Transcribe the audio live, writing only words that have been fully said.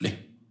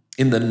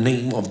in the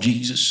name of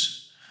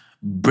Jesus.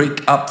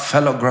 Break up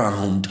fallow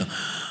ground.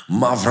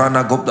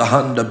 Mavrana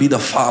Gobdahanda, be the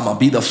farmer,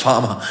 be the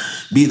farmer,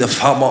 be the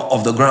farmer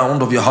of the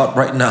ground of your heart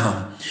right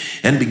now,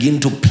 and begin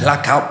to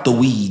pluck out the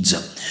weeds,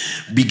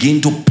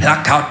 begin to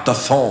pluck out the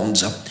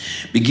thorns,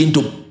 begin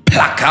to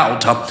pluck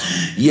out,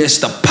 yes,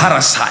 the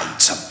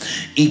parasites.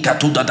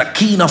 Ikatuda da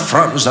kina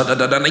franza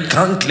da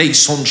nikankle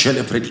son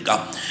shele predica.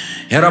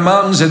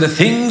 Heramanze, the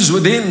things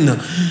within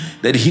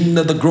that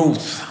hinder the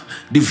growth,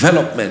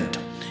 development,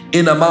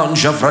 in a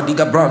manja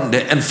fradiga brande,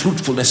 and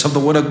fruitfulness of the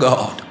word of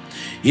God.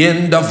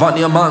 Open the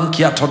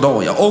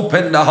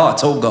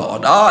hearts, oh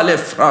God.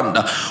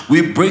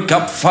 We break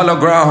up fallow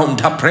ground.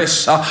 The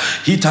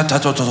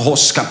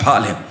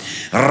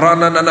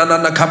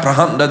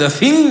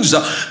things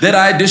that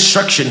are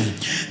distraction,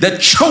 that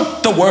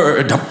choke the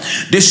word,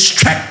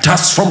 distract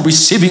us from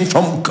receiving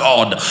from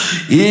God.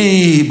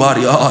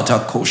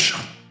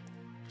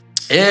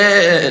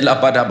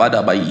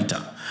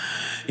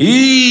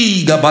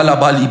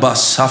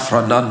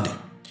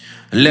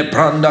 Le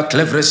pranda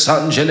clevre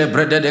sangele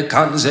brede de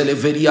canzele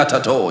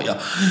veriatatoia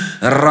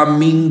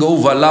ramingo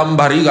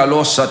valambariga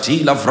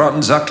losati la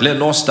franza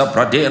clenosta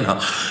pradena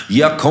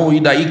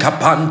yakoida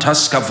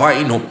ikapantas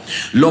cavaino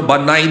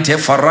lobanaite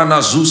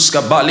farana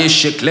zuska bale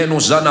shekleno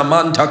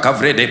zanamanta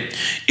cavrede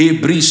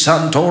ibri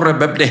santore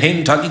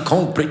beblehenta li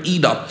compre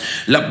ida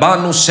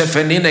labano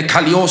sefenene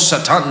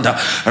caliosa tanda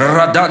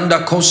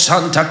radanda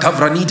cosanta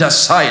cavranita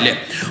saile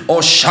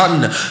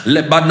oshan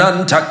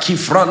lebananta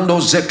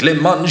kifrando zekle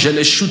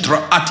mangele shutra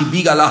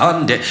atibiga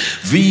lahande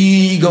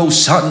vigo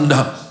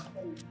sanda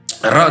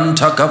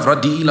ranta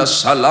kavradila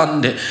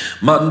salande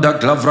manda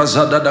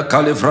glavrazada da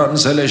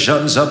califranze le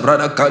janza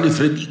brada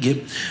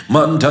califredige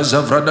manda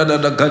zavrada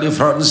da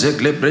califranze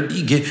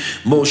glebredige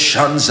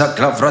moshanza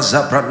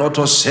glavraza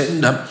pranoto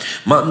senda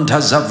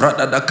manda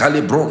zavrada da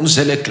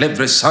calibronze le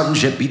clevre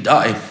sanje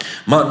bidai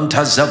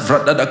manta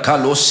zavrada da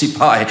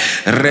calosipai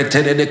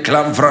retene de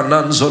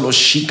clamvrananzo lo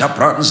shika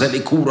pranze le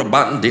cura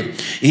bande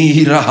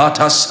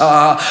irahata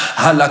sa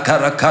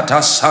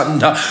halakarakata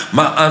sanda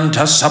ma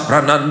anta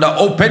saprananda.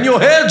 Open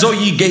your heads, O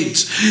ye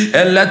gates,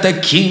 and let the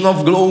King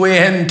of glory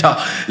enter.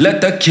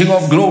 Let the King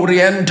of glory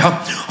enter.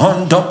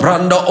 Onto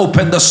pranda,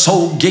 open the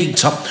soul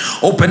gates,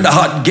 open the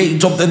heart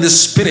gates, open the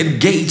spirit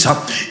gates.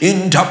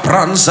 Into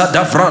pranza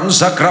da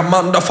franza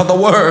gramanda for the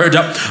word,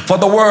 for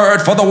the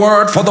word, for the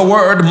word, for the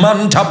word.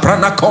 Manta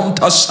prana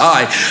comta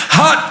sai.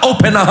 Heart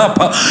open up.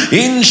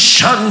 In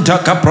shanta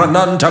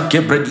caprananta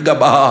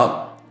kebredigabaha.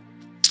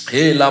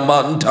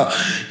 Elamanta,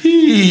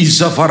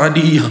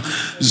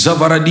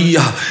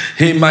 Zavaradia,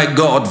 hey my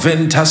God,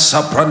 Venta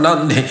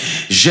Sapranande,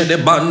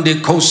 Jedebande,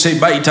 Kose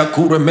Baita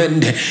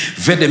Kuremende,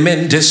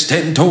 Vedemente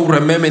Stentore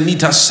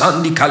Memenita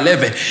Sandi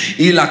Caleve,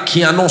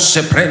 Ilakiano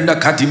se prenda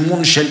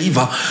Katimun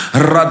Sheliva,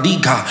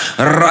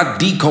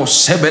 Radico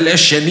Sebele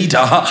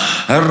Shenita,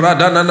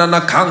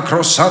 Radanana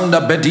Cancro Sanda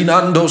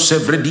Bedinando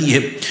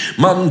Sevredie,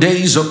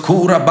 Mondays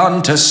Okura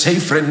Banta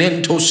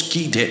Sefrenento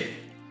Skite.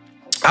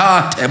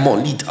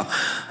 Temolita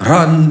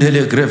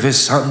randele greve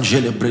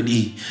sangele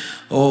bredi.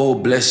 Oh,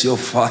 bless your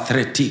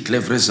Father,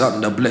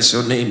 bless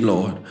your name,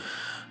 Lord.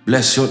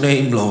 Bless your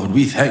name, Lord.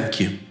 We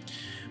thank you.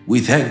 We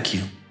thank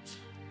you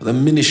for the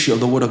ministry of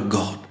the word of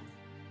God.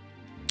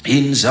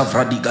 In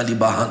Zavradiga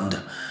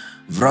libahanda,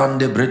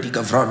 vrande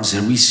brediga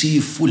vranze,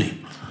 receive fully.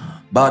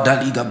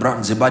 Badaliga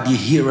branze, by the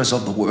hearers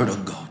of the word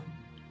of God.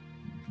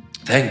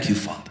 Thank you,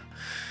 Father.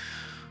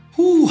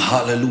 Ooh,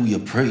 hallelujah.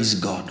 Praise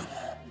God.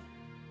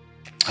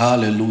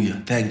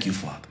 Hallelujah. Thank you,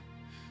 Father.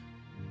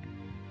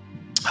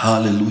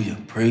 Hallelujah.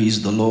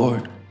 Praise the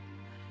Lord.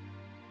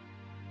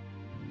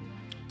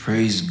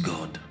 Praise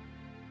God.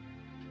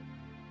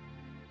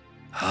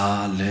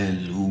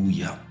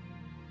 Hallelujah.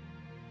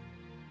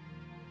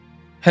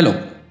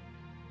 Hello.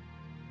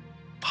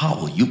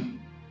 How are you?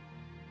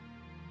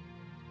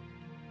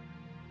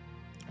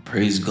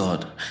 Praise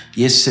God.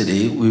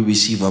 Yesterday, we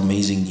received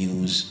amazing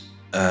news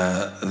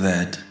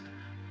that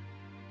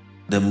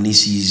the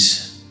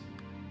Mnisis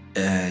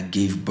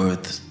gave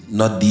birth,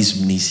 not these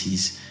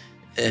Mnisis.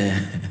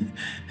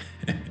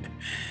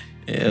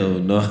 Oh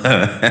no,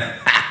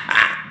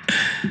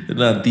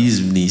 not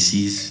these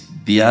Mnisis,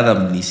 the other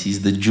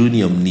Mnisis, the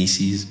junior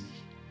Mnisis,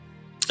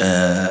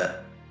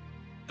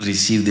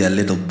 received their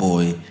little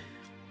boy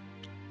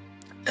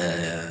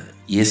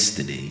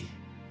yesterday.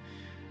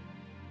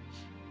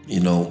 You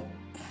know,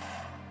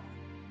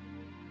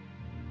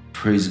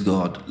 praise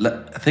God.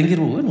 I think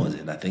when was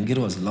it? I think it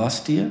was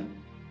last year.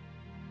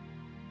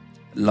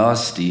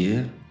 Last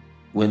year,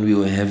 when we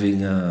were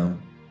having a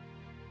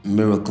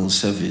miracle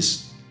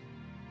service,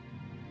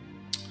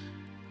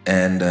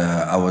 and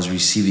I was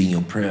receiving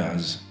your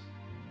prayers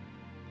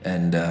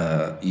and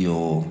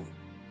your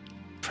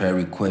prayer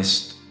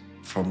request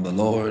from the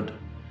Lord.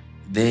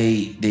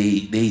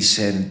 They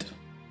sent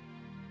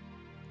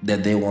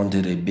that they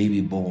wanted a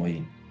baby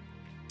boy,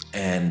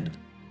 and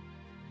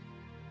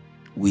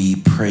we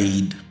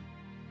prayed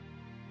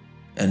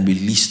and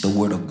released the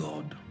word of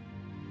God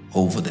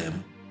over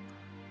them.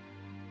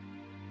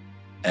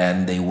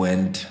 And they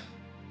went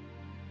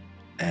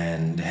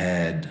and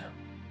had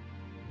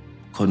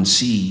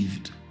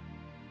conceived,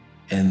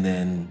 and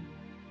then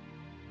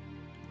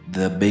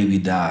the baby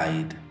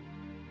died.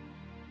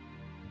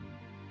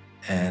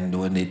 And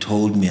when they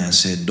told me, I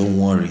said, don't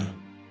worry.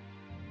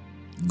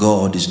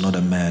 God is not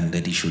a man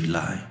that he should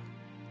lie.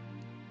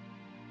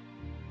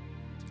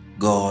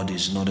 God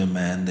is not a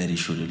man that he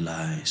should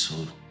lie.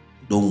 So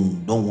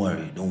don't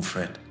worry, don't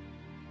fret.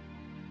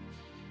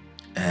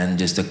 And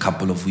just a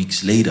couple of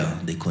weeks later,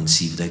 they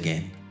conceived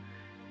again.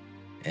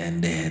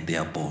 And they had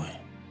their boy.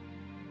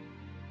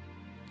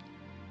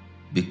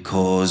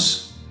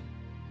 Because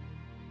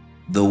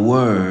the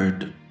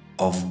word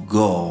of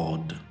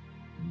God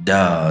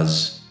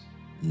does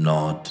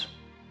not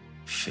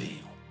fail.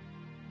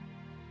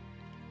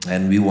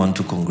 And we want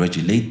to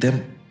congratulate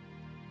them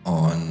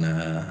on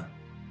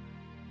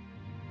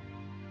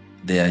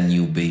their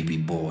new baby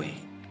boy.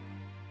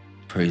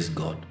 Praise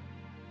God.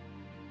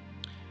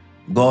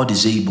 God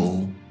is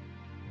able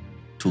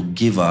to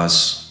give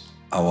us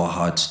our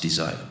heart's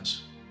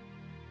desires.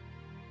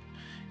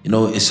 You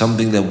know, it's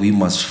something that we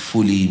must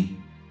fully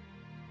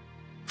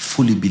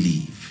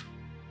believe.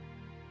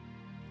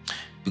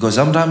 Because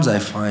sometimes I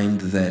find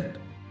that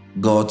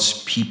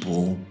God's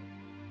people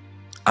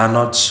are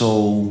not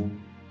so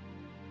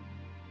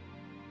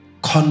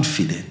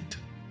confident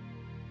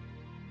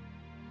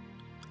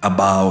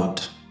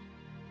about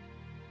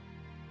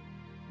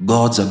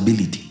God's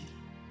ability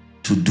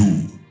to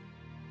do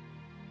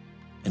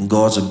and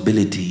God's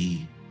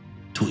ability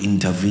to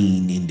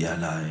intervene in their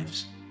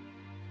lives.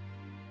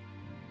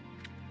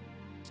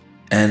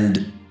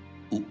 And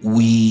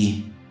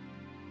we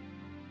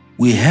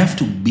have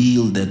to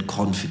build that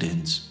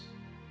confidence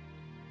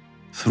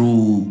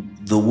through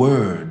the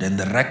word and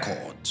the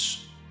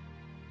records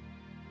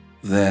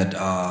that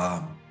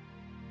are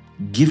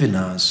given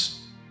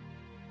us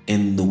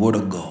in the word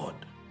of God.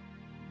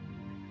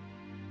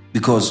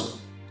 Because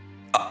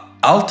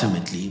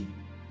ultimately,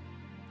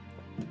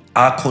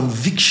 our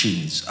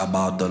convictions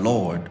about the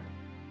Lord,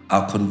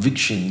 our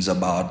convictions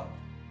about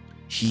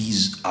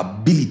his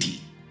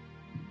ability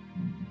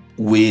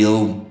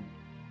will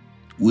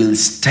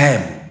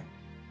stem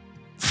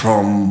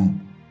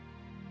from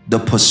the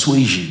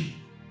persuasion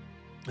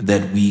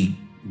that we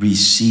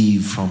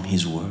receive from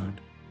his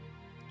word.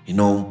 You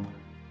know,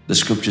 the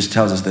scriptures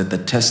tells us that the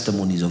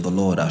testimonies of the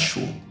Lord are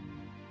sure.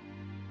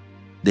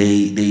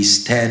 They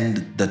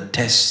stand the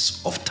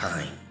tests of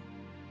time.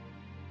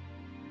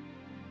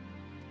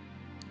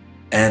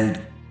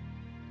 And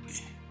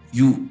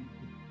you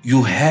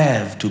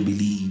have to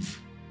believe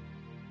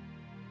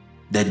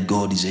that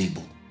God is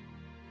able.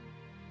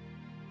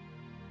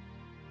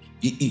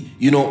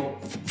 You know,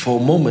 for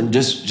a moment,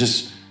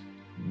 just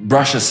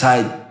brush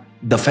aside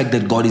the fact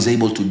that God is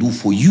able to do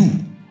for you,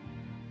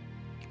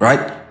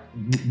 right?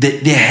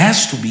 There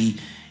has to be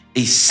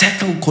a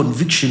settled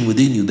conviction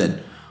within you that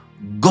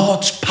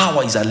God's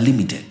power is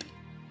unlimited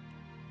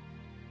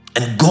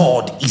and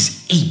God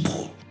is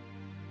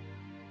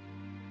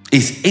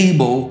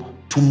able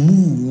to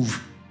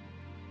move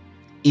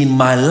in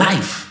my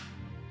life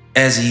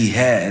as he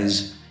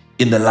has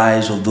in the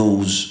lives of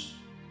those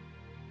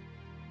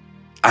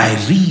I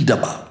read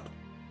about,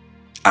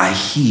 I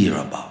hear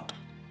about.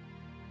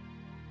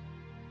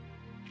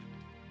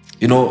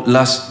 You know,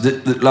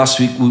 last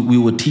week we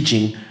were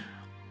teaching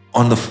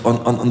on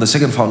the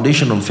second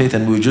foundation on faith,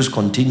 and we were just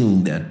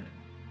continuing that.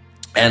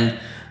 And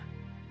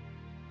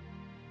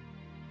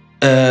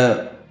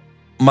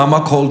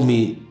Mama called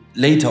me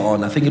later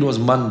on, I think it was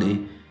Monday,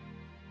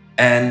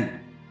 and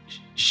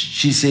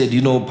she said,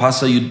 you know,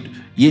 Pastor,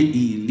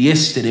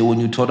 yesterday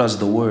when you taught us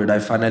the word, I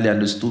finally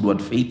understood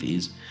what faith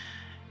is.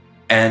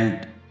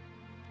 And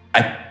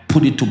I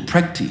put it to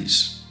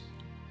practice.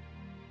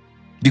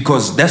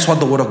 Because that's what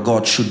the word of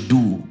God should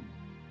do.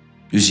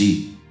 You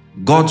see,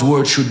 God's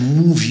word should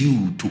move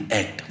you to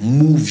act,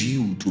 move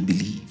you to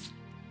believe.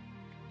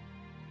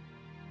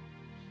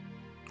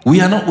 We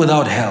are not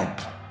without help.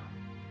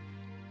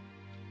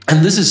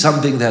 And this is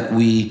something that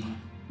we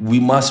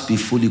must be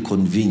fully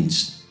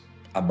convinced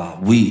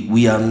about.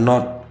 We are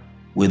not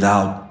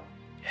without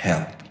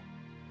help.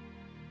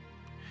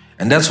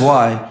 And that's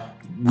why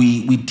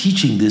we're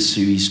teaching this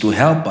series to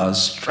help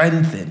us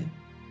strengthen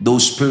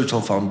those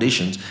spiritual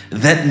foundations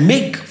that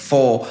make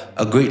for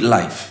a great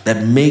life,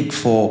 that make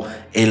for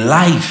a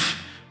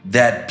life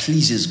that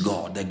pleases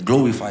God, that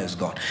glorifies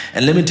God.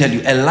 And let me tell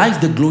you, a life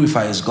that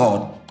glorifies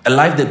God, a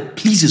life that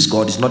pleases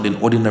God is not an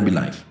ordinary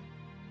life.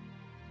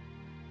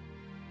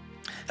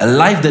 A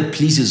life that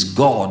pleases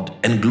God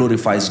and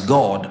glorifies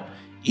God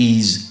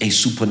is a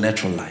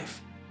supernatural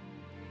life.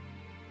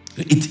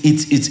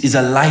 It's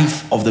a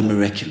life of the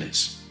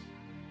miraculous.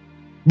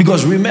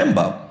 Because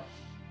remember,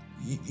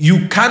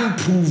 you can't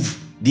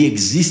prove the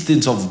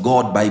existence of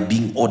God by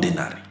being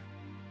ordinary.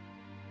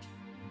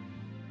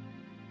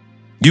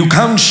 You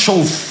can't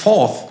show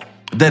forth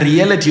the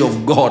reality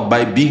of God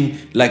by being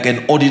like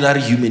an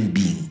ordinary human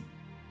being.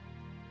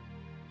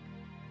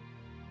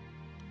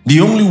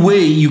 The only way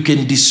you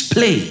can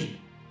display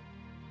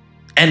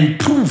and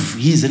prove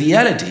his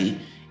reality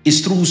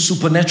is through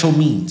supernatural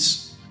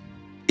means.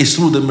 is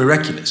through the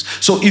miraculous.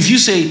 So if you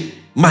say,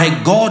 my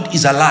God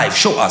is alive,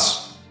 show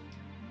us.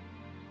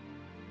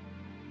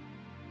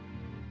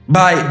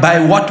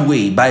 By what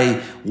way?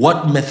 By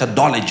what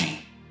methodology?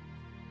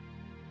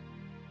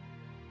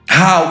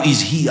 How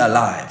is he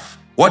alive?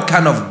 What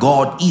kind of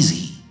God is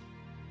he?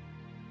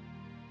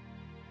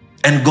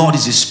 And God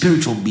is a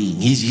spiritual being.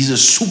 He's a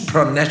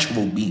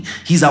supernatural being.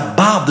 He's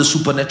above the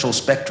supernatural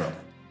spectrum.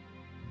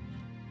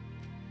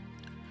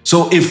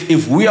 So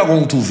if we are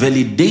going to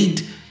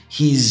validate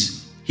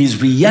his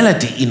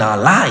reality in our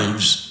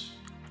lives,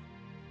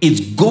 it's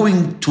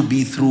going to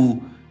be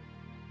through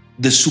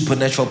the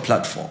supernatural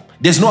platform.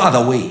 There's no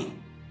other way.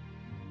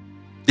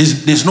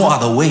 There's no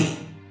other way.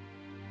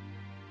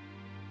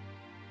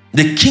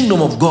 The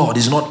kingdom of God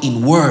is not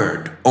in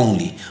word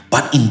only,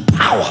 but in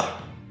power.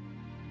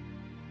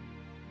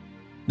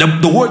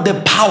 The word,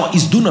 the power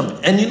is dunamis.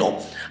 And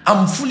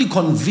I'm fully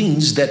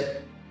convinced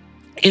that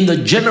in the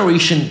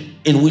generation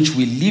in which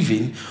we live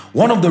in,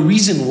 one of the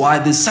reasons why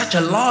there's such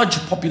a large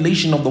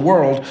population of the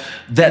world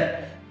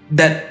that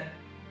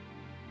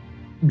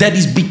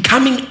is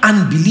becoming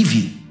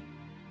unbelieving.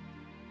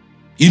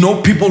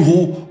 People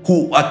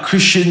who are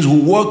Christians,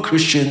 who were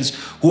Christians,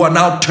 who are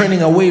now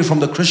turning away from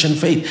the Christian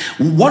faith.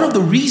 One of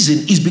the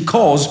reasons is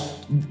because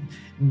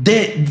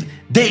there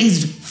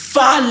is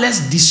far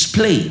less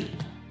display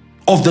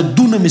of the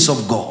dunamis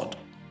of God.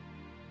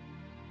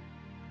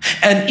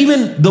 And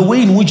even the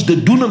way in which the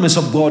dunamis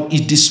of God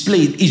is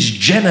displayed is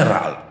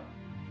general.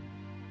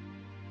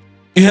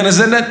 You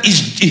understand that?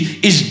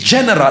 It's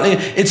general.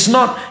 It's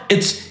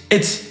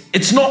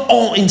not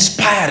all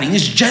inspiring.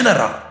 It's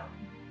general.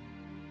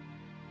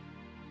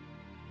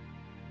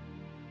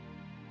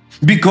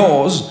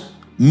 Because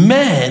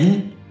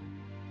men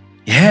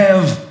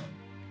have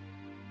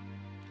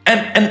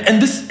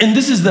and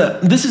this is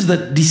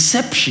the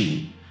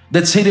deception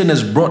that Satan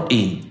has brought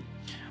in,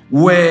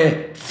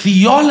 where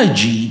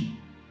theology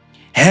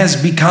has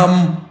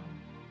become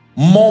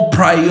more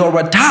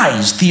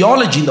prioritized.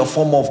 Theology in the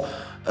form of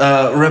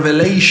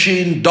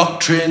revelation,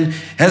 doctrine,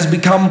 has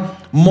become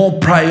more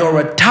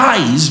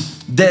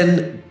prioritized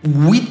than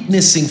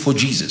witnessing for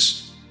Jesus.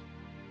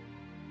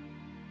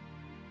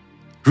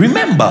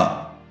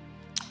 Remember,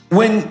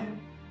 when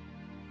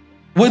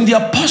the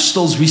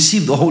apostles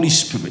received the Holy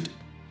Spirit,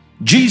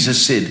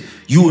 Jesus said,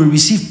 you will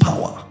receive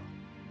power.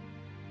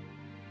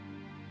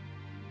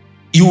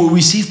 You will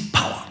receive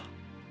power.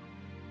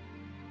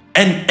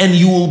 And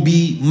you will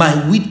be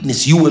my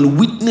witness. You will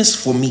witness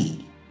for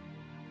me.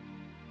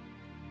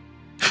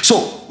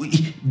 So,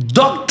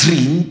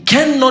 doctrine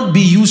cannot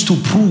be used to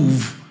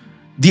prove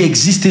the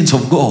existence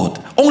of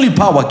God. Only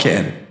power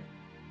can.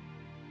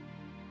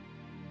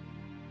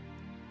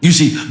 You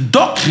see,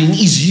 doctrine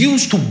is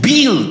used to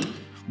build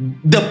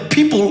the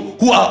people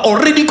who are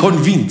already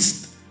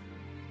convinced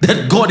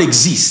that God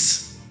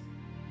exists.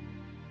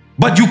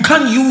 But you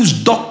can't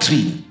use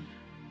doctrine.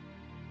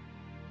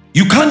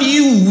 You can't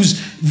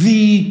use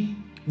the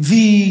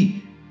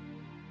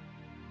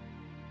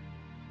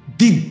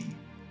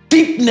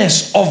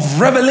deepness of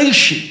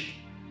revelation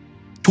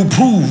to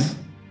prove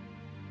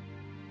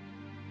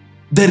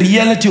the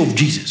reality of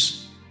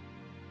Jesus.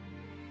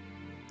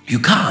 You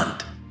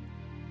can't.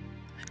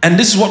 And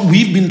this is what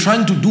we've been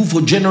trying to do for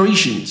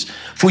generations,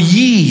 for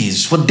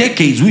years, for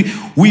decades.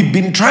 We've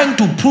been trying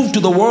to prove to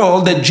the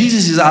world that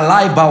Jesus is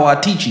alive by our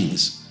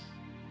teachings.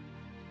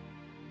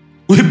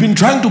 We've been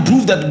trying to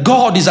prove that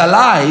God is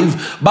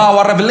alive by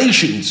our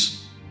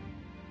revelations.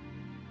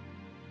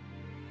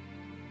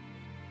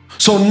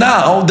 So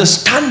now the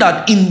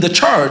standard in the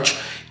church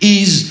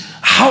is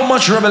how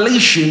much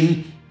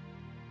revelation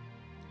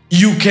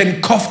you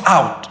can cough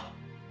out.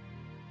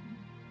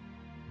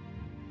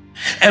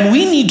 And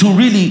we need to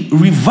really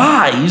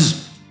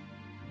revise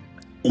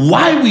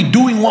why we're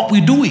doing what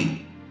we're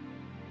doing.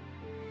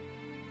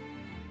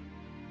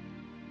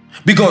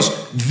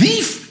 Because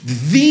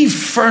the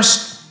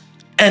first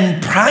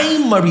and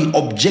primary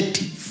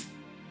objective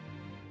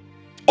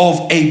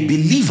of a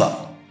believer,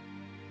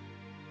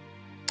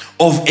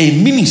 of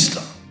a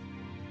minister,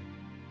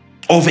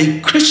 of a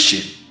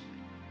Christian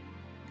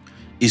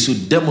is to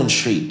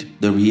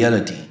demonstrate the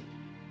reality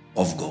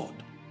of God.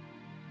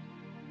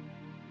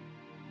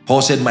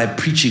 Paul said, my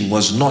preaching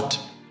was not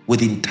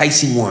with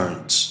enticing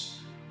words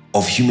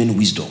of human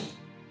wisdom,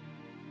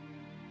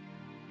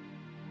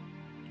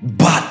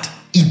 but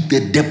in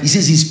the depth. He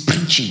says his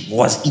preaching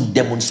was in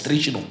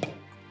demonstration of power.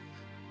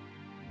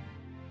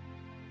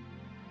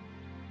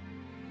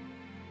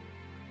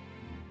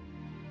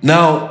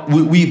 Now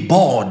we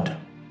bored.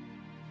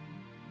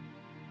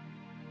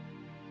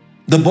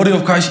 The body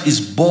of Christ is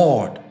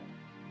bored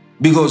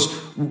because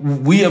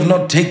we have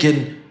not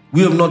taken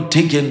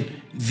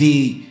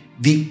the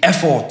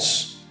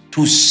efforts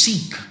to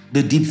seek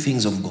the deep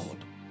things of God.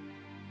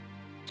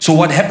 So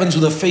what happens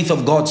with the faith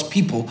of God's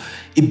people?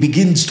 It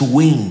begins to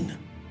wane.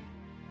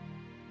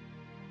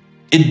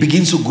 It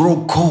begins to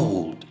grow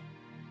cold.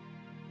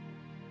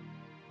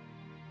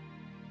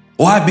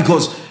 Why?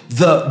 Because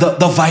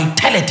the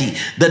vitality,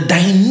 the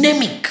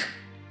dynamic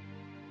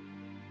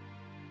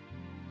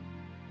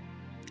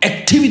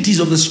activities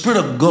of the Spirit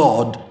of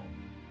God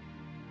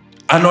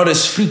are not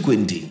as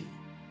frequenting.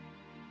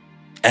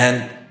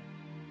 And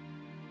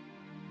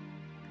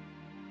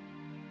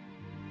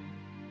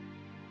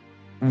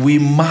we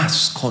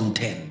must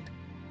contend.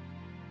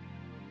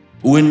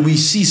 When we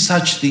see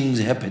such things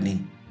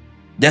happening,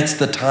 that's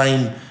the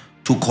time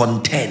to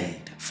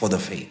contend for the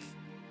faith.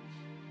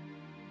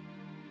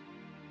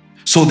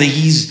 So there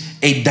is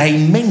a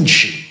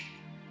dimension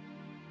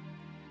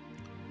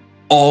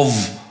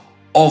of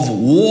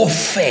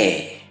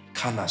warfare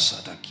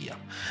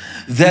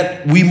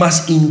that we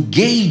must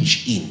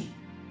engage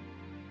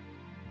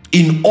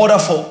in order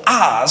for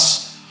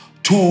us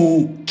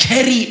to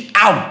carry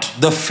out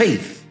the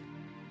faith,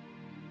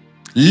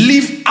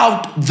 live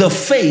out the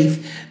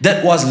faith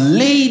that was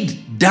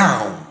laid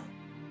down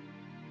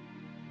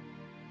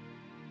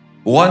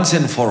once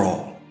and for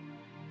all.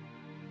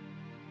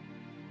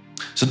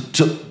 So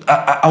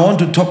I want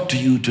to talk to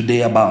you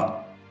today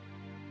about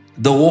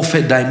the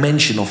warfare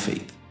dimension of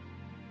faith.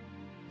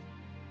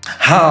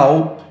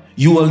 How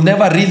you will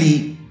never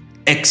really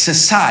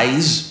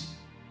exercise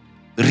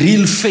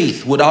real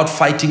faith without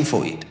fighting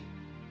for it.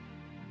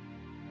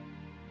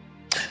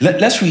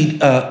 Let's read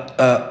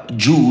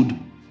Jude.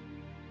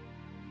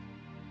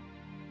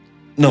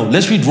 No,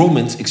 let's read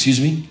Romans, excuse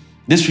me.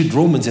 Let's read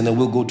Romans and then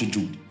we'll go to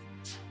Jude.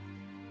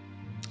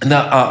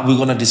 Now we're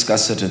going to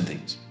discuss certain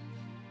things.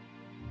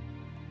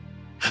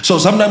 So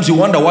sometimes you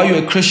wonder why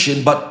you're a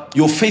Christian, but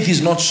your faith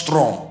is not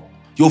strong.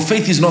 Your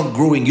faith is not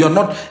growing. You're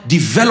not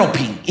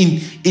developing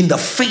in the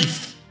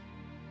faith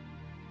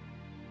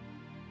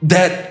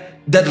that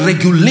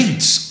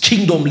regulates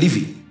kingdom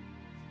living.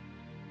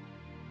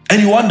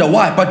 And you wonder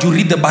why, but you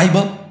read the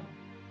Bible.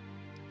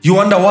 You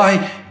wonder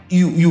why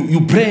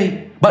you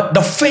pray. But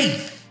the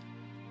faith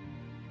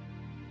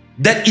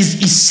that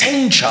is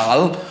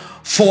essential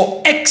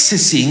for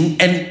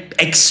accessing and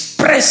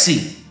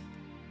expressing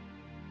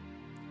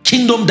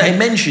kingdom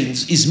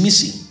dimensions is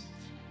missing.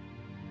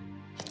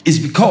 Is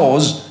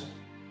because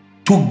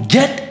to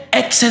get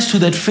access to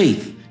that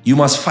faith, you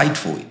must fight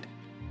for it.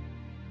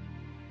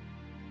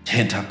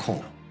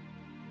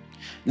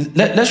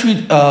 Let's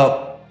read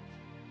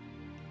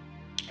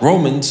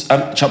Romans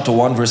chapter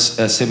 1 verse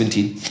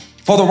 17.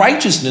 For the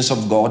righteousness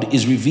of God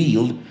is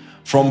revealed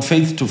from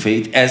faith to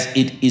faith, as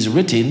it is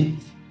written,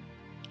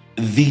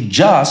 the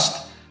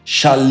just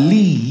shall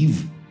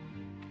live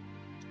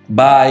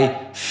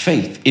by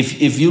faith.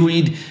 If you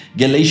read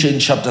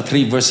Galatians chapter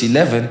 3 verse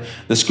 11,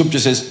 the scripture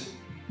says,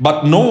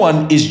 but no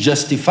one is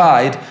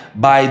justified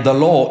by the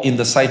law in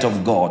the sight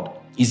of God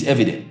is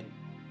evident.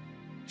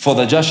 For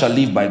the just shall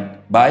live by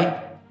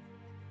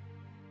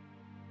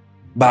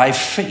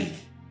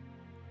faith.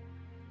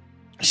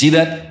 See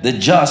that? The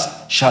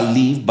just shall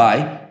live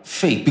by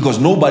faith, because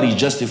nobody is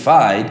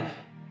justified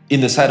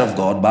in the sight of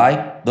God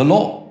by the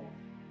law.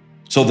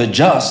 So the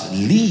just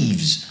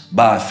lives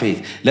by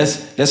faith.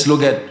 Let's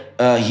look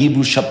at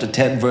Hebrews chapter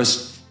 10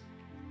 verse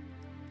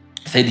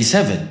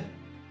 37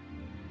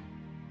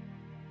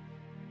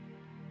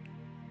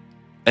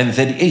 and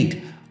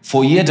 38.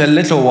 For yet a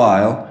little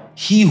while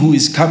he who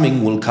is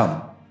coming will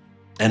come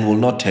and will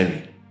not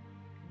tarry.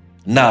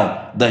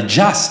 Now the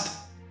just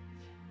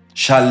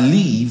shall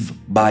live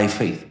by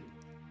faith.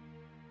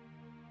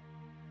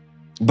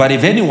 But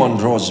if anyone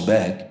draws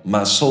back,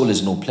 my soul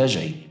has no pleasure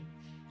in him.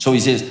 So he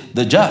says,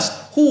 the just.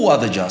 Who are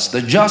the just?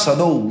 The just are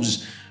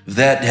those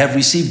that have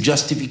received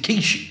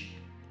justification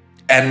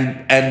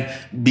and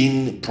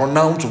been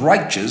pronounced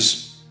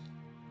righteous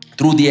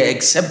through their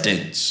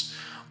acceptance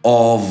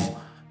of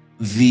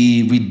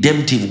the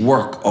redemptive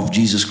work of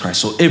Jesus Christ.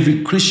 So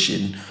every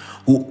Christian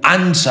who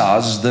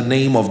answers the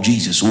name of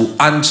Jesus, who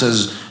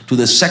answers to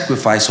the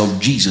sacrifice of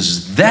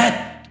Jesus,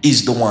 that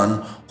is the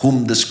one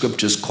whom the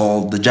scriptures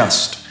call the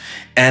just.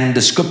 And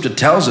the scripture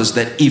tells us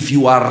that if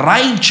you are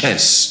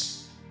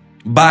righteous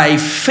by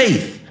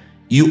faith,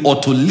 you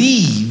ought to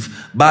live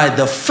by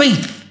the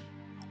faith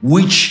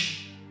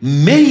which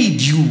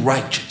made you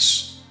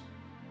righteous.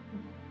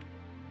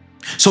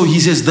 So he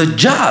says, the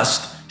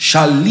just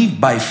shall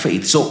live by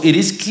faith. So it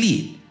is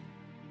clear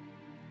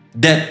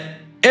that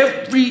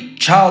every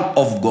child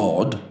of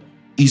God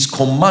is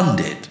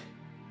commanded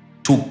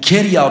to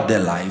carry out their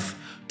life,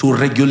 to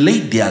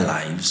regulate their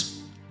lives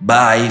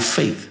by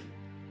faith.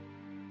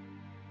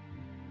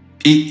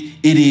 It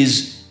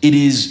is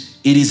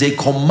a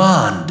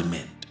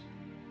commandment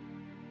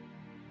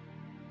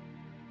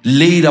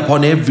laid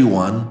upon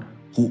everyone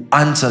who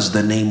answers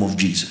the name of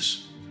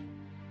Jesus,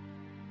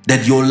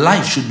 that your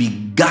life should be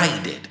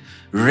guided,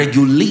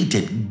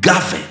 regulated,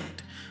 governed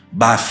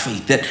by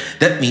faith.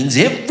 That means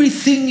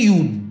everything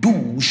you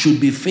do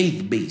should be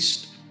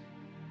faith-based.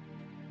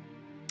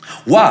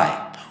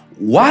 Why?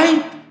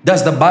 Why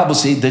does the Bible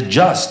say the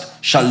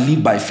just shall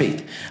live by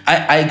faith?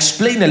 I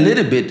explained a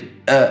little bit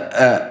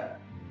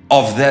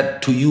of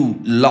that to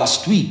you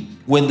last week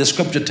when the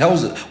scripture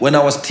tells it, when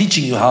I was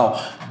teaching you how,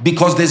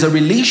 because there's a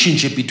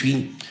relationship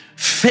between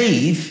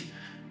faith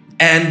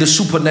and the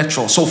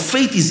supernatural. So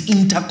faith is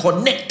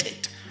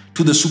interconnected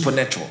to the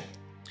supernatural.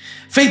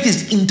 Faith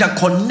is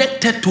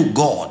interconnected to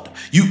God.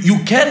 You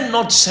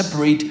cannot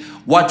separate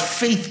what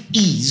faith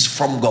is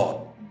from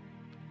God.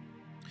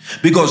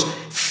 Because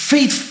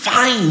faith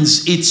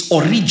finds its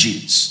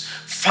origins,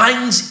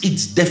 finds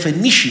its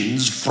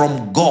definitions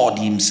from God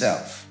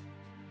himself.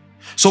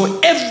 So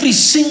every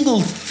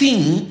single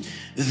thing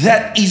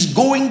that is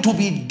going to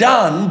be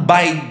done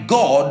by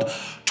God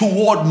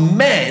toward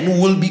man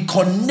will be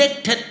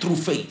connected through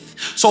faith.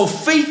 So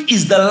faith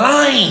is the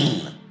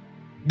line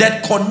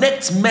that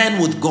connects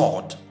man with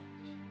God.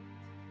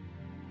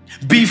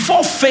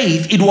 Before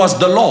faith, it was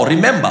the law.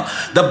 Remember,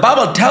 the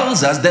Bible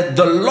tells us that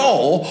the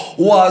law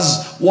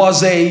was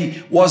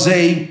a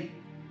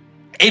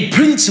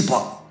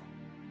principle,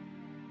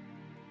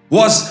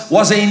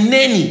 was a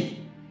nanny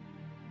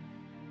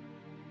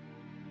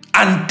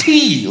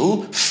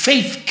until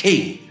faith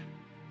came.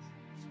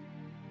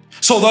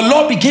 So the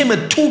law became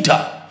a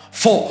tutor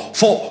for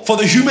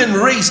the human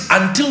race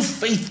until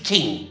faith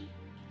came.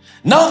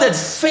 Now that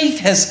faith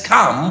has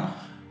come,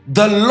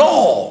 the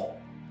law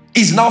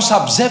is now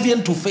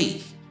subservient to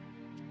faith.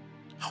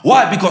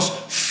 Why? Because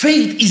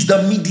faith is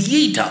the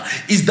mediator,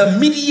 is the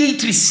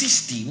mediatory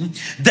system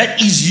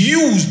that is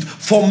used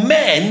for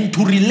man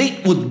to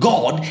relate with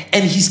God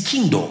and his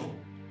kingdom.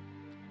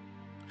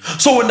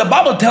 So when the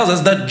Bible tells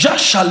us that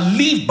just shall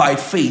live by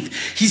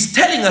faith, he's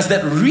telling us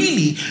that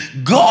really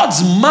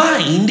God's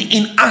mind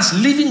in us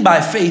living by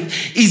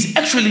faith is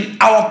actually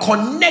our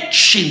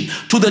connection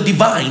to the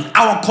divine,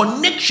 our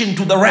connection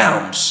to the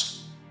realms.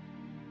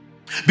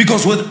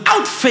 Because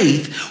without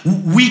faith,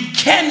 we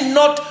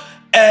cannot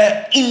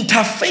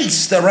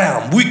interface the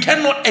realm. We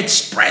cannot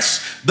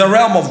express the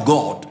realm of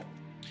God.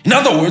 In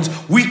other words,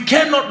 we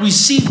cannot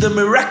receive the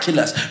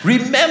miraculous.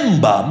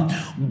 Remember,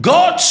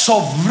 God's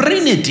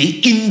sovereignty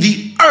in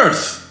the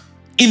earth,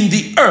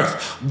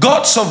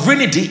 God's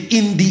sovereignty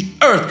in the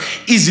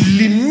earth is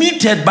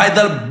limited by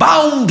the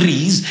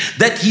boundaries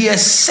that he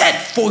has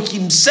set for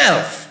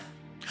himself,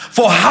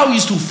 for how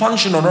he's to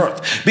function on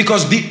earth.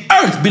 Because the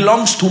earth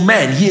belongs to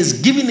man. He has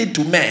given it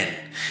to man.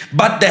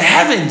 But the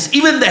heavens,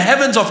 even the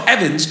heavens of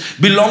heavens,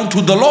 belong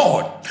to the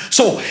Lord.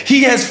 So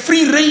he has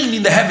free reign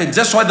in the heavens.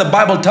 That's why the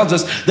Bible tells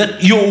us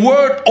that your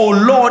word, O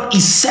Lord,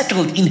 is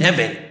settled in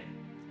heaven.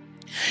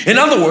 In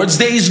other words,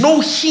 there is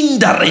no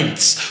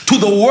hindrance to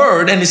the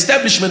word and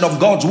establishment of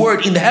God's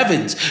word in the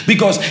heavens,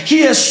 because he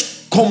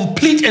has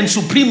complete and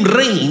supreme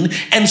reign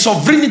and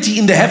sovereignty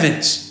in the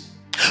heavens.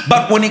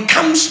 But when it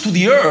comes to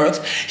the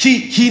earth,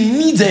 he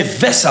needs a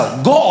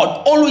vessel.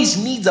 God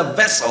always needs a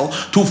vessel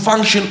to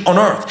function on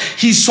earth.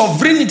 His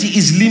sovereignty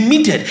is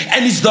limited,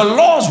 and it's the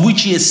laws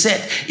which he has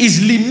set is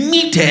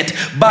limited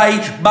by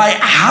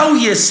how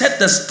he has set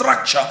the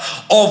structure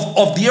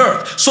of the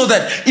earth. So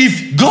that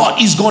if God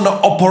is going to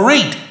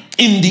operate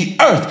in the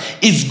earth,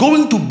 it's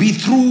going to be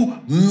through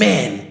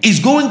men. It's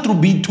going to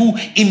be through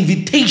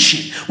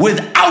invitation.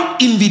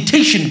 Without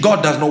invitation,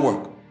 God does not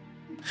work.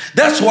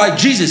 That's why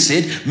Jesus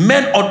said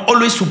men ought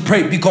always to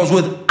pray, because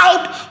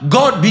without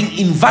God being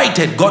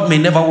invited, God may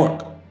never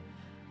work.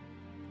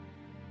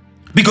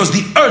 Because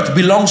the earth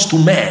belongs to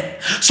man.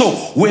 So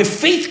where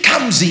faith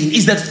comes in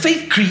is that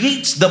faith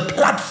creates the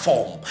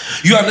platform.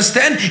 You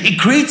understand? It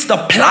creates the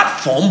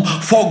platform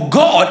for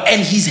God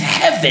and his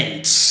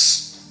heavens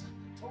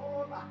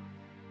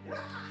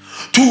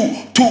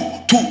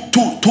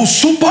to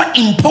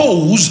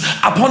superimpose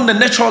upon the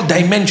natural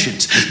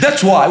dimensions.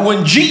 That's why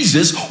when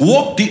Jesus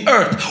walked the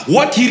earth,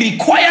 what he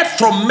required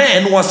from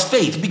man was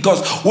faith,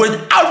 because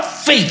without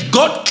faith,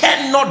 God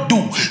cannot do.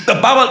 The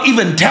Bible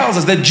even tells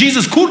us that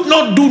Jesus could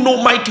not do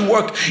no mighty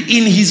work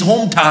in his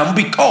hometown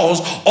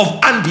because of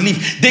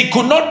unbelief. They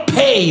could not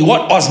pay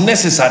what was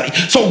necessary,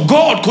 so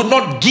God could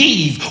not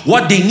give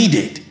what they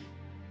needed.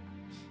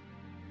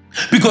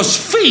 Because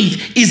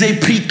faith is a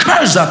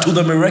precursor to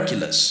the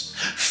miraculous.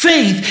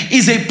 Faith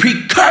is a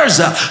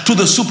precursor to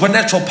the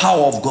supernatural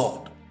power of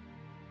God.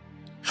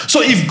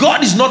 So if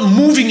God is not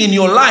moving in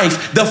your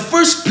life, the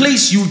first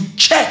place you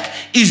check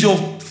is your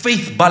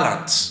faith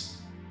balance.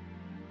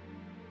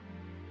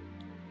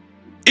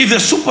 If the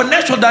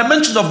supernatural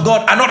dimensions of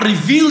God are not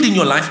revealed in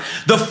your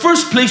life, the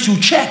first place you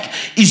check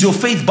is your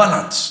faith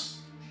balance.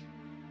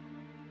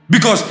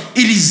 Because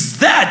it is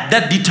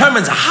that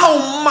determines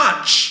how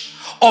much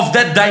of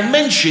that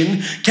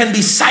dimension can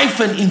be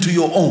siphoned into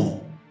your own.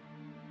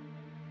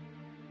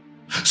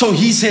 So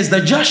he says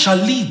the just shall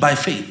live by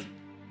faith,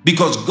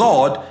 because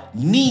God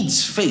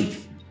needs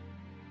faith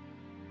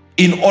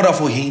in order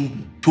for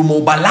him to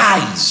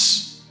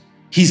mobilize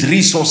his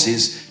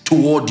resources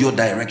toward your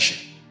direction.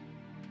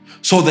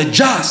 So the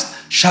just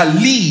shall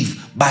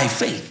live by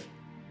faith.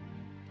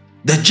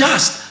 The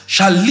just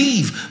shall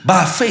live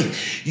by faith.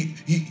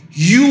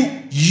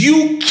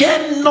 You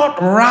cannot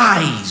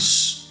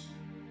rise.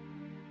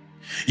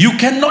 You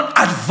cannot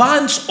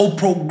advance or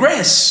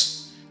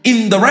progress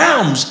in the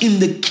realms, in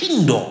the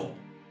kingdom,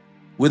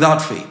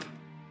 without faith.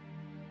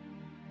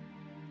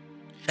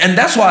 And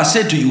that's why I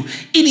said to you,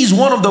 it is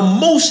one of the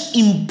most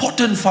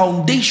important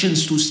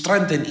foundations to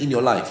strengthen in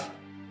your life.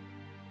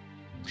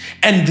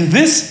 And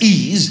this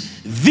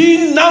is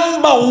the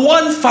number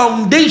one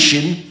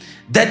foundation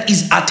that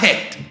is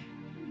attacked.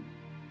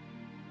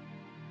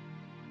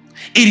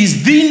 It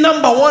is the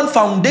number one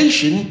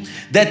foundation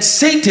that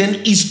Satan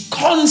is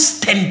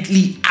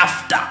constantly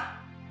after.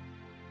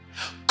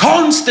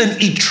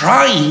 Constantly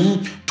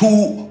trying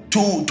to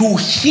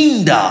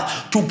hinder,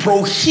 to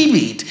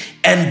prohibit,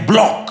 and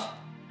block.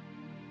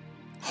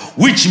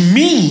 Which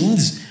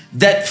means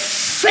that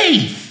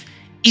faith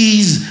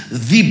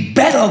is the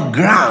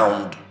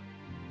battleground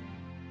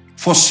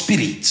for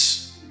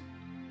spirits.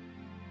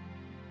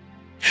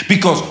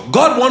 Because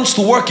God wants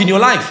to work in your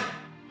life.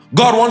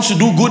 God wants to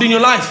do good in your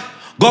life.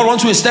 God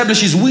wants to establish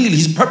His will,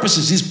 His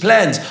purposes, His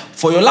plans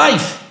for your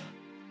life.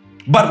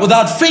 But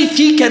without faith,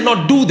 He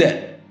cannot do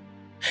that.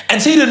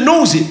 And Satan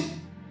knows it.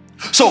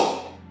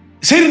 So,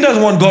 Satan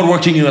doesn't want God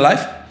working in your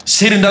life.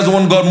 Satan doesn't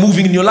want God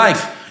moving in your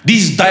life.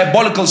 These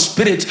diabolical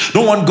spirits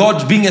don't want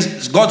God's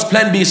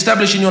plan being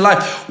established in your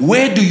life.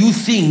 Where do you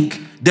think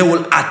they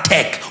will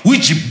attack?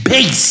 Which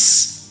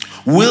base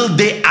will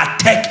they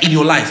attack in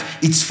your life?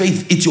 It's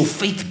faith. It's your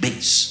faith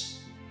base.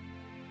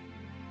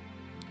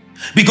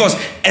 Because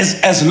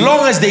as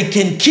long as they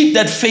can keep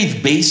that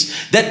faith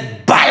base,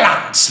 that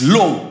balance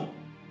low,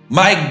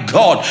 my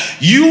God,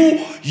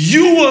 you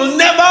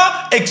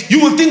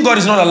will think God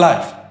is not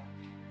alive.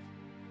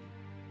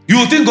 You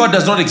will think God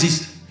does not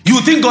exist. You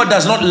will think God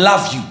does not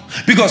love you.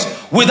 Because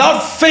without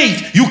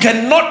faith, you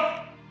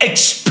cannot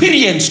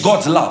experience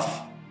God's love.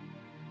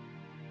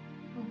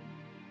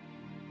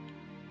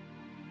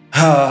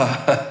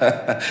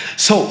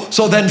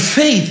 So then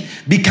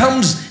faith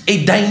becomes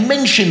a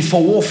dimension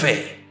for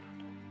warfare.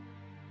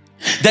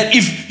 That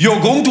if you're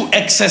going to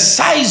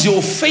exercise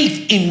your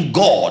faith in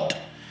God,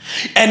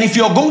 and if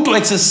you're going to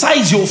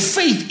exercise your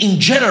faith in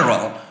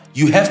general,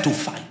 you have to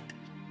fight.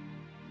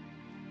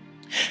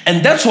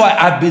 And that's why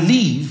I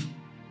believe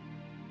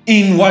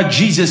in what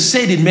Jesus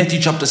said in Matthew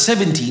chapter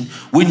 17,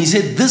 when He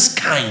said this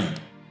kind.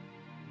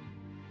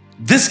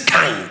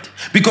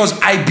 Because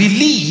I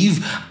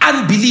believe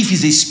unbelief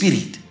is a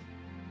spirit.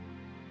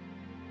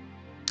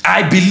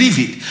 I believe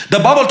it. The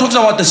Bible talks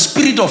about the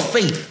spirit of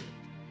faith.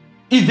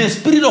 If the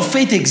spirit of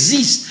faith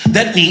exists,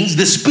 that means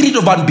the spirit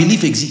of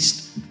unbelief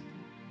exists.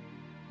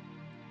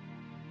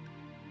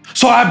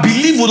 So I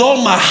believe with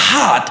all my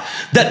heart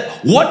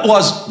that what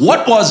was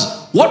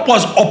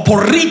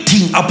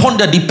operating upon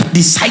the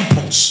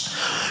disciples,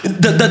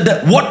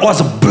 what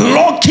was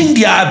blocking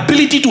their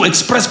ability to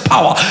express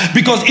power.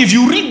 Because if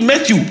you read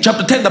Matthew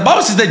chapter 10, the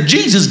Bible says that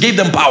Jesus gave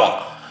them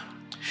power.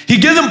 He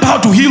gave them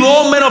power to heal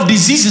all manner of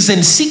diseases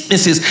and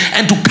sicknesses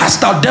and to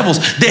cast out devils.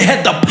 They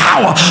had the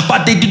power,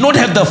 but they did not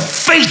have the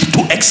faith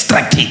to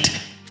extract it.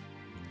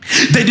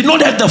 They did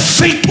not have the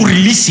faith to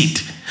release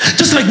it.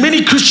 Just like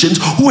many Christians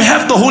who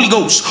have the Holy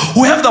Ghost,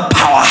 who have the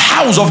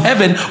powerhouse of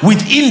heaven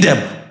within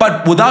them,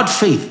 but without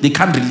faith, they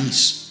can't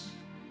release.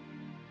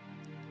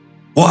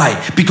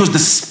 Why? Because the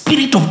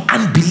spirit of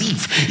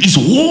unbelief is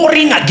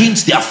warring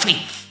against their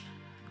faith.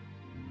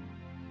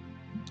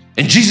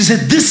 And Jesus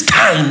said, this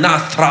kind,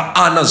 Nathra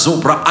Ana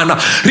Zobra Ana.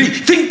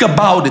 Think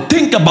about it.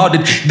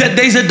 That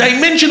there is a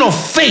dimension of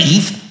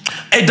faith,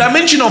 a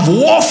dimension of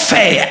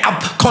warfare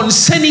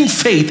concerning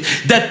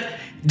faith that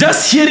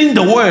just hearing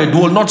the word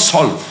will not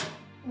solve.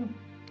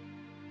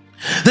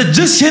 That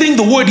just hearing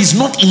the word is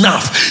not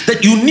enough.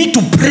 That you need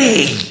to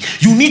pray.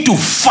 You need to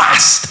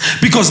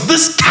fast. Because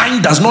this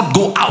kind does not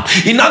go out.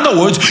 In other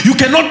words, you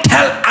cannot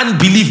tell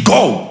unbelief,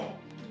 go.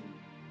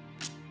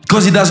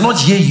 Because it does not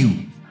hear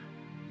you.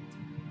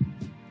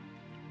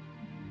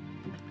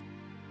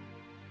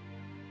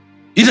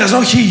 It does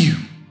not hear you.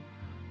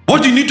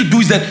 What you need to do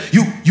is that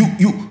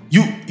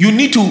you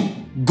need to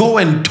go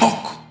and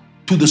talk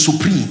to the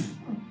Supreme.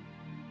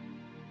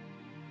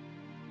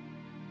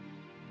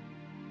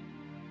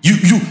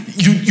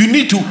 You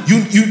need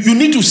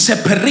to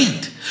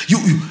separate. You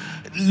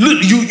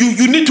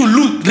need to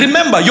look.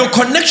 Remember, your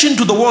connection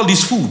to the world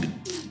is food.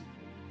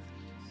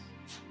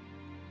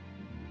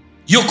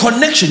 Your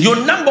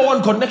number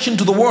one connection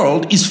to the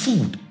world is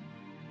food.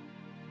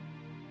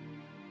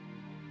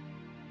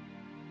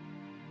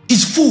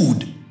 Is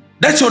food.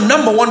 That's your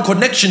number one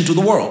connection to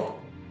the world.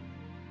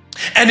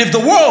 And if the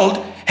world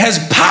has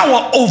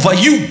power over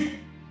you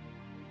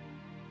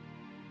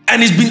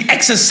and has been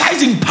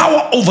exercising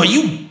power over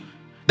you,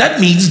 that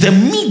means the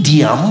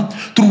medium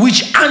through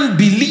which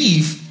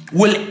unbelief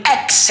will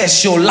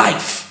access your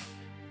life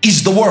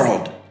is the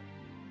world.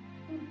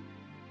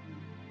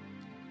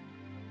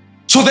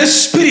 So the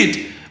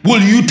spirit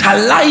will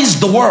utilize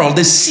the world,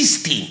 the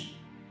system.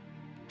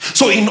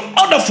 So in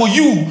order for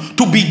you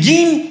to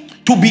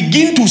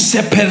begin to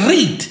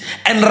separate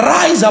and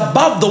rise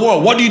above the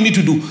world, what do you need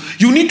to do?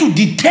 You need to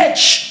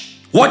detach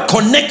what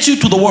connects you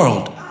to the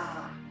world.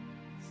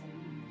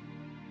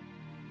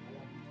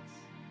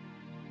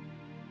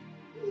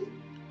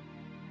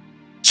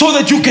 So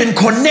that you can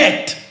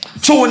connect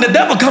So when the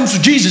devil comes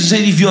to Jesus and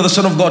says, if you are the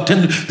Son of God, tell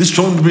this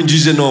stone to bring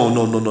Jesus. No.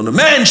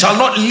 Man shall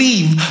not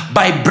live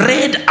by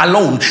bread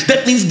alone.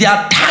 That means there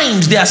are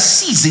times, there are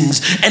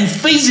seasons and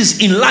phases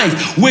in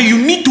life where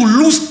you need to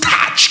lose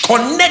touch,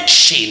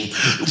 connection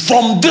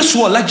from this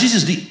world, like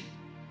Jesus did.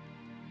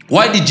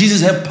 Why did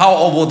Jesus have power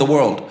over the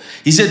world?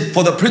 He said,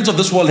 for the prince of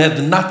this world hath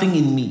nothing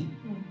in me.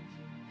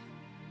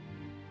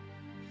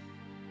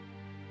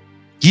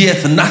 He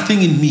hath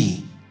nothing in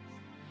me.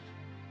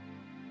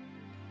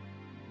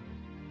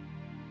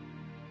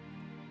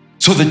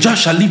 So the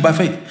just shall live by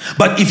faith.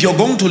 But if you're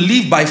going to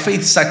live by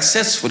faith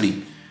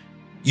successfully,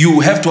 you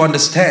have to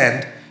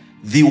understand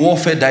the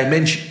warfare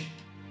dimension.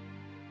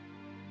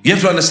 You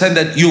have to understand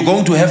that you're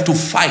going to have to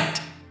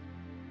fight.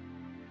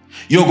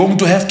 You're going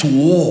to have to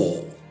war.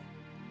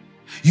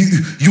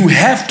 You're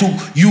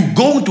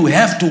going to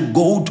have to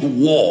go to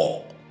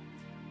war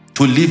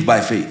to live by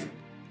faith.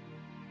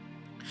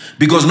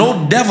 Because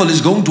no devil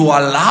is going to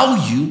allow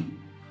you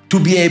to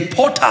be a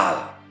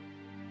portal,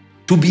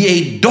 to be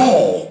a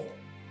door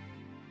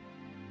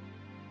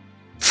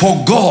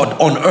for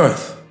God on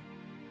earth.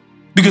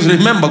 Because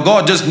remember,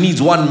 God just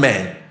needs one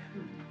man.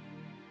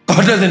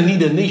 God doesn't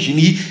need a nation.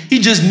 He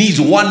just needs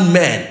one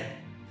man.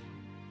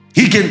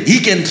 He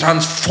can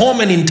transform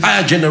an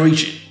entire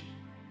generation.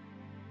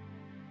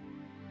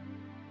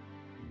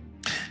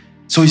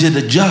 So he said,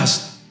 the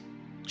just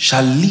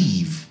shall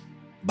live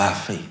by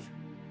faith.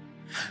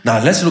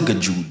 Now let's look at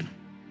Jude.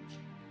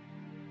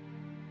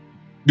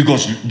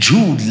 Because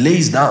Jude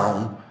lays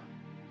down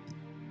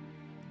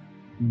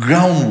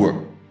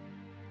groundwork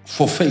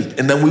for faith.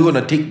 And then we're going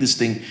to take this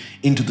thing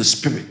into the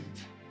spirit.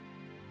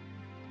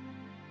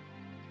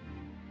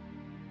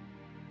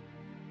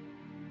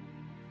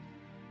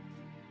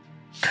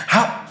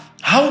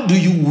 How do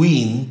you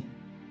win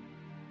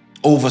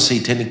over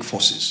satanic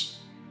forces?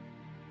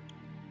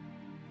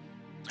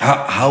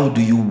 How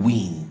do you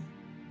win?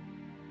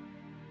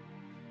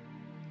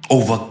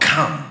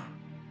 Overcome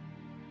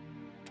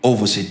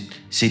over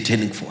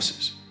satanic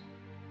forces.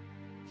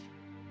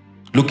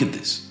 Look at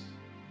this.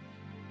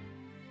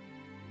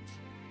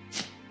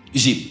 You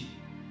see,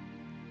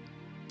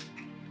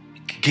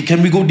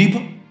 can we go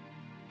deeper?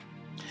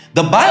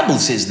 The Bible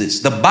says this.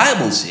 The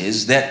Bible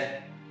says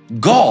that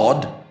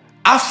God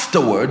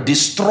afterward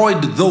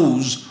destroyed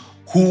those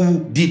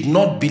who did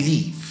not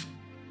believe.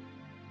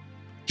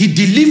 He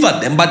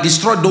delivered them but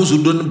destroyed those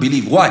who didn't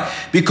believe. Why?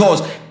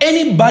 Because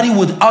anybody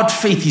without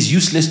faith is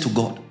useless to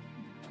God.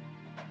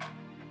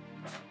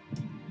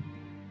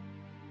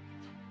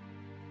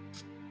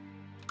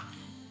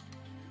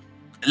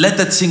 Let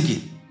that sink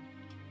in.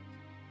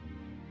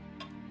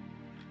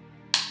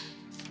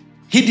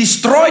 He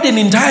destroyed an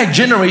entire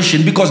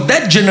generation because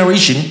that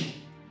generation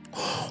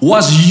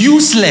was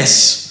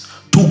useless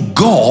to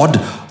God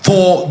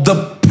for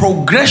the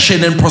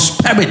progression and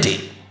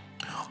prosperity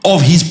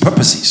of his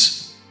purposes.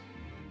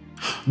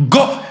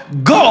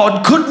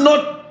 God could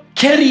not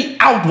carry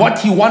out what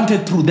he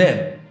wanted through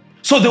them.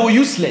 So they were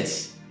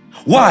useless.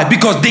 Why?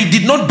 Because they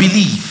did not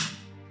believe.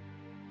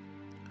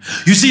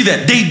 You see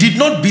that? They did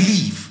not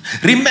believe.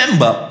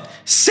 Remember,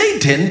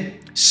 Satan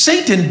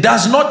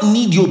does not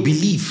need your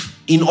belief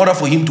in order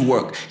for him to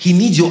work. He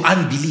needs your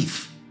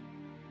unbelief.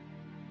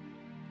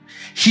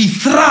 He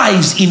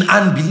thrives in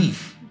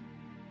unbelief.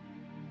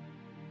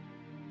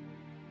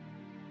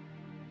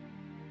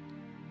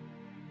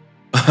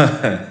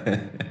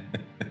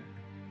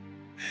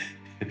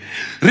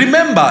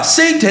 Remember,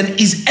 Satan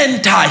is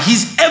entire.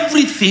 He's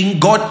everything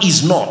God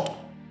is not.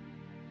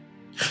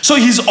 So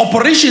his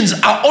operations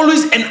are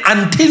always an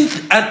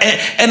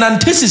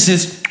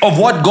antithesis of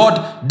what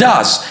God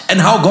does and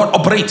how God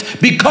operates.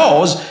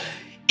 Because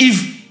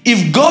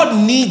if God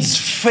needs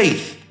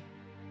faith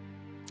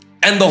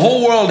and the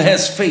whole world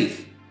has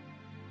faith,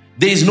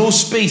 there is no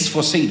space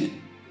for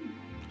Satan.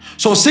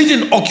 So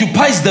Satan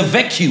occupies the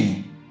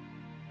vacuum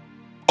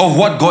of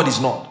what God is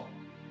not.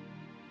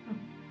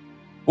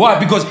 Why?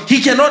 Because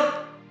he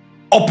cannot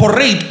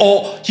operate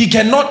or he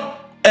cannot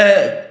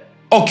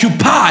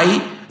occupy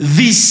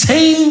the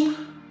same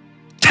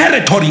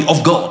territory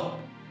of God.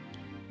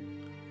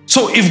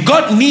 So if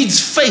God needs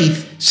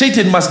faith,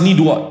 Satan must need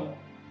what?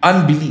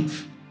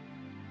 Unbelief.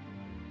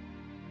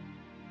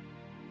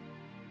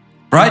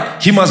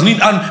 Right? He must need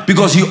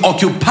because he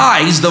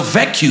occupies the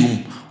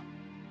vacuum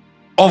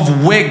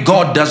of where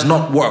God does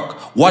not work,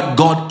 what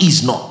God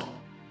is not.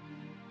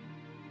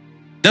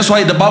 That's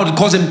why the Bible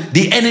calls him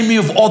the enemy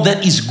of all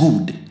that is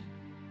good.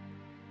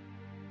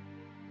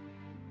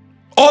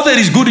 All that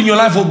is good in your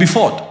life will be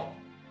fought.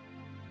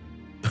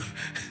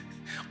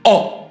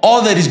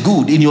 All that is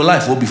good in your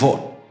life will be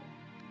fought.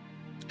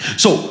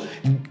 So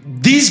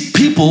these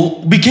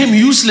people became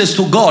useless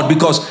to God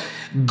because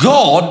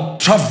God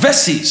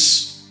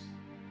traverses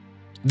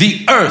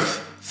the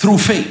earth through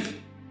faith.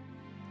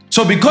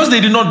 So because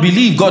they did not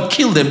believe, God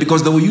killed them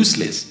because they were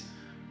useless.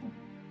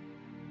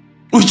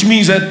 Which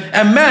means that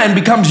a man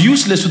becomes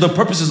useless to the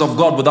purposes of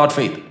God without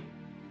faith.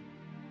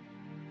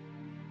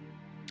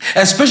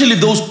 Especially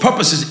if those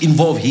purposes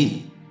involve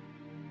him.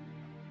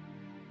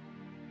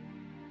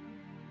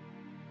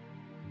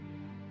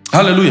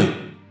 Hallelujah.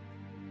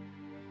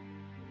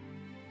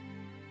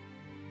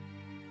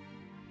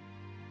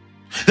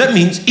 That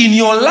means in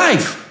your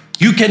life,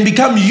 you can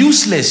become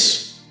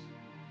useless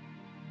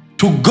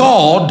to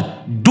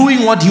God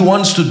doing what He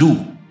wants to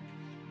do.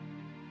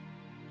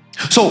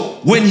 So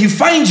when He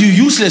finds you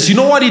useless, you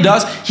know what He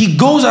does? He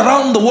goes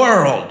around the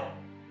world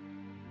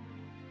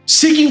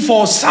seeking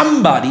for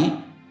somebody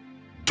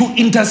to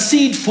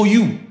intercede for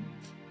you.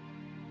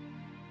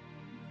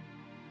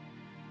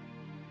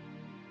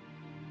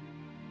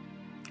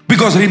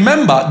 Because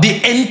remember,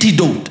 the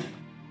antidote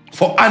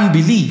for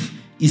unbelief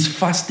is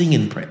fasting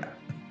and prayer.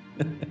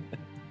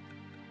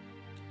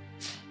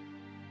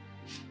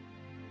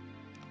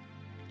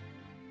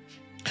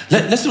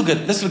 Let's look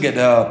at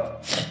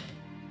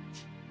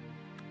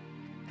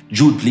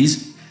Jude,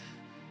 please.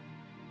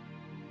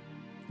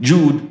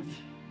 Jude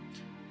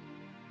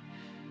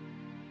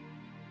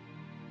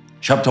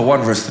chapter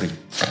 1 verse 3.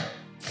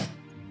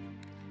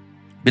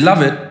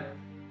 Beloved,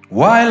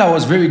 while I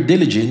was very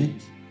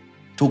diligent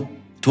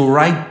to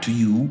write to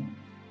you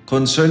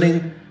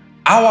concerning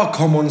our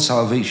common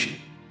salvation,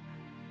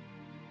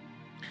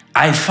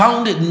 I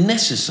found it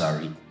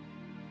necessary.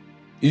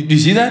 You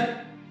see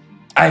that?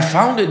 I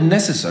found it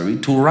necessary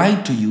to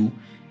write to you,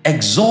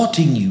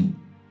 exhorting you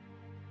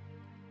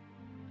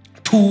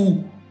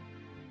to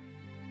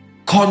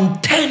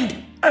contend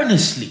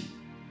earnestly.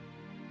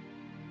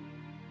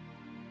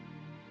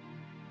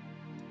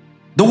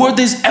 The word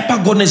is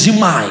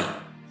epagonizomai,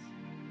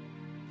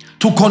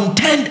 to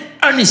contend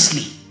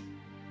earnestly.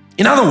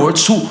 In other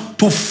words,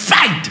 to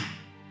fight,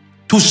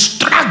 to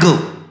struggle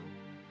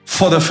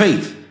for the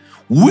faith,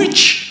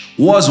 which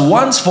was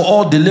once for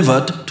all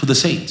delivered to the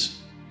saints.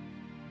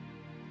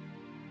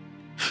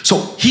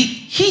 So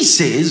he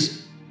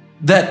says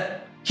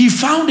that he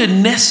found it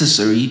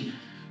necessary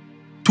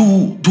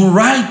to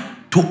write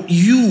to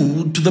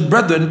you, to the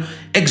brethren,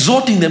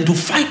 exhorting them to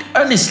fight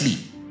earnestly.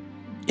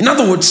 In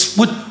other words,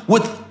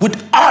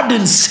 with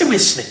ardent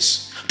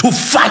seriousness, to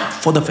fight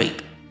for the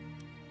faith,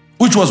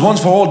 which was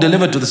once for all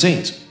delivered to the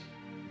saints.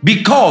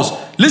 Because,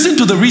 listen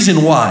to the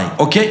reason why,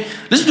 okay?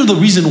 Listen to the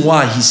reason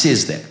why he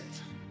says that.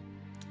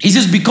 He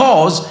says,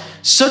 because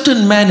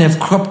certain men have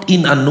crept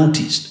in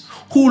unnoticed,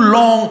 who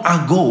long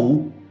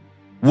ago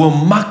were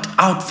marked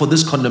out for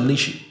this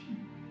condemnation.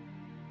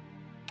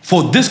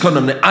 For this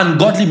condemnation,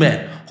 ungodly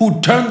men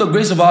who turn the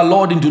grace of our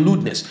Lord into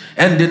lewdness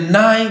and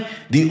deny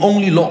the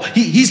only law.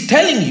 He's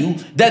telling you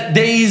that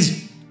there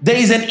is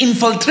an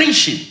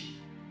infiltration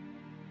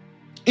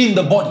in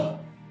the body.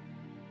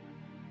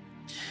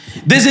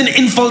 There's an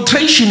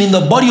infiltration in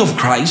the body of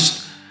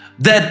Christ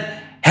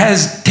that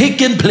has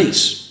taken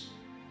place.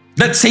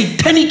 That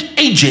satanic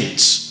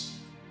agents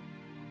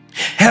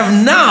have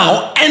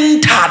now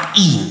entered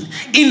in,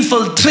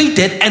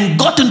 infiltrated, and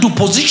got into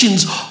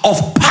positions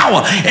of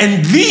power.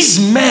 And these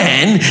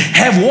men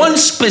have one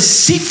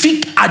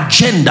specific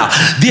agenda.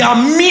 Their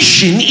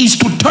mission is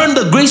to turn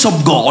the grace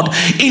of God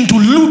into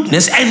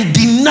lewdness and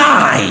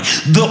deny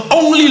the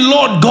only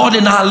Lord God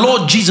and our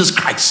Lord Jesus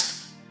Christ.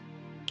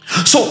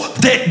 So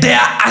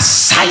their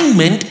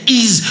assignment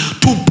is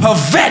to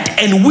pervert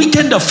and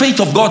weaken the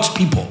faith of God's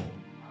people.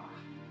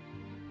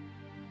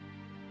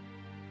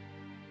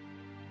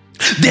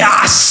 Their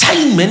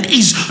assignment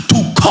is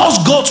to cause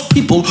God's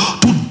people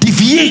to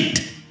deviate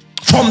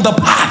from the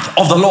path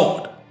of the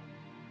Lord.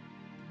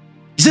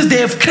 He says they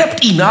have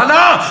crept in. They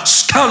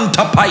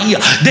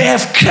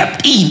have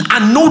crept in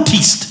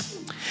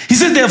unnoticed. He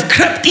says they have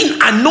crept in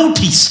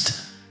unnoticed.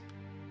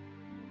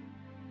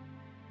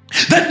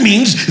 That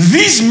means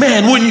these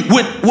men, when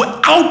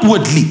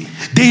outwardly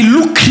they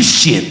look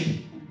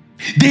Christian,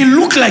 they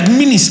look like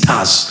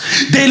ministers,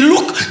 they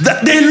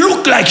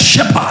look like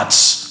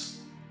shepherds,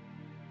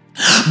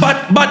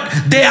 but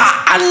they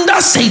are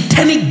under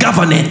satanic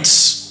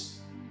governance.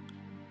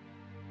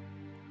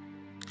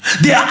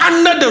 They are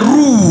under the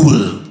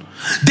rule.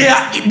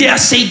 They are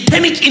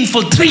satanic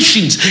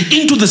infiltrations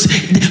into this.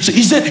 So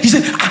he said,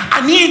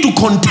 I need you to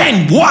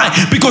contend. Why?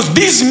 Because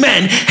these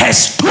men have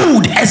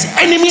stood as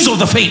enemies of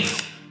the faith.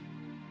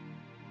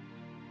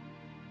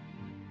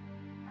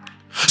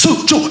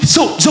 So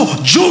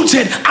Jude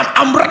said,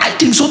 I'm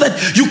writing so that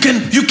you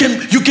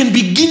can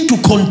begin to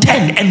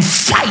contend and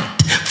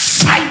fight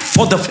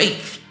for the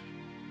faith.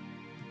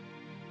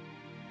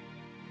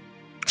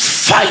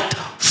 Fight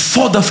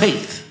for the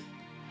faith.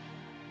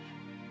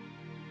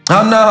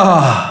 And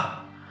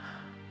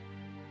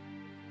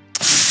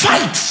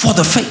fight for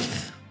the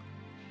faith.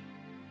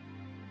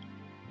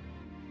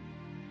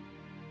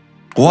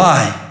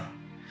 Why?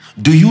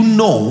 Do you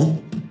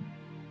know,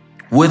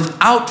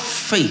 without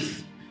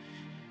faith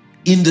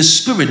in the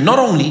Spirit, not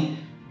only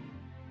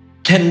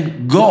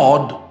can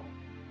God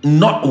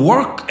not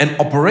work and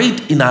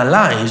operate in our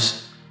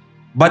lives,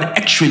 but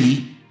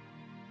actually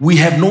we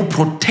have no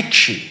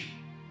protection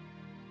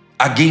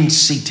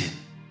against Satan.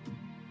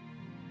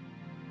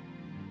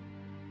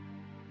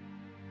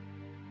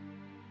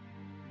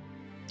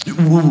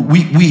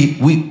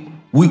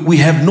 We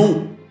have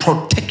no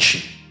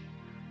protection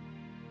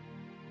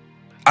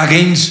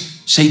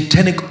against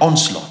satanic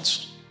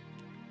onslaughts.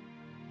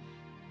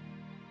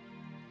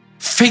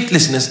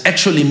 faithlessness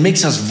actually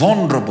makes us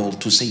vulnerable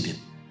to Satan.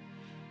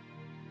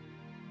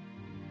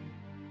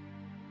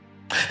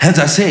 Hence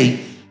I say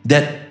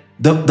that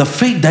the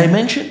faith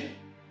dimension,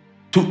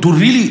 to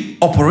really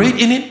operate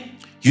in it,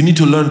 you need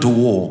to learn to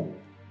war.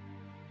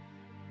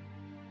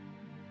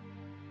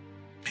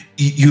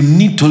 You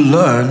need to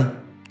learn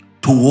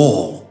to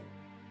war.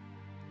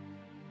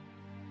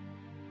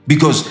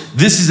 Because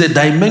this is a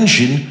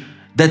dimension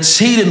that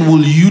Satan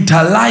will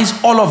utilize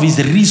all of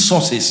his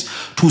resources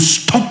to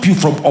stop you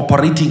from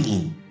operating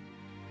in.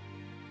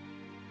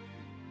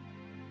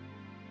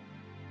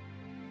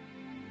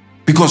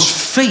 Because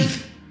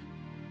faith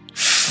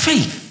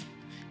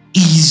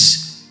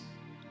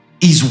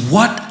is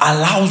what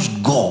allows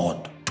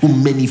God to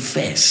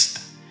manifest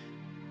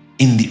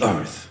in the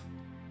earth.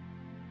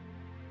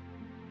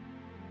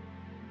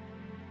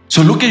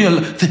 So look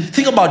at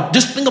think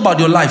about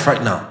your life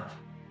right now.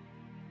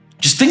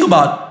 Just think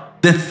about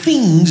the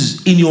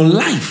things in your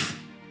life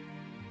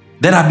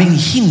that are being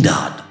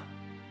hindered.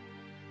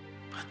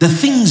 The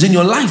things in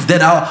your life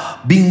that are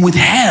being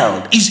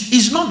withheld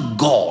is not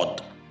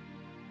God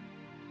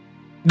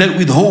that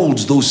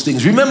withholds those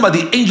things. Remember,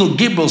 the angel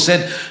Gabriel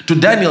said to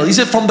Daniel, he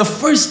said, from the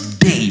first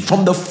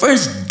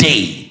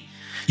day,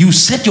 you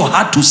set your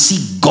heart to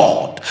seek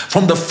God.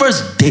 From the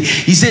first day,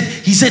 he said,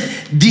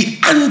 the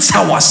answer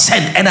was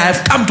sent, and I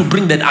have come to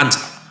bring that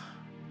answer.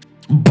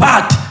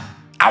 But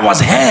I was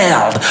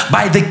held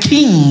by the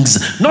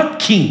kings, not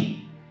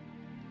king.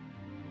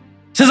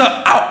 He says,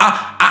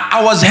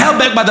 I was held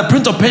back by the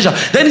prince of Persia.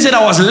 Then he said,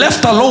 I was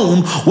left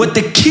alone with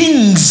the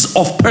kings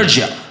of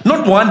Persia.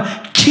 Not one,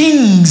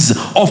 kings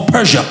of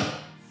Persia.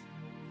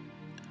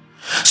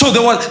 So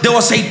there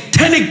were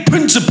satanic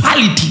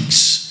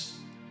principalities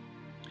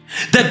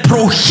that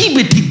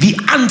prohibited the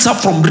answer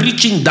from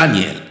reaching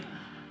Daniel.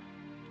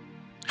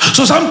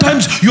 So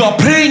sometimes you are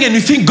praying and you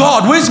think,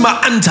 God, where's my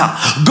answer?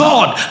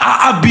 God,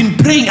 I've been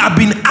praying, I've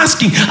been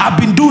asking, I've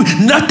been doing,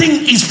 nothing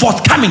is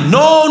forthcoming.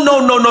 No,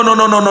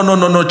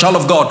 child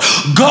of God.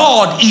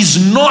 God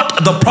is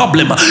not the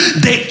problem.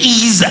 There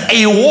is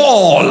a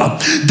wall.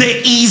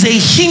 There is a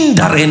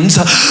hindrance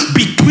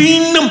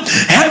between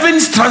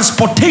heaven's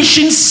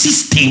transportation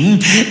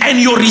system and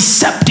your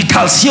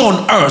receptacles here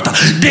on earth.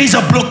 There is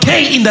a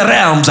blockade in the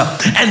realms,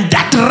 and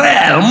that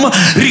realm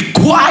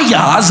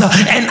requires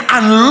an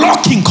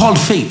unlocking called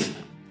faith.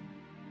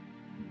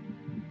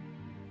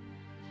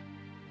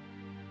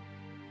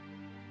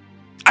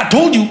 I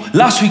told you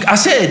last week, I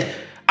said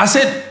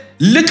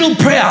little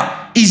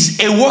prayer is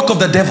a work of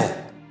the devil.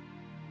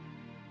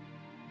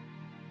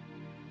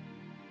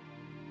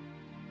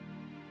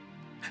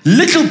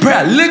 Little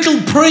prayer, little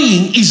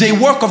praying is a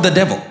work of the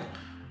devil.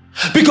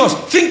 Because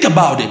think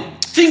about it.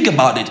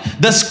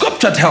 The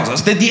scripture tells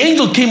us that the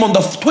angel came on the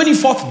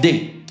 24th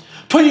day.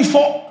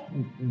 24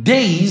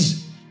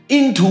 days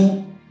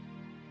into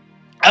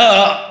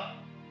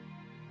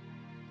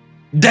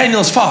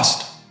Daniel's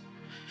fast.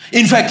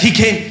 In fact,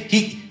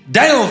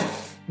 Daniel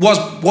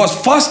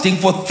was fasting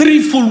for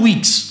 3 full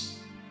weeks.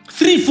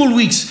 3 full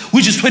weeks,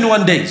 which is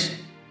 21 days.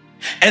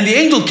 And the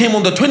angel came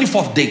on the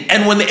 24th day.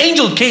 And when the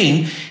angel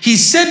came, he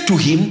said to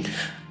him,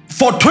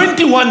 for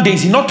 21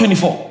 days, not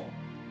 24.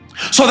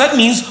 So that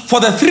means for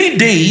the 3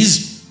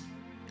 days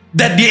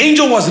that the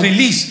angel was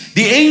released,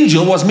 the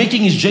angel was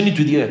making his journey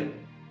to the earth.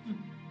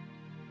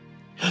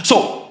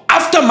 So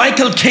after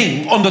Michael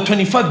came on the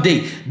 21st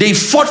day, they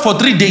fought for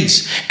 3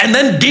 days. And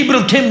then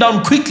Gabriel came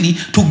down quickly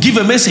to give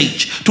a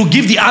message, to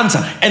give the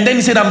answer. And then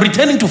he said, I'm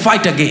returning to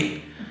fight again.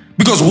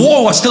 Because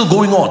war was still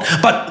going on.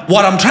 But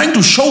what I'm trying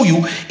to show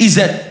you is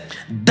that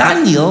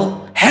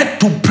Daniel had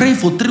to pray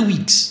for 3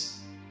 weeks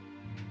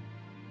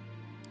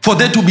for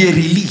there to be a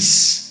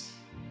release.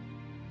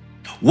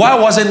 Why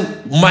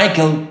wasn't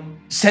Michael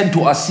sent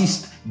to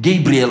assist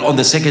Gabriel on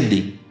the 2nd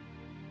day?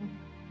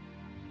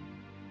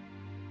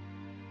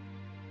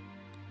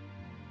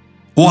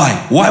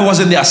 Why? Why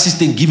wasn't the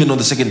assistant given on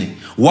the 2nd day?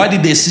 Why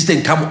did the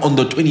assistant come on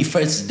the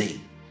 21st day?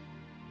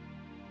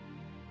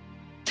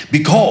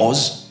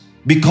 Because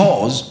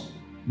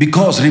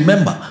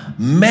remember,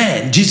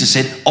 man, Jesus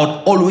said,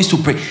 ought always to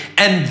pray.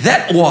 And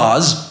that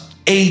was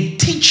a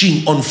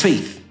teaching on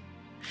faith.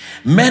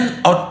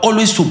 Men ought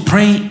always to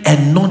pray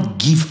and not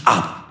give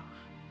up.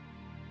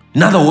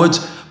 In other words,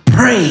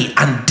 pray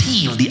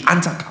until the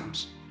answer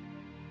comes.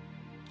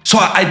 So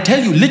I tell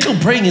you, little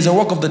praying is a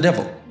work of the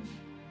devil.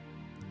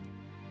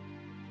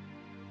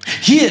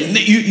 Here,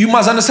 you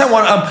must understand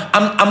what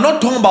I'm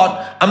not talking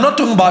about. I'm not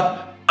talking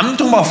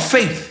about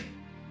faith.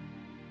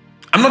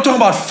 I'm not talking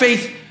about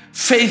faith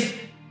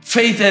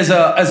as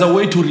a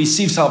way to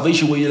receive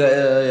salvation. Where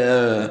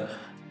you're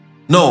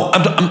no,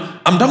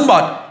 I'm talking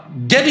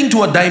about getting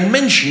to a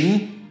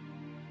dimension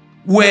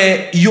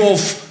where your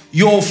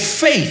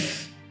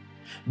faith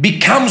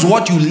becomes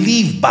what you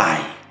live by.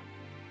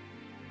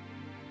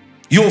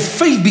 Your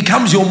faith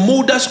becomes your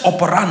modus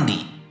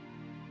operandi.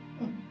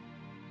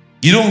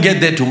 You don't get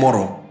there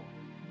tomorrow.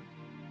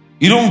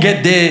 You don't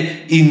get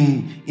there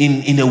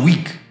in a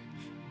week.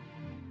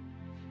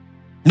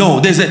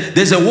 No,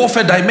 there's a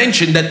warfare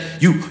dimension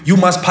that you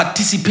must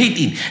participate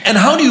in. And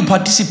how do you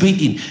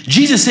participate in?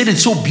 Jesus said it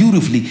so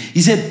beautifully.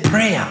 He said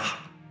prayer.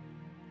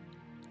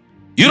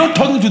 You're not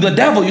talking to the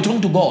devil, you're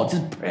talking to God.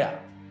 It's prayer.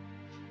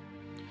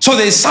 So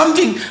there's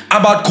something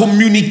about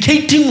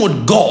communicating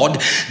with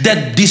God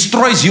that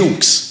destroys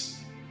yokes.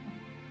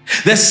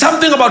 There's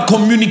something about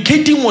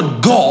communicating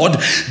with God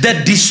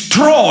that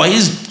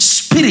destroys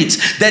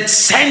spirits, that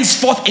sends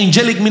forth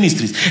angelic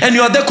ministries. And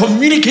you are there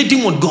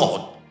communicating with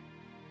God.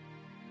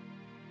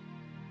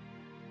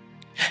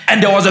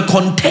 And there was a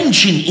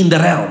contention in the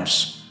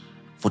realms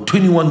for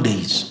 21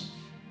 days.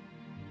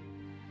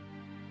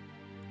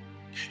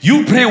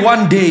 You pray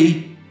one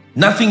day,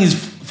 nothing is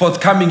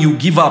forthcoming, you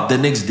give up the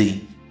next day.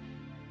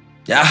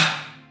 Yeah.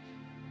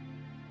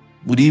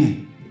 With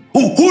him.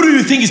 Who do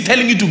you think is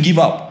telling you to give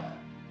up?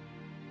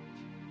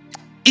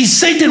 Is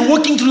Satan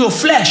working through your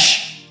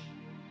flesh?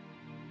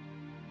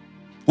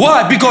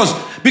 Why?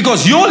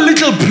 Because your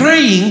little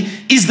praying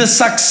is the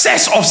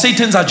success of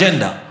Satan's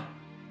agenda.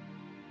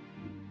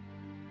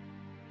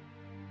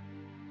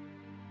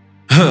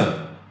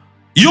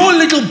 Your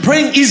little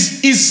praying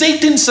is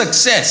Satan's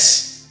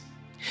success.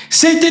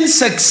 Satan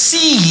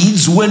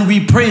succeeds when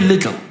we pray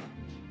little.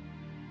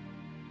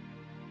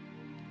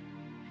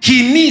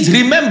 He needs,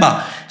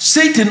 remember,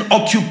 Satan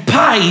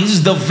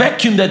occupies the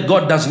vacuum that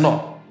God does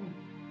not.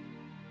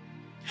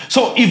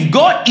 So if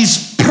God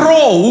is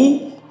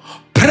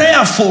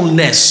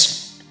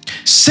pro-prayerfulness,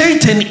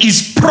 Satan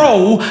is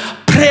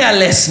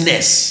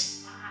pro-prayerlessness.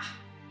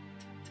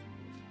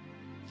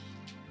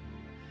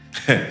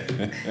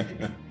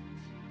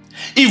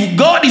 If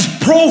God is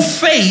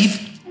pro-faith,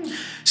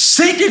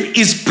 Satan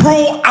is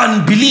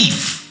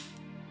pro-unbelief.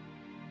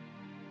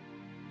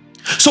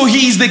 So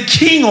he is the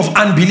king of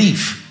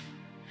unbelief.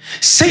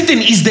 Satan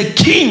is the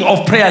king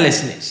of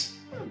prayerlessness.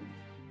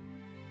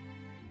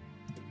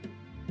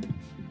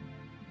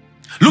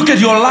 Look at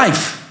your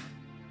life.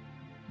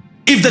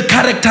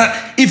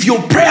 If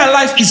your prayer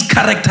life is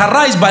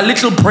characterized by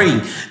little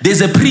praying,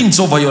 there's a prince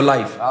over your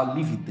life. I'll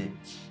leave it there.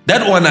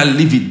 That one, I'll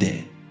leave it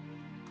there.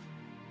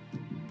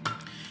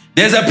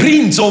 There's a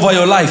prince over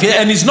your life,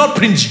 and it's not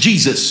Prince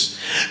Jesus.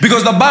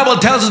 Because the Bible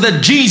tells us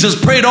that Jesus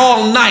prayed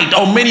all night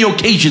on many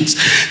occasions.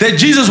 That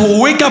Jesus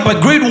will wake up a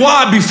great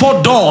while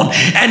before dawn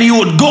and he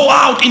would go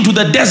out into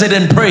the desert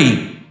and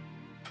pray.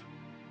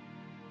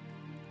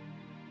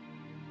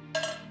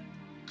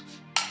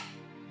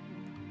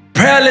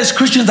 Prayerless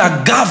Christians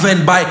are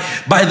governed by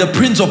the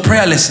prince of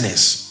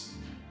prayerlessness.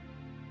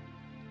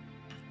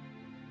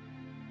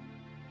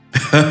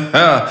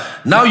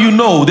 Now you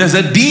know there's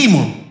a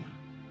demon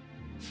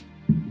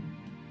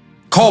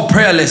called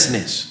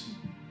prayerlessness.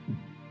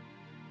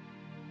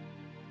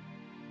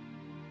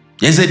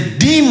 There's a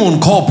demon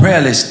called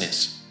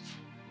prayerlessness.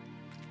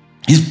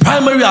 His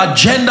primary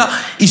agenda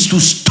is to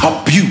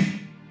stop you.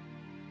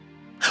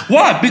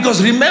 Why?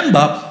 Because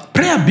remember,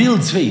 prayer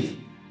builds faith.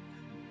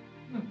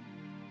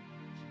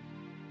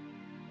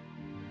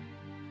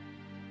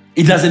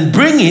 It doesn't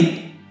bring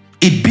it,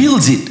 it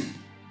builds it.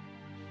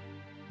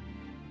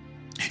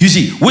 You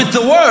see, with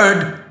the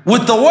word,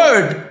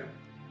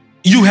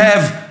 you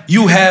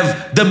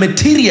have the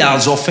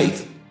materials of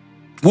faith.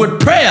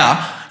 With prayer,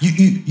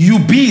 you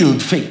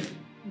build faith.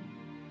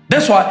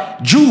 That's why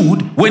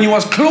Jude, when he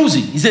was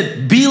closing, he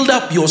said, build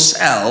up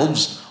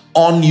yourselves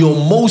on your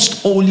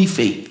most holy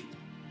faith.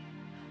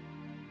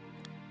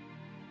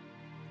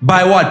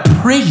 By what?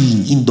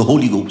 Praying in the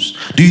Holy Ghost.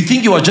 Do you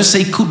think you are just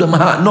saying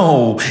Kudamaha?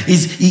 No,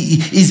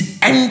 is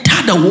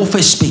enter the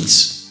warfare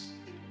space.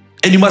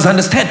 And you must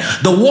understand,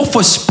 the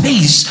warfare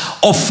space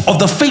of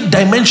the faith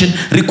dimension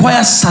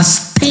requires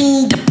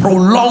sustained,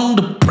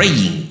 prolonged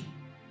praying.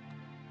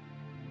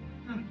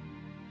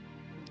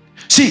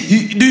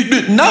 See,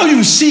 now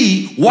you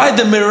see why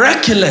the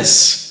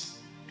miraculous,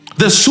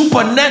 the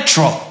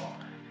supernatural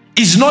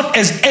is not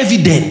as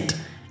evident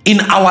in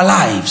our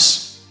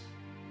lives.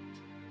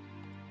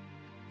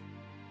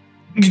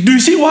 Do you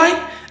see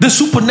why the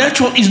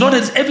supernatural is not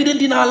as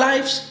evident in our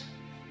lives?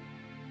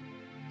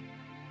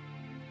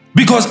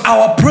 Because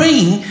our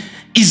praying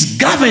is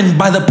governed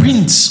by the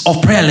prince of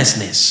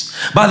prayerlessness,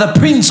 by the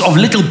prince of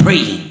little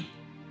praying.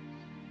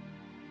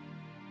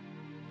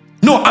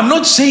 No, I'm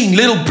not saying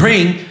little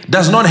praying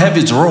does not have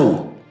its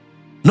role.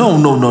 No.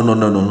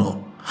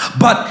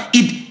 But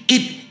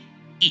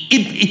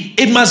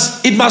it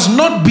must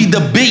not be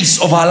the base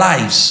of our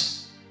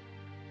lives.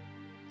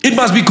 It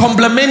must be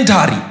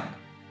complementary.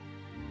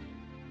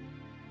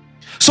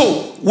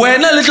 So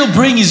when a little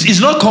praying is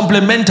not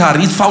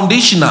complementary, it's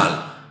foundational.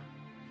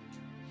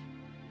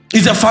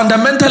 It's a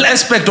fundamental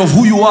aspect of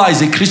who you are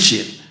as a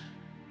Christian.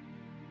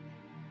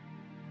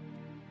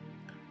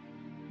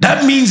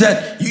 That means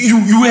that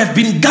you have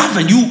been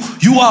governed.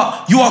 You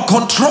are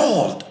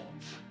controlled.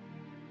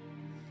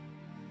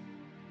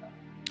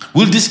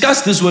 We'll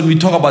discuss this when we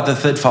talk about the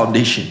third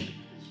foundation.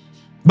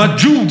 But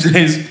Jude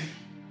says,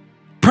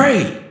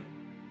 pray.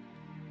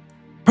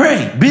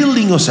 Pray,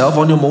 building yourself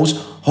on your most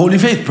holy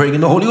faith, praying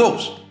in the Holy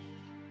Ghost.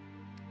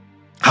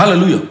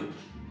 Hallelujah.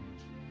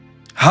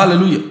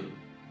 Hallelujah.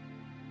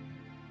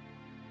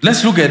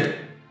 Let's look at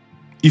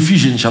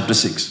Ephesians chapter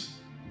 6.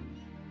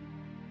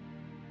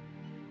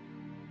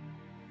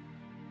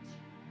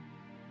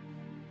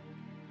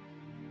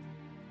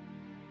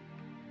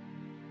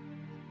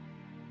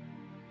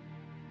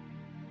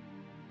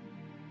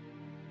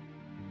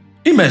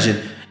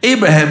 Imagine,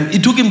 Abraham,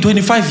 it took him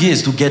 25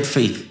 years to get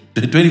faith.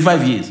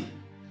 25 years.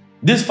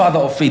 This father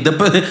of faith,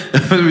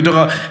 we talk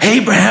about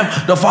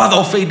Abraham, the father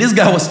of faith, this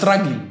guy was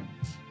struggling.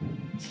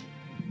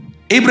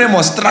 Abraham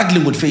was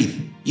struggling with faith.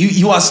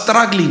 You are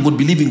struggling with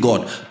believing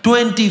God.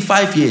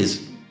 25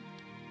 years.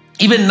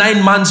 Even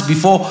 9 months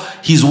before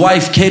his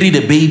wife carried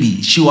a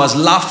baby, she was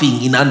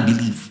laughing in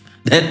unbelief.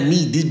 That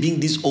me, this being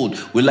this old,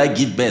 will I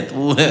give birth?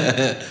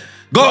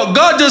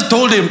 God just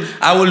told him,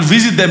 I will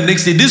visit them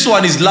next day. This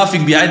one is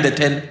laughing behind the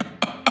tent.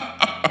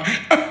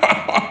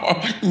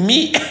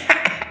 Me.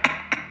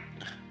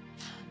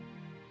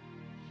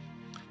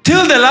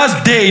 Till the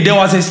last day, there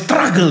was a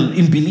struggle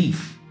in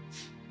belief.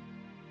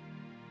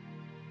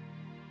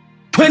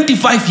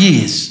 25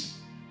 years.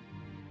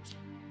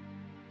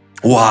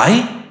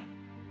 Why?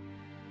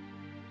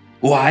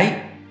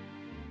 Why?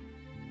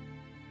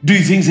 Do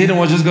you think Satan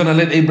was just going to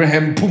let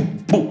Abraham,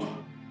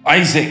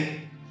 Isaac,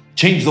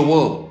 change the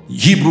world?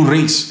 Hebrew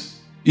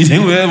race. You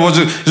think it was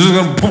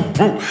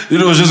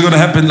just going to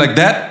happen like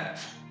that?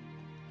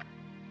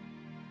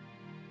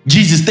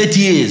 Jesus, 30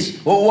 years.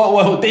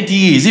 30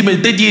 years.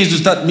 Even 30 years to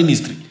start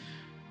ministry.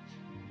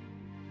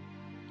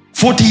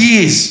 40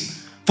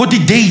 years.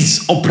 40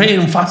 days of prayer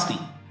and fasting.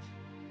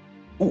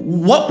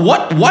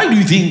 Why do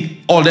you think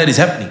all that is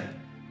happening?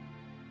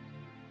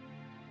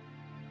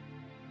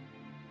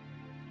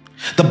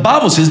 The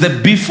Bible says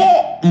that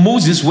before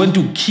Moses went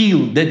to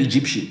kill that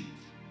Egyptian,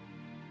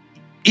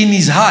 in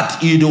his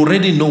heart, he had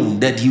already known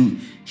that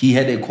he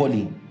had a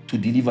calling to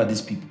deliver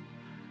these people.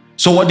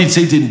 So what did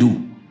Satan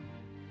do?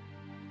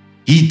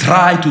 He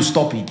tried to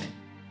stop it.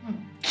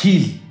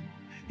 Kill.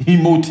 He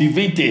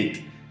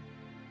motivated.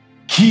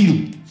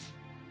 Kill.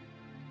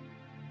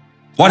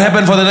 What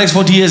happened for the next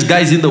 40 years?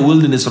 Guys in the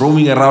wilderness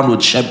roaming around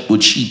with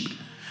sheep.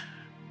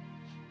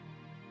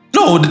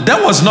 No,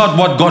 that was not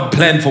what God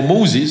planned for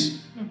Moses.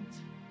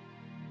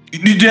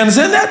 Do you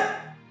understand that?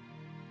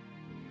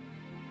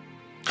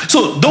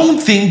 So don't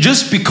think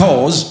just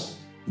because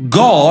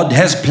God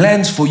has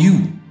plans for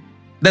you,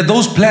 that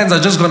those plans are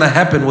just going to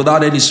happen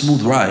without any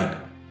smooth ride.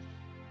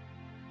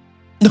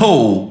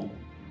 No.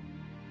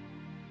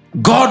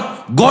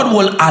 God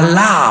will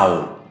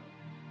allow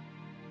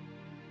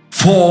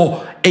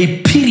for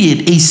a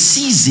period, a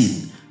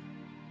season,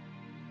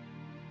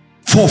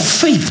 for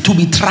faith to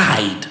be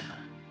tried,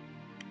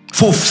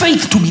 for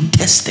faith to be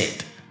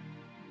tested.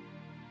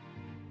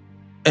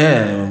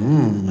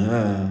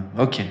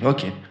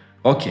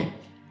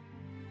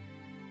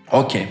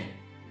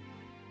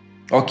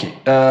 Okay.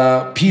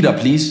 Peter,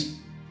 please.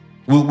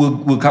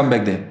 We'll come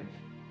back there.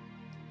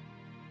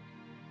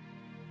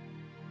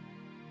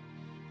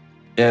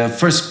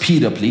 1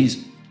 Peter,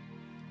 please.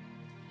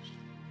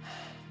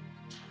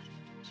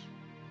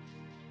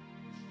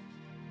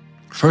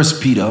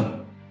 First Peter.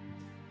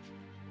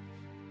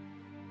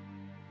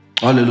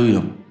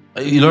 Hallelujah.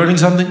 Are you learning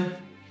something?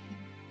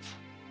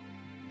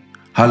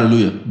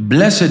 Hallelujah.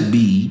 Blessed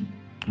be,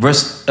 1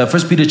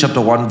 Peter chapter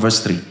 1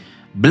 verse 3.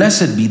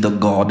 Blessed be the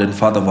God and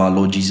Father of our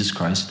Lord Jesus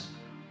Christ,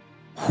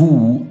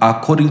 who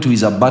according to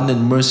his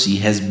abundant mercy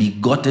has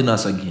begotten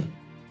us again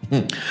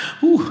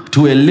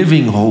to a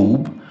living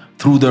hope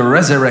through the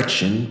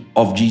resurrection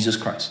of Jesus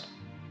Christ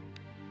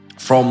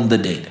from the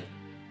dead.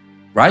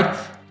 Right?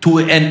 To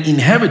an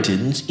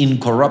inheritance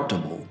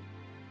incorruptible.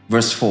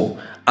 Verse 4.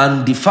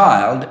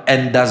 Undefiled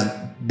and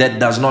that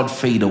does not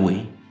fade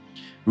away,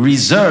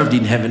 reserved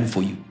in heaven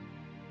for you.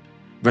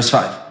 Verse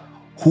 5.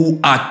 Who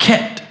are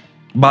kept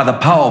by the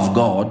power of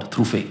God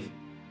through faith.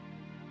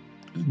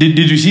 Did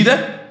you see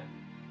that?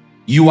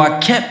 You are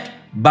kept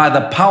by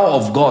the power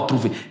of God through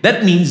faith.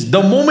 That means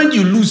the moment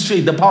you lose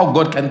faith, the power of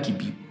God can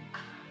keep you.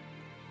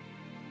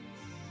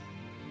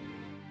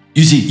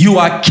 You see, you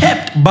are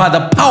kept by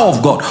the power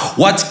of God.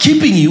 What's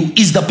keeping you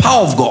is the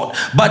power of God.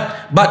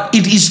 But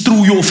it is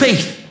through your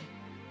faith.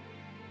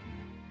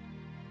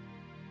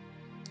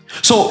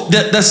 So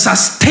the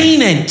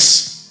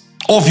sustenance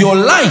of your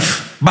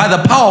life by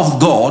the power of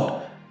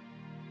God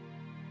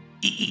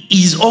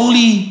is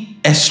only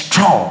as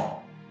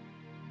strong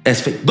as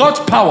faith. God's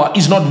power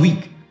is not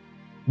weak,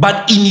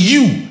 but in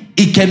you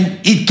it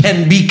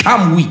can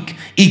become weak.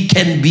 It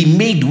can be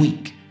made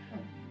weak.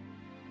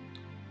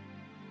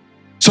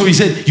 So he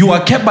said, you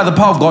are kept by the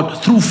power of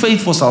God through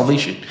faith for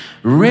salvation,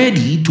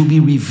 ready to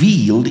be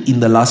revealed in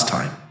the last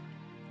time.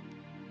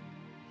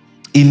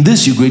 In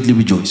this you greatly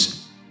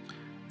rejoice,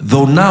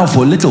 though now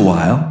for a little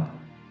while,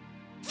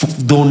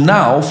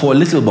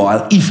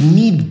 if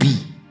need be.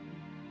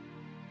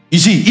 You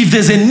see, if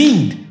there's a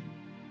need,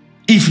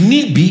 if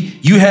need be,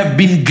 you have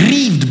been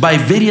grieved by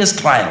various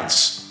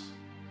trials,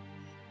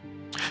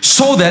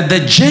 so that the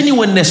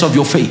genuineness of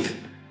your faith,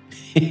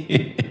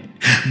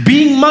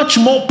 being much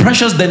more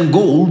precious than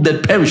gold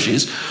that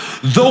perishes,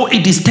 though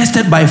it is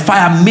tested by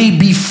fire, may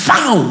be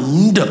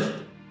found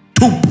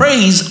to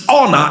praise,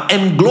 honor,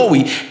 and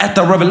glory at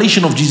the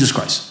revelation of Jesus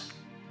Christ.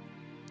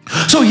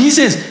 So he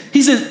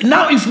says,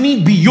 now if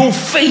need be, your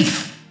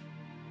faith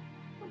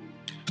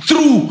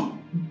through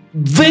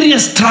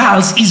various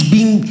trials is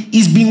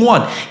being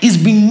what? Is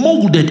being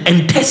molded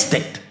and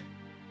tested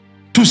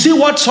to see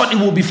what sort it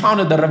will be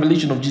found at the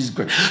revelation of Jesus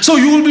Christ. So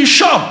you will be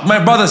shocked,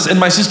 my brothers and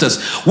my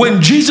sisters,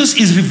 when Jesus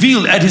is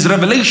revealed at his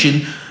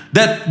revelation,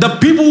 that the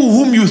people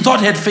whom you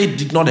thought had faith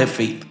did not have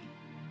faith.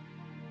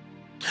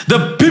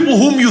 The people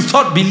whom you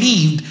thought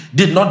believed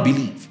did not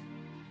believe.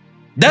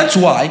 That's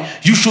why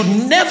you should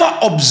never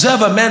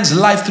observe a man's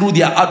life through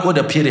their outward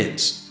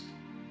appearance.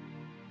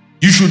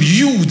 You should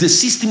use the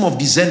system of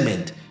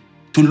discernment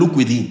to look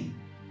within.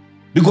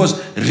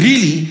 Because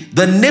really,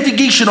 the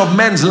navigation of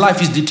man's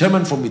life is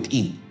determined from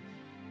within.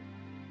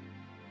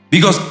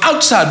 Because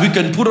outside, we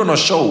can put on a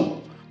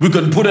show. We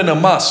can put on a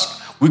mask.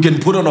 We can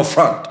put on a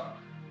front.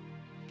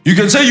 You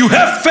can say you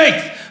have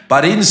faith,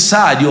 but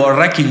inside you are a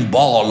wrecking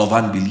ball of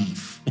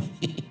unbelief.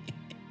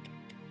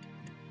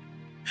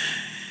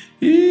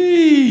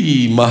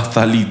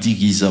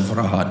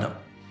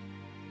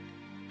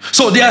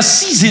 So there are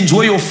seasons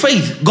where your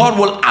faith, God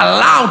will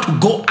allow to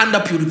go under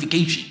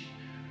purification,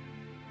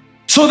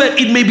 so that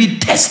it may be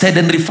tested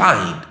and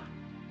refined.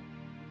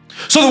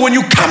 So that when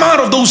you come out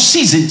of those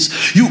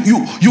seasons, you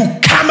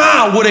come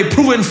out with a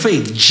proven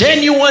faith,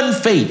 genuine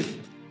faith.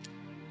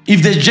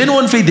 If there's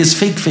genuine faith, there's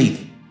fake faith.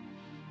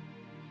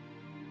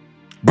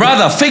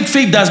 Brother, fake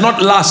faith does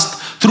not last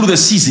through the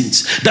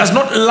seasons, does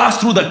not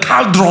last through the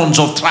cauldrons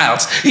of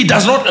trials. It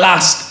does not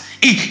last.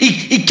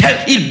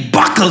 It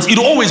buckles. It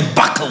always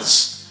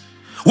buckles.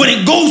 When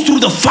it goes through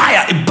the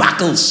fire, it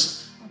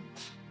buckles.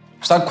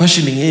 Start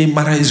questioning, hey,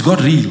 Mara, is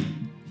God real?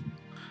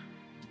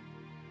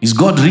 Is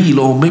God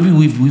real? Or maybe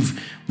we've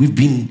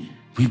been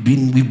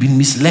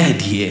misled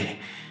here,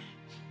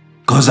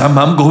 because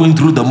I'm going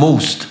through the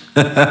most.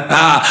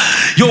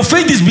 Your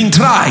faith is being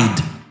tried.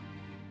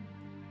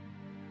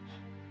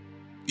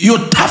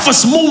 Your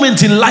toughest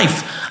moments in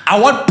life are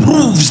what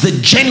proves the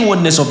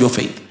genuineness of your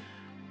faith.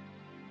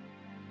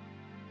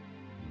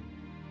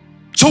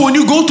 So when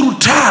you go through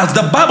trials,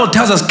 the Bible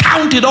tells us,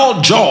 count it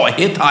all joy.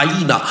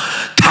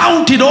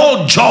 Count it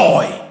all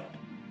joy.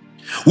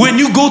 When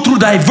you go through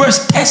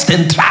diverse tests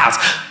and trials,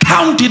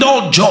 count it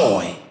all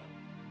joy.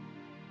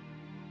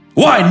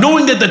 Why?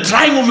 Knowing that the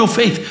trying of your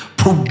faith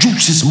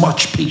produces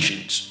much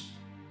patience.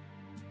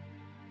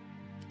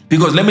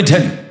 Because let me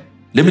tell you,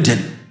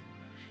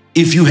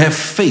 if you have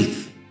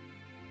faith,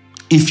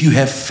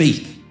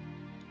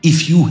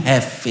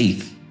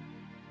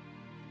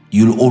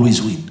 you'll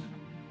always win.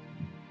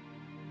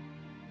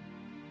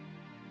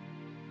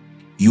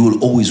 You will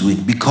always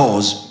win,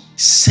 because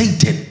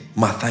Satan,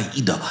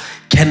 Mathaida,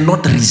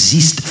 cannot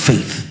resist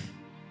faith.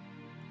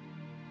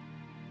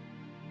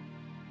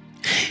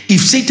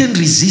 If Satan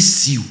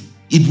resists you,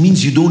 it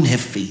means you don't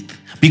have faith,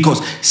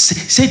 because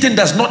Satan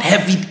does not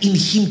have it in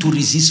him to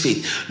resist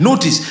faith.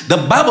 Notice the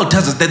Bible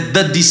tells us that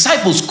the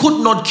disciples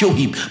could not kill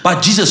him,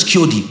 but Jesus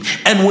cured him.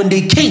 And when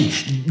they came,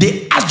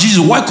 they asked Jesus,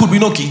 why could we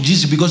not kill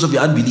Jesus? Because of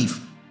your unbelief.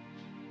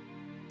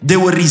 They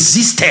were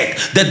resisted.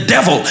 The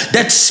devil,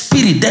 that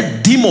spirit,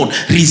 that demon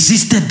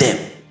resisted them,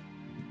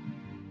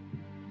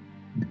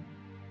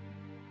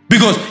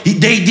 because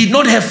they did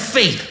not have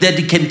faith that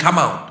it can come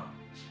out.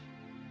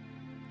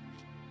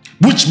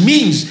 Which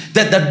means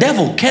that the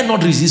devil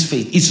cannot resist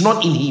faith. It's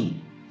not in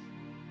him.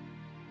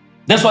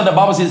 That's why the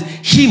Bible says,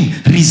 him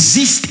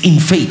resist in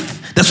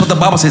faith. That's what the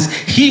Bible says.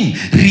 Him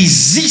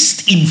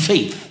resist in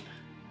faith.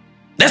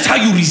 That's how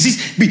you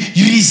resist.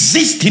 You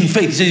resist in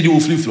faith. He says you will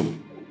flee from.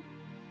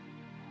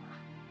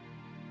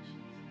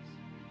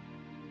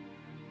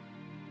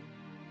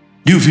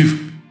 You feel.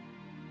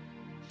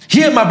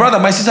 Here, my brother,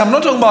 my sister, I'm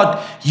not talking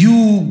about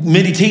you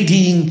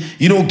meditating,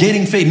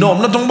 getting faith. No,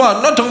 I'm not talking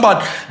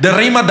about the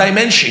Rhema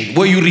dimension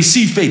where you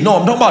receive faith. No,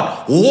 I'm talking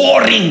about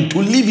warring to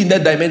live in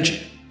that dimension.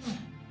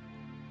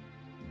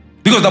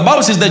 Because the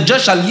Bible says the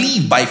just shall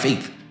live by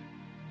faith.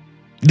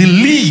 They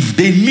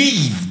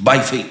live by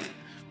faith.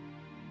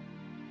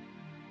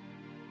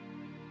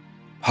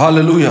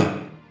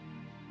 Hallelujah.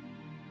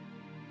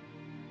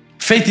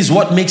 Faith is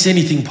what makes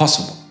anything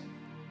possible.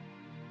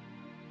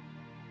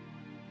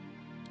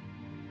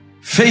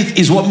 Faith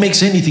is what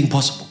makes anything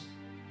possible.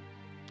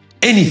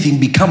 Anything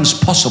becomes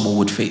possible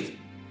with faith.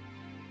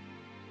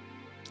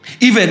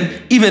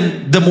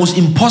 Even the most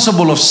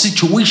impossible of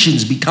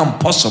situations become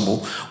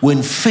possible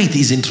when faith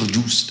is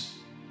introduced.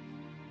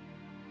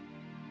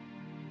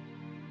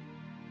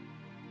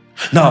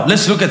 Now,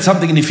 let's look at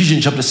something in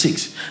Ephesians chapter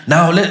 6.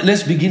 Now,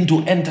 let's begin to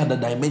enter the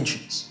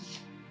dimensions.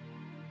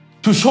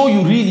 To show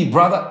you really,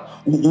 brother,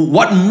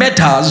 what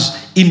matters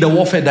in the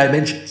warfare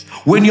dimensions.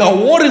 When you are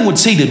warring with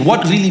Satan,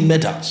 what really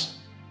matters?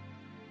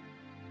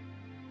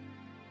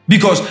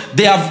 Because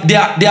there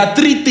are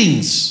three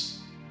things.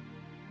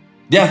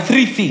 There are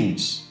three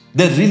things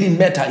that really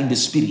matter in the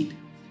spirit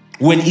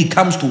when it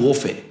comes to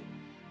warfare.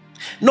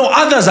 No,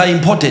 others are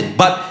important,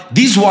 but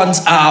these ones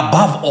are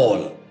above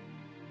all.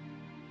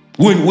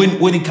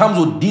 When it comes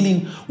with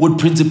dealing with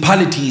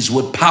principalities,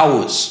 with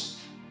powers,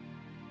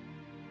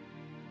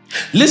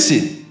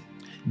 Listen,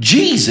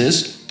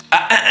 Jesus,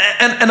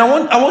 and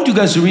I want you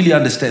guys to really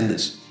understand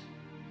this.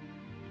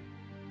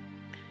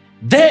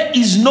 There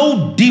is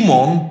no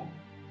demon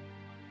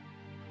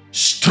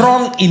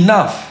strong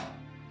enough.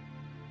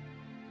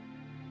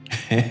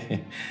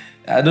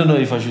 I don't know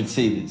if I should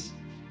say this.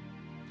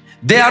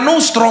 There are no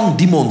strong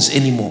demons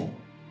anymore.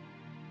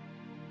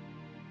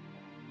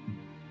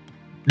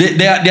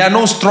 There are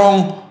no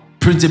strong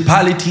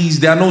principalities.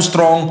 There are no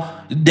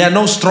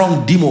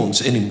strong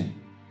demons anymore.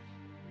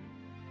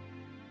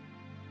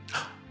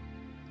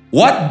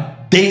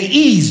 What there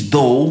is,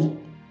 though,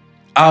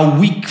 are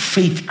weak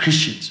faith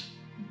Christians.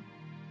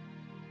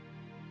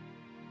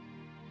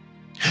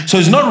 So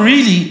it's not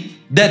really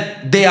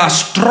that they are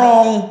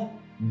strong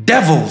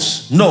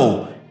devils.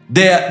 No,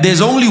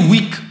 there's only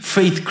weak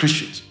faith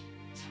Christians.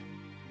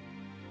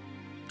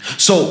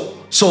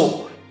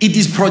 So it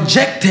is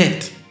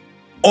projected,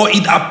 or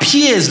it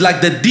appears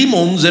like the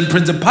demons and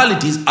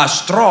principalities are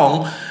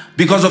strong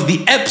because of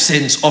the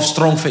absence of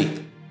strong faith.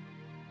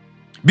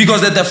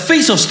 Because at the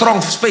face of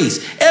strong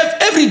faith,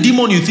 every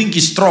demon you think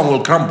is strong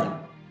will crumble.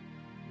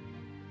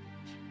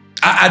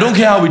 I don't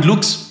care how it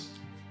looks.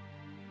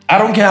 I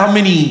don't care how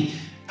many.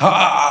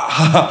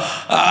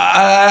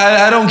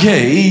 I don't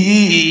care.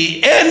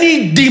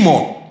 Any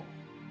demon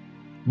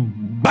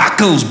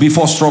buckles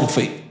before strong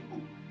faith.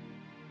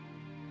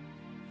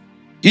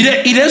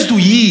 It has to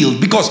yield,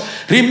 because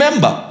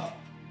remember,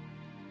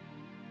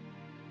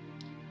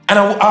 and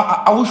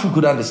I wish we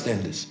could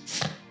understand this.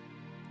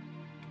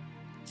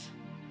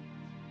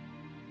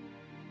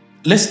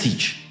 Let's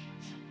teach.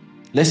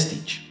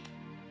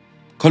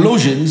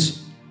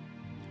 Colossians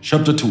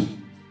chapter 2.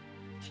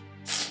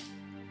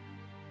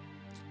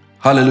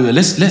 Hallelujah.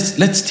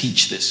 Let's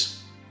teach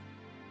this.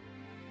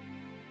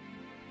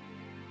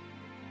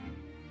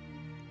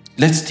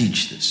 Let's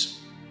teach this.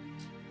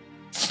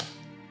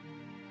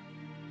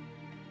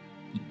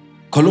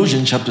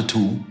 Colossians chapter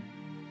 2,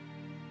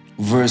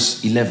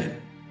 verse 11.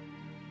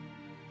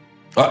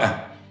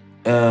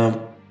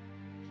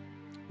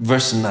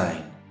 Verse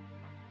 9.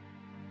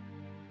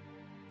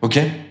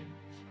 Okay?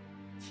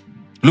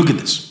 Look at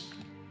this.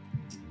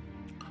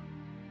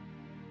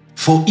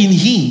 For in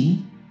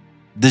him,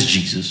 this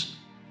Jesus,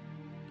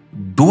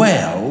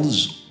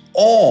 dwells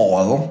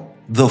all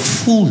the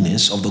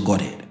fullness of the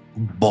Godhead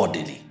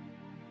bodily.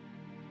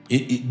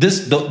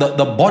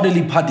 The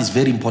bodily part is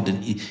very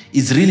important.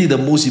 It's really the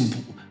most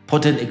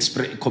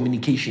important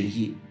communication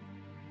here,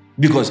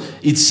 because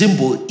it's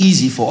simple,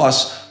 easy for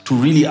us to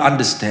really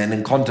understand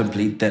and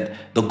contemplate that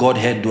the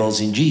Godhead dwells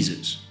in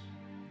Jesus,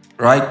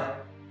 right?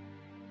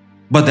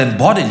 But then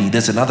bodily,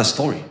 there's another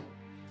story,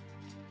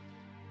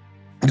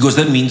 because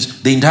that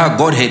means the entire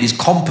Godhead is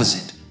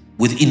composite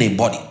within a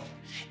body.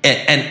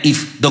 And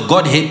if the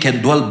Godhead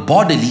can dwell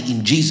bodily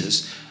in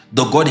Jesus,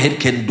 the Godhead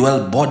can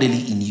dwell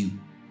bodily in you.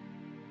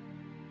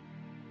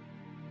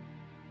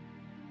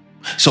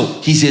 So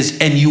he says,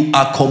 and you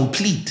are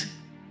complete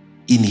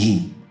in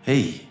him.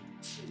 Hey,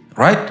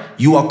 right?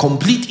 You are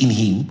complete in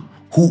him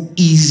who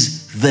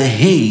is the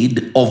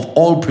head of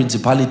all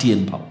principality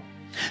and power.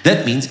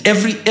 That means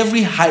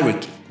every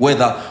hierarchy,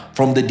 whether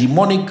from the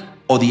demonic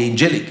or the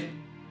angelic,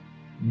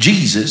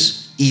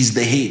 Jesus is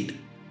the head.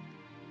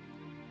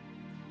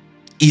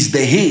 Is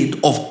the head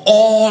of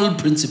all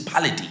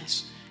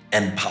principalities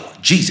and power.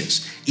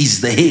 Jesus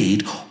is the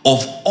head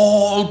of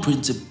all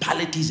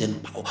principalities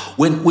and power.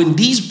 When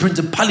these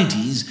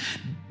principalities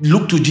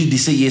look to Jesus, they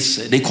say yes,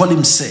 sir. They call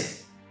him sir.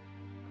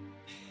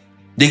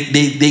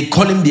 They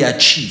call him their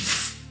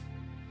chief.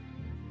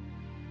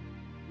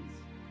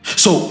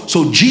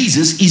 So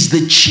Jesus is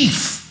the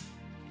chief.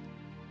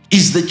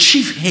 Is the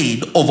chief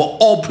head over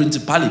all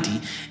principality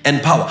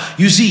and power.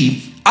 You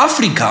see,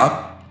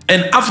 Africa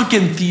and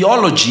African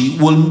theology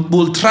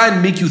will try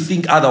and make you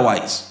think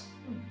otherwise.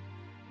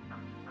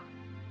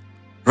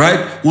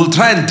 Right? We'll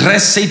try and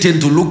dress Satan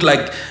to look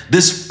like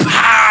this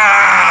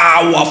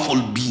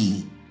powerful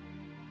being.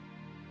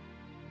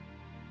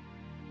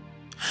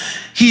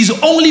 He's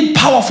only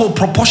powerful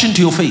proportion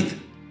to your faith,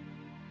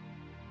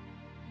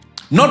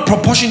 not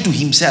proportion to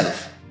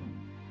himself.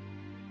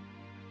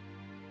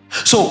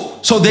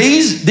 So there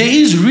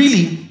is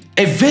really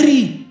a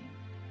very,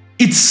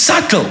 it's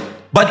subtle,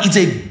 but it's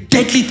a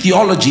deadly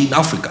theology in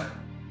Africa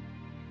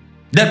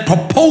that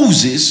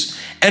proposes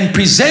and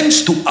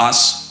presents to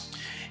us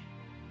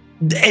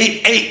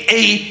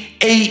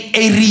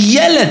a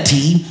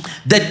reality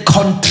that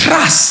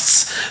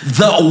contrasts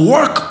the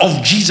work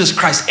of Jesus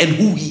Christ and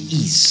who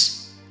he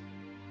is,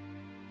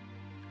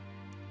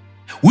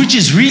 which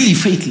is really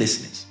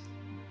faithlessness.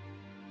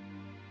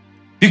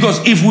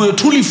 Because if we're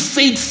truly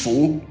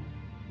faithful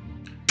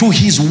to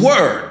his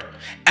word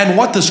and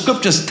what the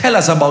scriptures tell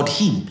us about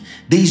him,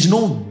 there is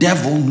no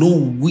devil, no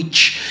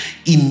witch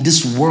in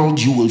this world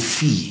you will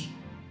fear.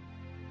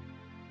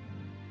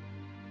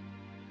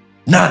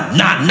 None,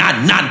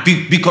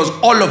 because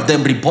all of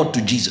them report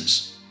to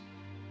Jesus.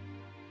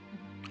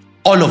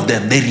 All of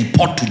them, they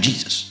report to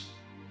Jesus.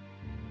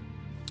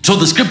 So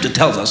the scripture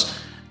tells us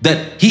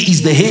that he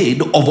is the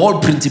head of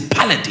all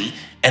principality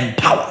and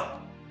power.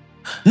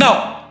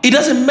 Now, it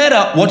doesn't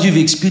matter what you've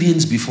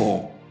experienced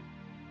before.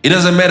 It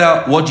doesn't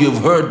matter what you've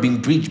heard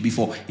being preached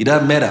before. It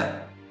doesn't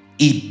matter.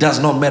 It does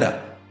not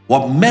matter.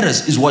 What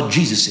matters is what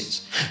Jesus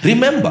says.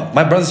 Remember,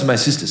 my brothers and my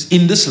sisters,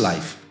 in this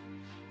life,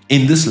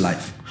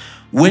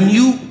 when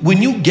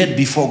you get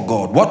before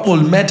God, what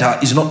will matter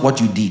is not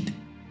what you did.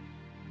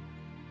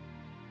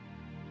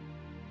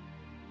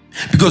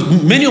 Because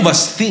many of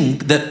us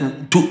think that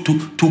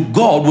to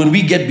God, when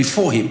we get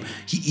before him,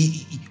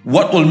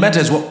 what will matter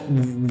is what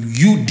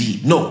you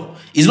did. No,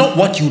 it's not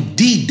what you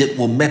did that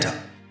will matter.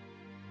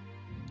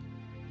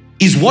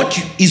 Is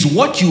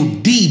what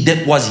you did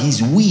that was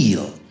his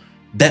will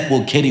that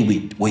will carry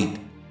weight.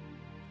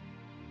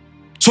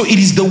 So it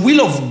is the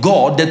will of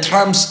God that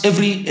trumps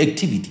every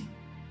activity.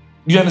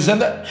 You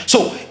understand that?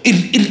 So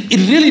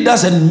it really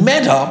doesn't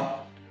matter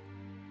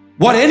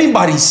what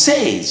anybody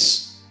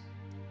says.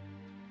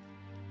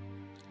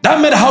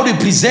 Doesn't matter how they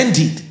present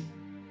it.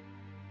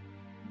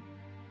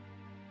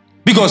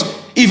 Because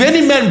if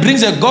any man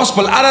brings a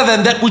gospel other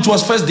than that which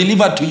was first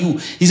delivered to you,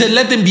 he said,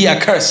 let them be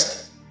accursed.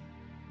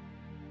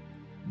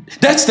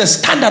 That's the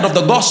standard of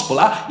the gospel.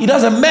 It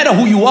doesn't matter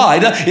who you are.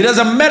 It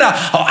doesn't matter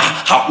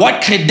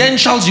what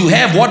credentials you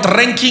have, what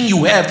ranking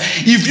you have.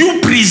 If you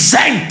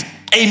present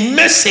a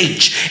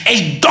message,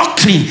 a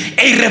doctrine,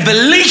 a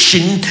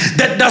revelation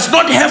that does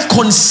not have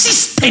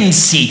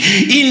consistency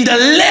in the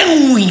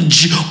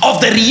language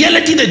of the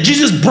reality that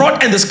Jesus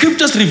brought and the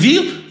scriptures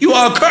reveal, you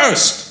are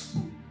accursed.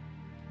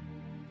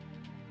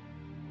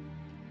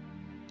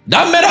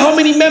 Doesn't matter how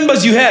many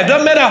members you have.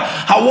 Doesn't matter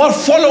what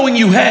following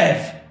you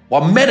have.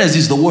 What matters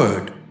is the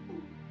word.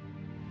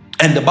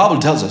 And the Bible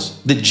tells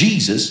us that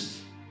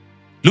Jesus,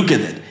 look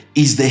at that,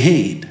 is the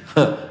head.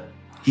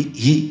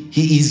 He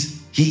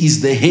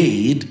is the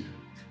head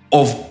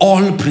of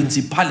all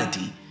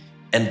principality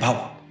and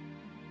power.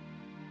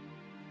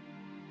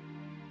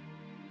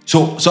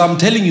 So I'm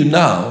telling you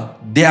now,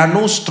 there are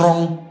no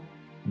strong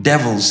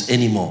devils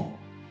anymore.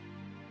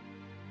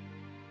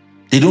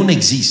 They don't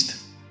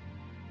exist.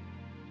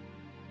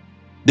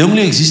 They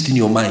only exist in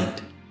your mind.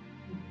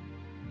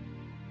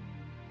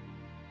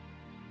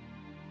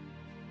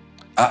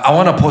 I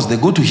want to pause there.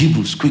 Go to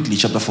Hebrews quickly,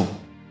 chapter 4.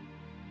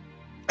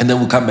 And then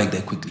we'll come back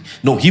there quickly.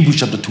 No, Hebrews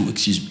chapter 2,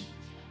 excuse me.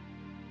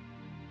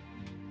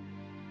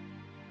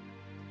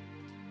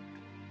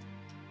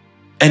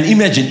 And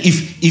imagine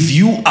if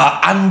you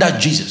are under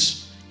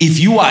Jesus, if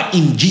you are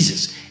in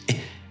Jesus,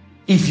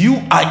 if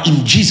you are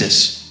in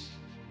Jesus,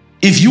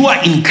 if you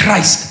are in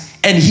Christ,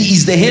 and he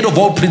is the head of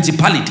all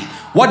principality,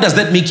 what does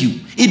that make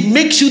you? It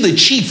makes you the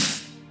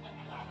chief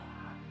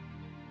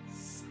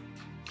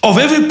of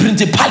every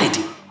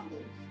principality.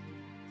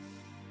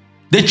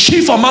 The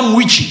chief among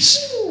witches,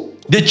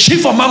 the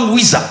chief among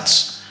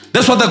wizards.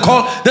 That's what they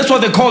call. That's what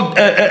they call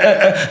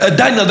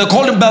Daniel. They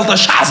call him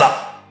Belteshazzar,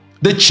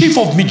 the chief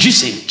of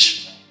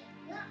magicians.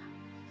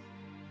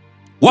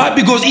 Why?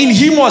 Because in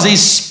him was a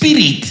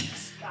spirit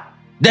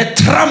that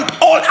trumped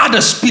all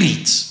other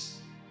spirits.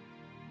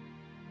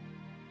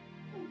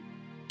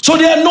 So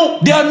there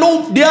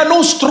are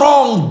no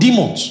strong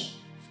demons.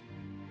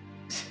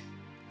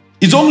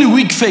 It's only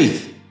weak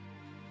faith.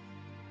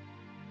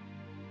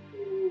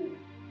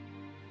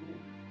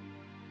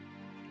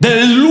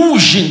 The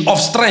illusion of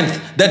strength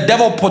that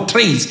devil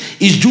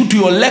portrays is due to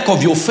your lack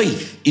of your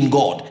faith in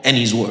God and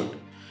his word.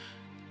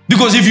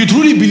 Because if you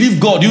truly believe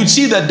God, you'd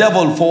see the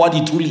devil for what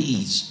he truly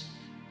is.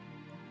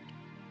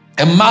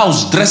 A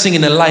mouse dressing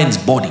in a lion's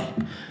body.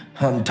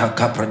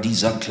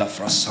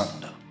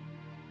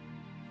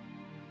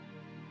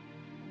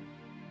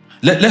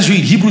 Let's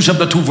read Hebrews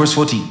chapter 2 verse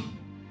 14.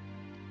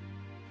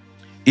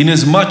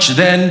 Inasmuch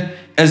then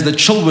as the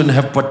children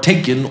have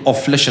partaken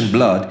of flesh and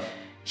blood,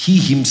 he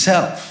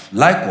himself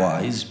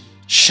likewise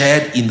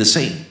shared in the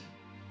same,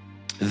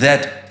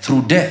 that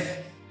through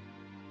death.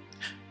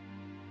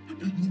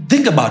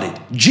 Think about it.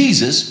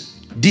 Jesus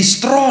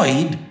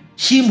destroyed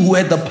him who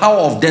had the power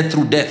of death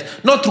through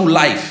death, not through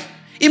life.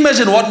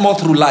 Imagine what more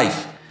through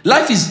life.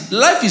 Life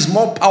is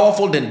more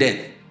powerful than death.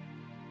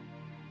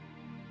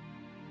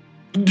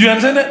 Do you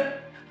understand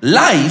that?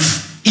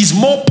 Life is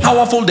more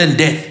powerful than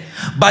death.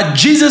 But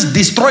Jesus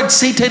destroyed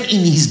Satan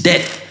in his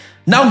death.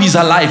 Now he's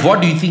alive.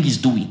 What do you think he's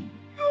doing?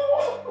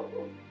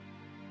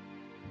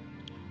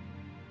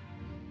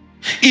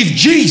 If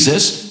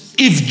Jesus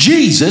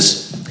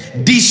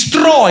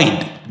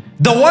destroyed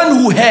the one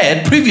who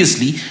had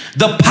previously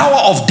the power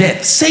of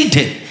death,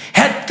 Satan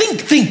had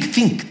think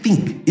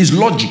is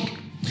logic.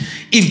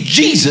 If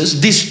Jesus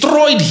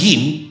destroyed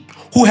him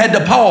who had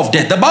the power of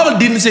death, the Bible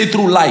didn't say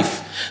through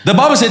life. The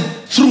Bible said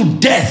through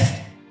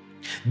death,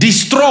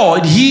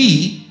 destroyed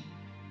he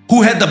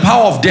who had the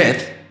power of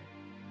death.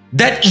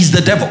 That is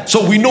the devil.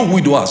 So we know who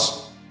it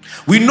was.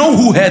 We know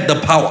who had the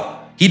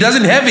power. He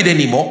doesn't have it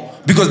anymore.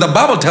 Because the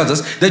Bible tells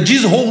us that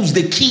Jesus holds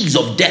the keys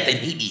of death and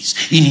Hades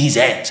in his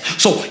hands.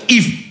 So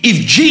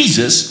if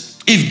Jesus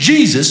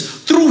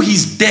through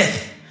his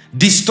death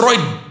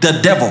destroyed the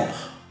devil,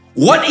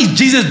 what is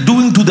Jesus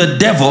doing to the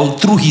devil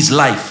through his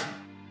life?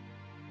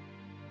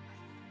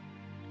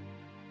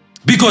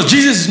 Because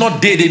Jesus is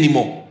not dead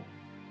anymore.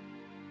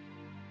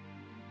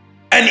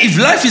 And if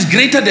life is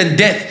greater than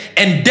death,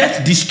 and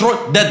death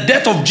destroyed, the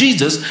death of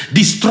Jesus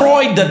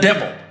destroyed the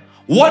devil,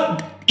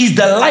 what is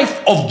the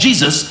life of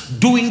Jesus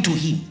doing to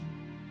him?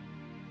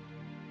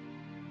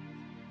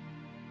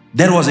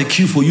 That was a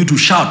cue for you to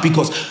shout,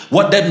 because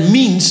what that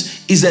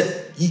means is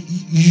that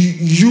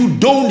you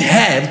don't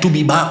have to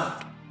be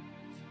bound.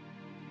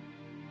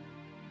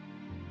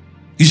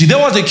 You see, there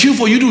was a cue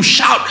for you to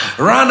shout,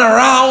 run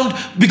around,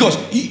 because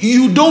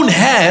you don't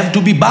have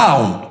to be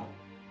bound.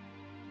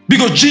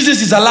 Because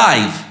Jesus is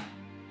alive.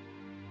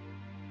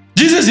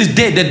 Jesus is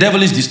dead, the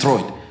devil is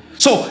destroyed.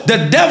 So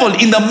the devil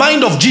in the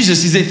mind of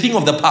Jesus is a thing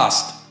of the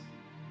past.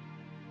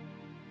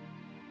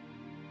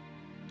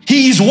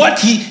 He is what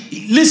he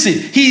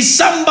is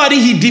somebody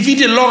he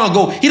defeated long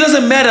ago. He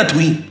doesn't matter to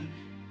him.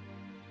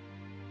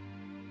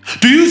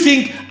 Do you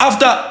think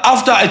after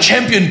a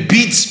champion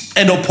beats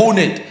an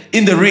opponent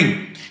in the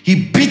ring,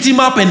 he beats him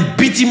up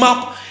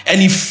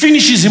and he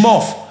finishes him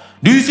off?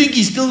 Do you think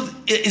he still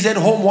is at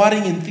home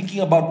worrying and thinking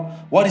about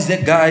what is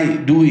that guy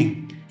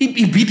doing? He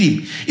beat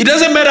him. It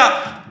doesn't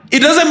matter.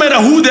 It doesn't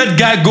matter who that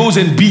guy goes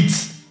and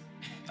beats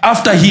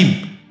after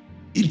him.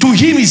 To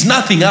him is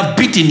nothing. I've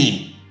beaten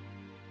him.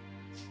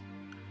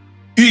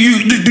 Do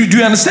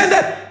you understand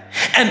that?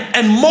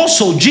 And more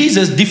so,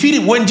 Jesus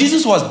defeated, when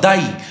Jesus was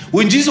dying,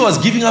 when Jesus was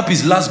giving up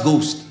his last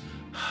ghost,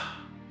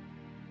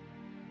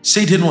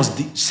 Satan was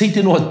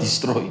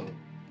destroyed.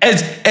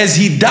 As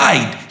he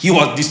died, he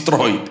was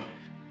destroyed.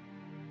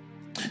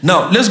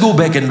 Now, let's go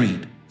back and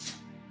read.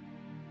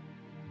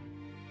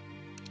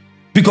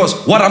 Because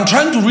what I'm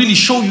trying to really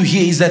show you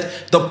here is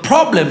that the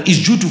problem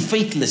is due to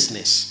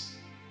faithlessness.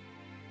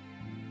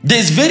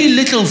 There's very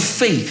little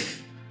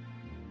faith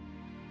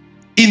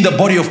in the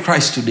body of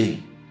Christ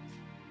today.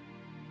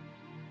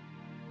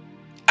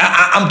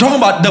 I'm talking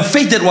about the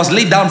faith that was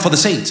laid down for the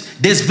saints.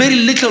 There's very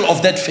little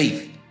of that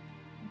faith.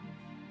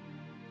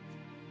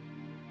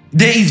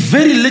 There is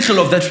very little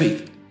of that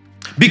faith.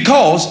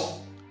 Because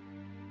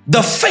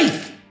the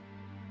faith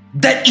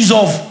that is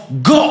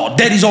of God,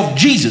 that is of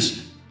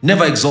Jesus,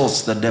 never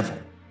exalts the devil.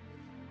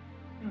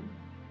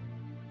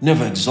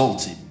 Never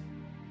exalts him.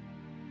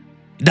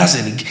 It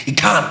doesn't. He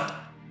can't.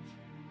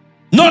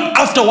 Not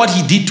after what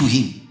he did to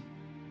him.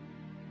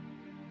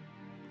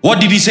 What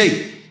did he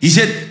say? He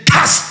said,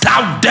 cast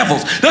out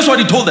devils. That's what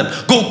he told them.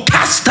 Go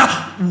cast out.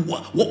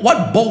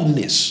 What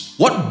boldness?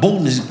 What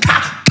boldness?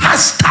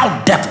 Cast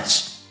out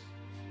devils.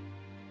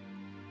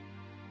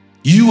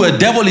 A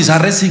devil is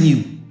harassing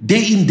you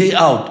day in, day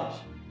out.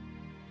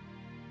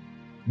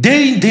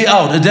 Day in, day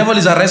out, the devil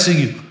is arresting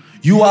you.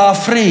 You are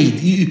afraid.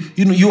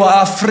 You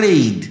are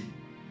afraid.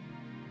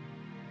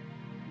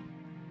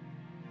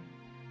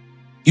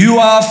 You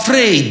are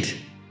afraid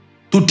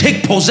to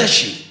take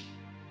possession.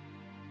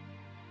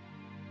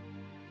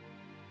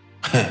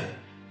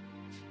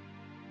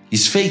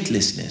 His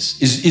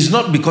faithlessness is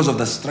not because of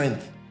the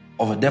strength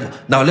of a devil.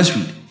 Now let's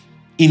read.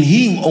 In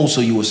him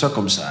also you were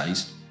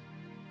circumcised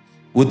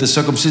with the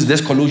circumcision.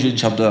 That's Colossians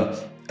chapter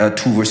 2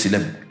 verse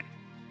 11.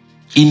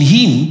 In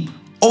him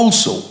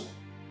also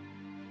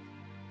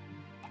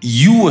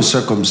you were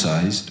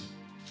circumcised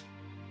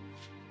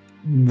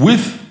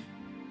with,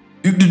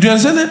 did you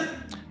understand that?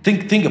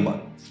 Think about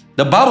it.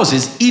 The Bible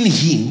says in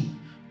him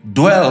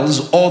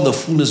dwells all the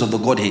fullness of the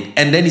Godhead,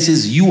 and then it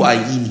says you are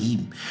in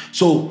him.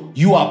 So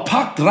you are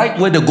parked right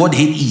where the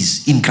Godhead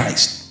is, in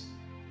Christ,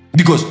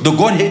 because the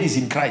Godhead is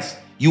in Christ.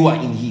 You are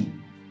in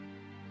him.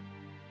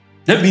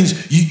 That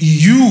means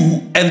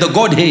you and the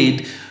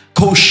Godhead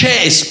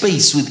co-share a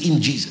space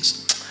within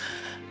Jesus.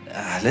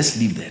 Let's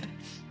leave that.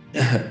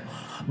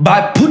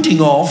 By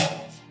putting off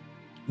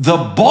the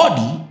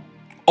body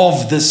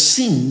of the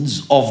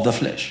sins of the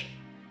flesh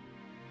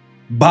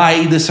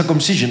by the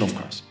circumcision of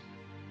Christ.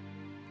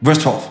 Verse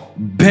 12.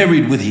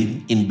 Buried with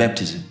him in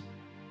baptism,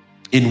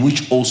 in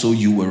which also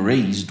you were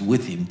raised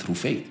with him through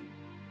faith.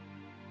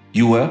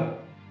 You were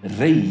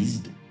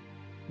raised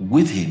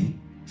with him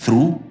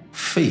through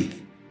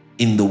faith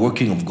in the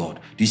working of God.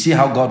 Do you see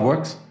how God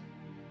works?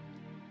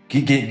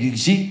 You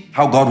see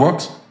how God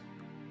works?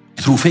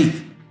 Through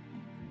faith.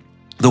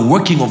 The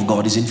working of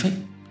God is in faith.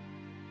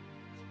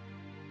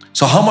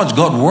 So how much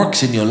God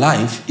works in your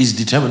life is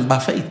determined by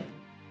faith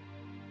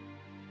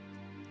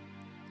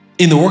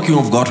in the working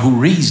of God who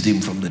raised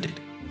him from the dead.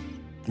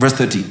 Verse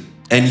 13.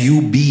 And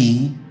you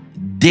being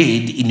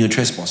dead in your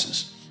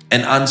trespasses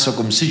and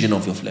uncircumcision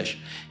of your flesh,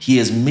 he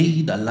has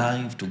made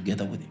alive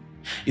together with him.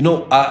 You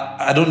know,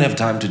 I don't have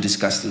time to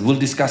discuss this. We'll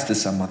discuss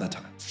this some other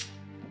time.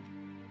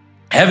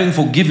 Having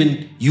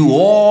forgiven you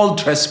all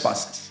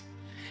trespasses.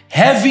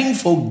 Having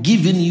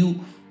forgiven you,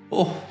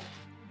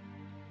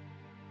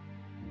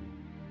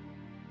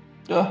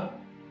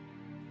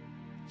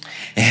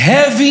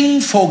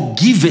 having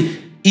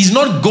forgiven is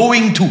not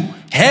going to.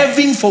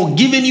 Having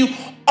forgiven you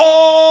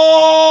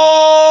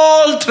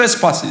all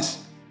trespasses.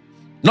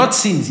 Not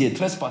sins here,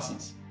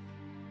 trespasses.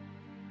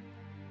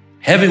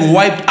 Having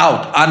wiped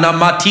out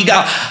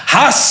anamatiga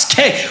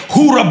haske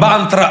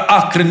hurabantra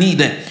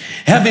akrenide.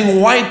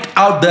 Having wiped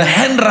out the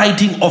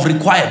handwriting of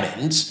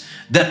requirements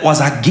that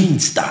was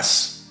against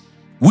us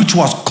which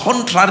was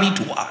contrary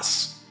to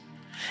us,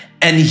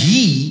 and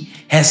he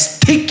has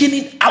taken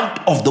it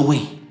out of the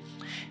way,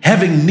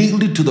 having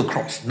nailed it to the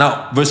cross.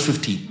 Now, verse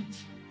 15.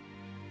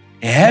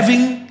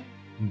 Having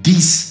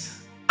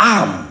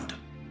disarmed.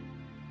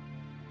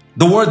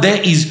 The word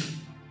there is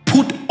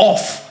put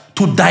off,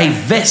 to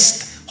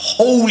divest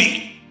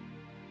wholly.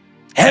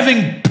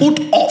 Having put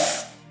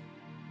off,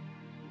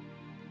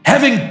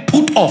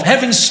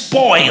 having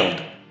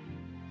spoiled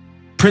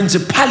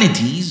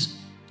principalities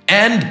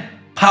and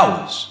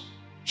powers,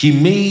 he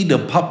made a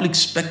public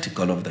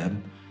spectacle of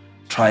them,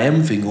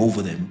 triumphing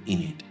over them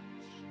in it.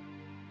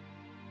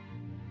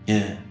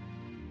 Yeah.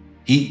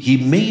 He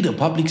made a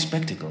public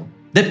spectacle.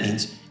 That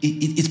means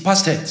it's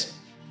past tense.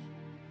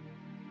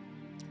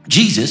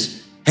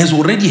 Jesus has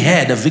already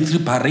had a victory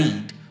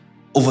parade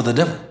over the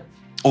devil,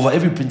 over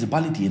every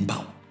principality and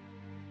power.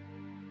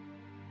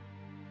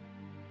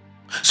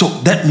 So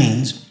that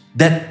means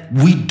that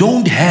we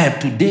don't have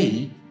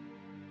today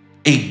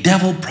a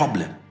devil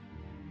problem.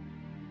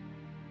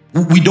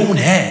 We don't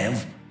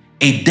have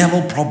a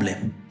devil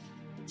problem.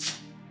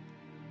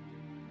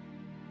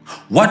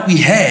 What we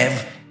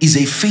have is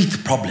a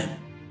faith problem.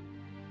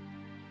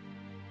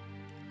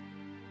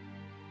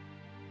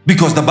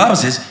 Because the Bible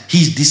says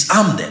he's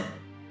disarmed them.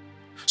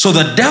 So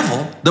the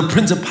devil, the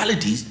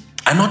principalities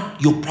are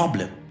not your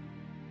problem.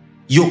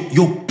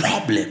 Your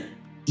problem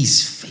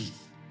is faith.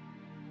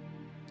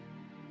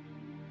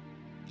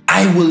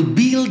 I will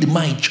build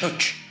my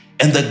church,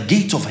 and the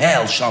gates of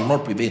hell shall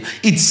not prevail.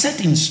 It's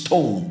set in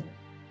stone.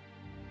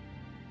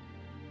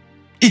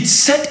 It's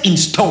set in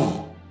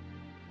stone.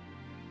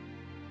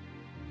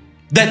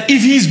 That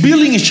if he's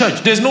building his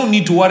church, there's no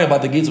need to worry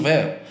about the gates of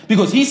hell.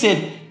 Because he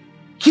said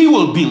he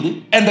will build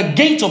it, and the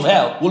gates of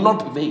hell will not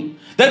prevail.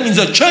 That means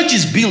the church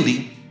is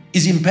building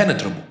is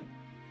impenetrable.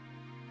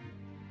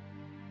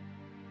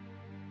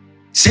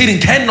 Satan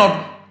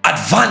cannot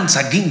advance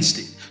against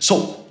it.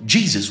 So,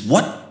 Jesus,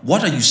 what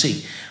are you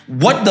saying?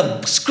 What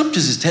the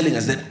scriptures is telling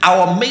us that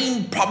our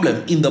main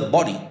problem in the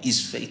body is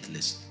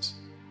faithlessness.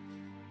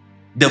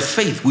 The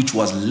faith which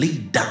was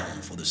laid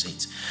down for the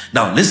saints.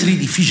 Now, let's read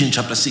Ephesians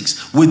chapter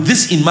 6. With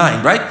this in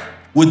mind, right?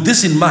 With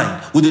this in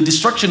mind, with the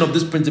destruction of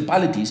these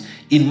principalities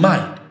in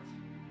mind.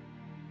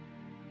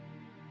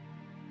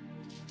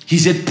 He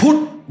said,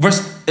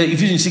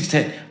 Ephesians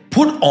 6:10,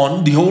 put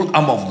on the whole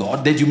armor of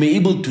God, that you may be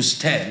able to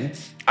stand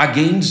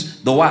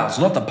against the wiles,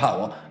 not the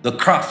power, the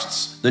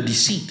crafts, the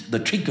deceit, the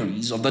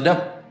trickeries of the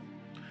devil.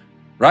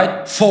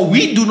 Right? For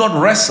we do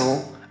not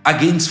wrestle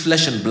against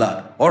flesh and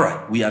blood. All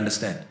right, we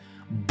understand.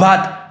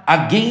 But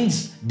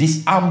against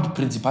disarmed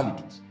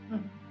principalities.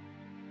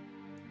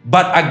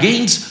 But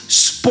against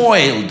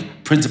spoiled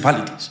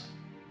principalities.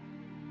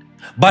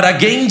 But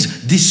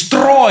against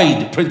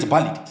destroyed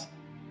principalities.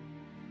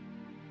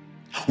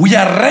 We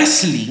are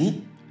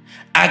wrestling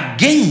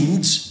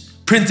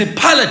against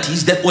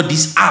principalities that were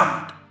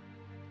disarmed.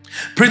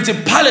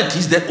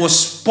 Principalities that were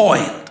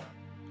spoiled.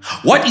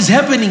 What is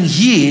happening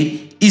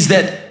here is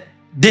that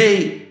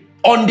they,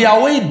 on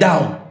their way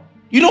down,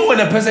 you know when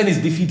a person is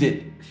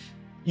defeated,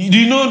 do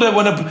you know that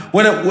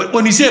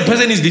when you say a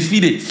person is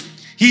defeated,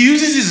 he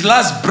uses his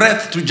last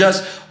breath to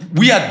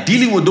we are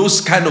dealing with those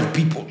kind of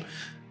people.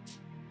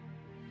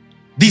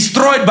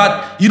 Destroyed,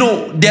 but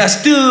they are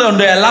still on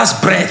their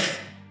last breath.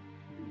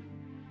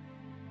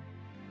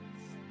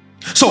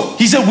 So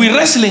he said we're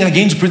wrestling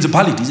against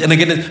principalities and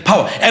against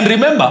power. And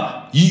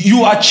remember,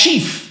 you are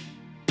chief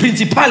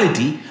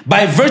principality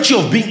by virtue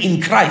of being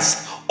in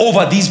Christ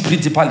over these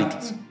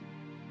principalities.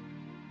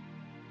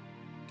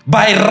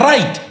 By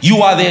right, you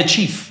are their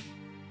chief.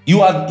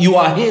 You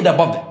are head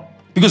above them.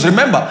 Because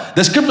remember,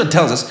 the scripture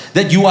tells us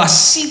that you are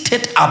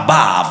seated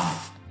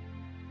above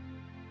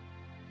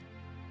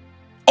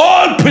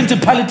all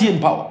principality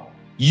and power.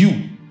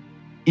 You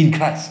in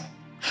Christ.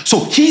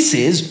 So he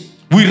says,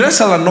 we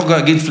wrestle not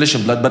against flesh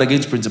and blood, but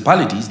against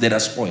principalities that are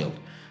spoiled,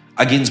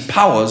 against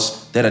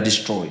powers that are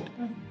destroyed,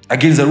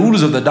 against the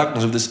rulers of the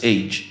darkness of this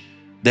age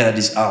that are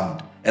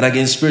disarmed, and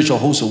against spiritual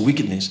hosts of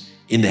wickedness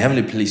in the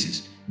heavenly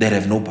places that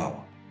have no power.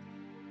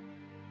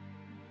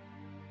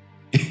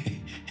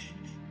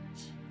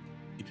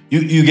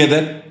 You get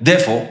that?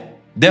 Therefore,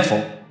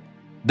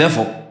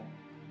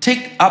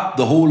 take up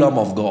the whole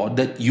armor of God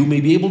that you may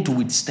be able to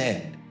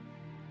withstand.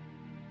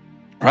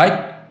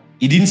 Right?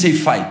 He didn't say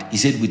fight, he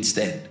said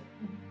withstand.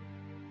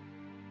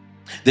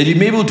 That you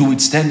may be able to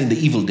withstand in the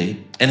evil day,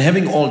 and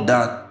having all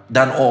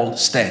done all,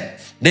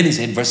 stand. Then he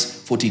said,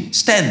 verse 14,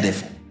 stand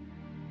therefore.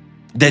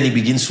 Then he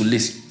begins to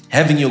list,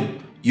 having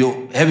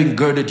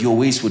girded your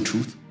waist with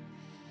truth,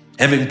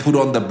 having put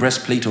on the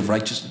breastplate of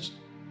righteousness,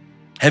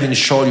 having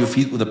shod your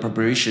feet with the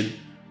preparation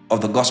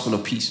of the gospel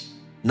of peace.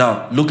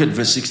 Now look at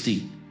verse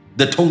 16.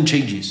 The tone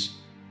changes.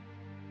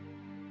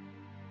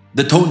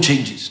 The tone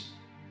changes.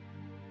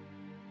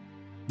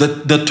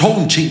 The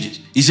tone changes.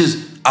 He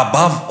says,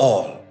 above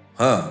all.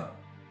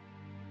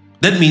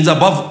 That means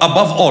above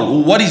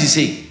all. What is he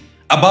saying?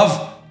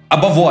 Above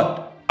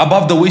what?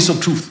 Above the waist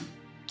of truth.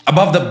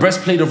 Above the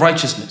breastplate of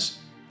righteousness.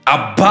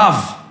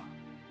 Above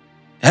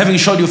having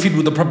shod your feet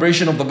with the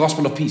preparation of the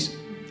gospel of peace.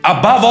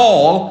 Above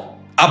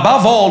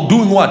all,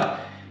 doing what?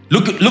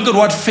 Look at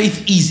what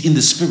faith is in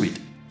the spirit.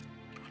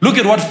 Look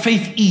at what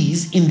faith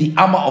is in the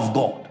armor of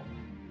God.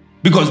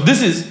 Because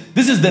this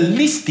is the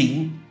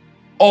listing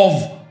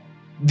of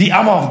the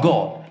armor of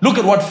God. Look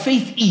at what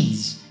faith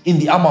is in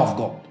the armor of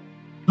God.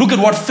 Look at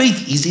what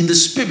faith is in the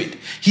spirit.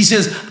 He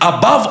says,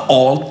 above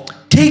all,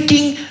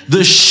 taking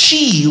the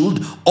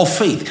shield of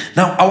faith.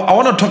 Now, I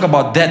want to talk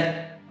about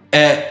that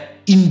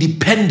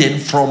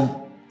independent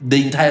from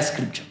the entire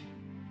scripture.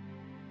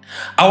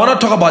 I want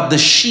to talk about the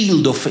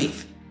shield of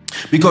faith.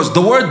 Because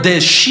the word there,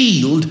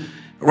 shield,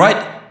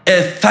 right?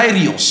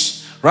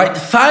 Thyrios, right?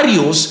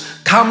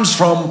 Thyrios comes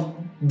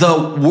from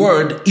the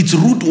word, its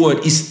root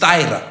word is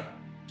thyra.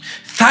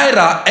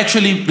 Thyra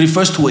actually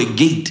refers to a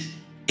gate,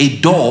 a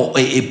door,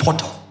 a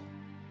portal.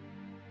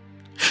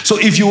 So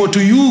if you were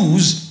to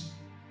use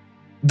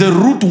the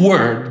root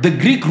word, the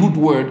Greek root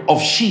word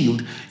of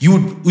shield,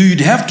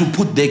 you'd have to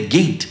put the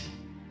gate,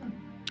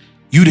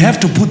 you'd have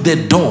to put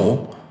the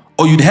door,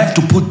 or you'd have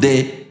to put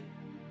the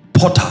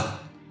portal.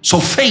 So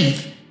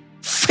faith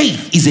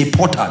is a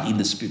portal in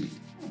the spirit.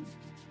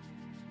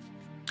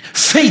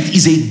 Faith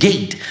is a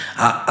gate.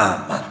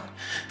 Man.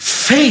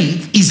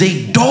 Faith is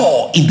a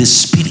door in the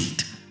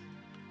spirit.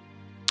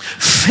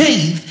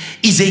 Faith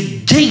is a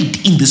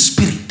gate in the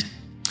spirit.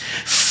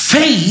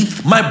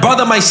 Faith, my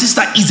brother, my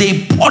sister, is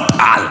a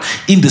portal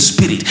in the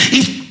spirit.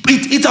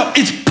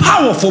 It's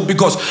powerful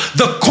because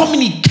the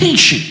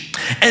communication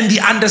and the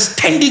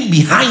understanding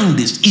behind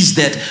this is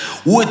that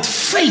with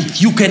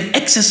faith you can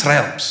access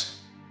realms.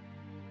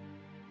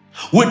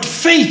 With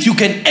faith you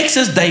can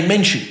access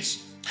dimensions.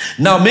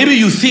 Now maybe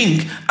you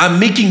think I'm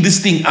making this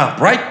thing up,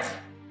 right?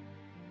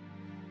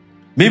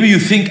 Maybe you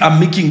think I'm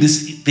making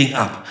this thing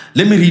up.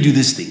 Let me read you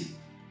this thing.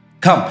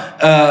 Come,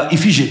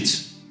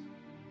 Ephesians.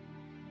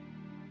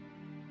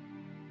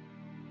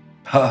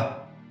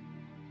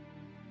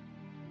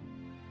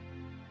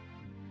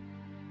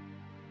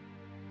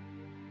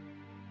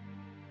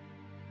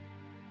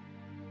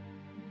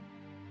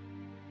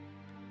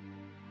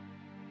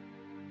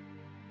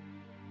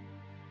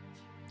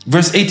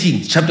 Verse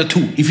 18, chapter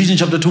 2, Ephesians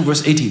chapter 2,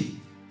 verse 18.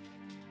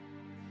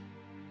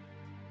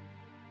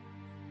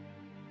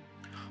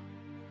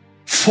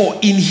 For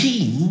in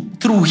him,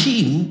 through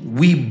him,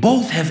 we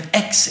both have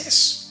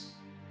access.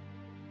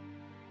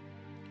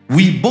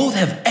 We both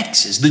have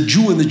access, the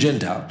Jew and the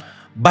Gentile,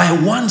 by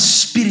one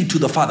spirit to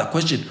the Father.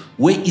 Question,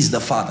 where is the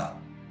Father?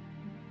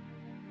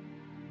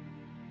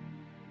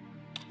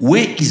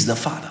 Where is the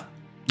Father?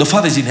 The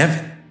Father is in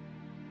heaven.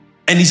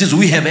 And he says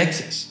we have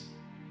access.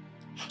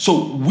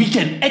 So we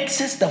can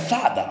access the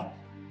Father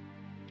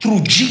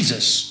through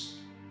Jesus.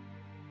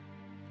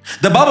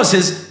 The Bible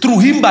says through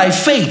him by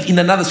faith in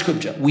another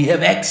scripture, we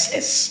have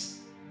access.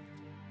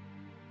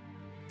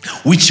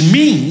 Which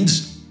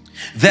means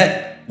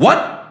that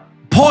what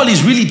Paul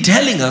is really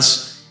telling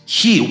us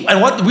here,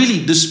 and what really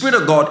the Spirit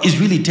of God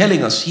is really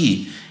telling us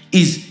here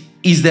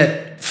is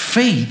that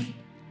faith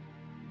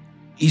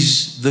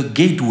is the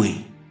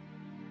gateway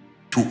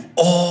to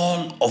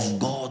all of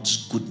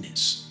God's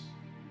goodness.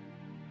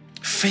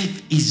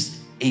 Faith is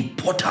a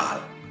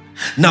portal.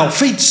 Now,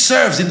 faith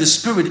serves in the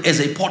spirit as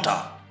a portal,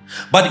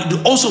 but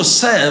it also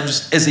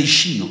serves as a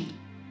shield.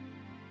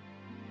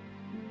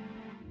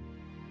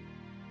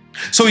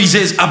 So he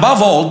says,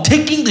 above all,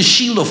 taking the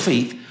shield of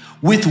faith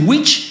with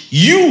which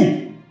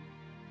you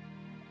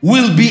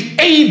will be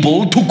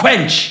able to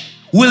quench,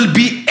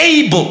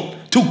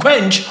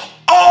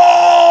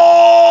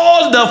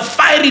 all the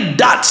fiery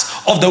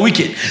darts of the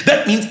wicked.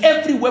 That means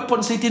every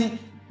weapon Satan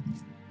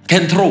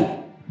can throw.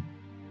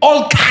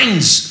 All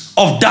kinds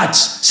of darts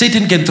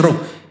Satan can throw.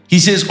 He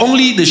says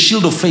only the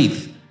shield of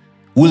faith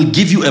will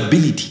give you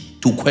ability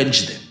to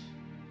quench them.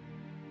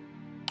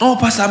 Oh,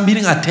 Pastor, I'm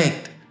being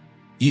attacked.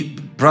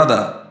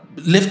 Brother,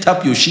 lift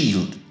up your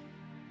shield.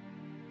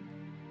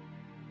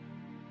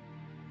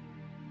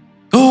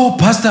 Oh,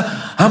 Pastor,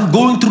 I'm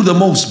going through the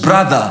most.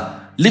 Brother,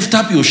 lift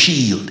up your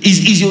shield.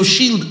 Is your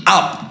shield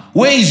up?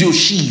 Where is your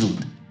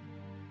shield?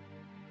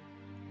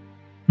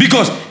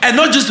 Because, and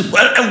not just,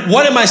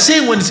 what am I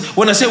saying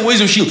when I say, where's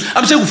your shield?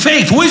 I'm saying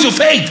faith. Where's your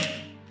faith?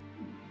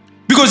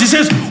 Because he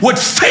says, with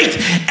faith,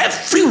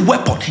 every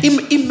weapon,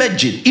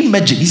 imagine,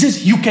 he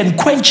says, you can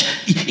quench,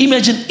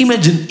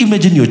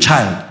 imagine your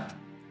child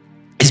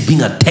is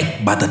being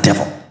attacked by the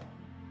devil.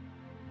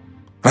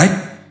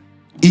 Right?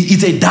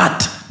 It's a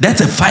dart.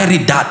 That's a fiery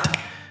dart.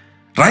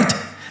 Right?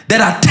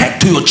 That attack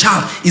to your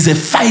child is a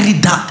fiery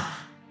dart.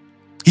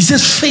 He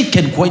says faith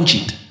can quench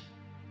it.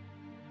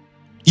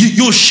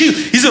 Your shield,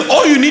 he said,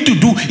 all you need to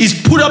do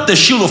is put up the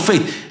shield of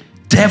faith.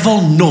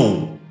 Devil,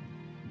 no.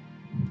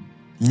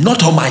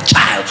 Not on my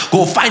child.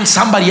 Go find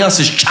somebody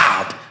else's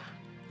child.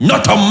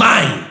 Not on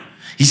mine.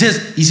 He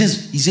says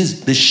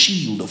the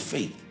shield of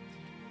faith.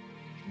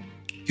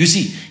 You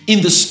see,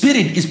 in the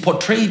spirit is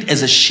portrayed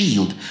as a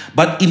shield,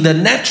 but in the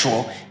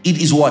natural,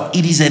 it is what?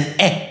 It is an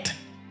act.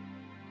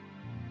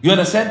 You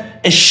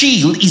understand? A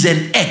shield is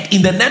an act.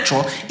 In the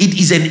natural, it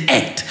is an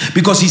act.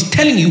 Because he's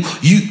telling you,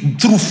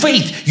 through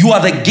faith, you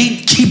are the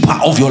gatekeeper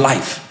of your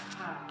life.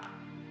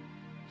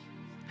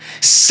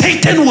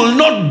 Satan will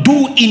not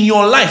do in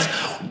your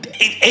life.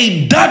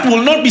 A dart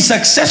will not be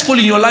successful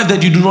in your life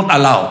that you do not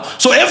allow.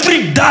 So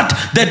every dart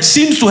that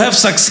seems to have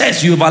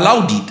success, you have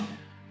allowed it.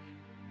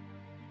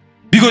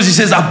 Because he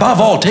says, above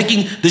all,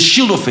 taking the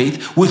shield of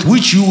faith with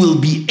which you will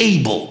be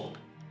able.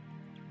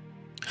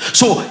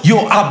 So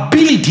your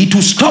ability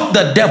to stop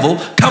the devil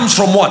comes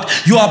from what?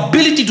 Your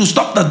ability to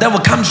stop the devil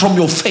comes from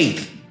your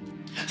faith.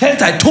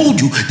 Hence I told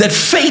you that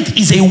faith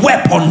is a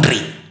weaponry.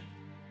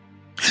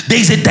 There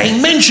is a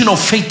dimension of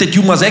faith that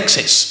you must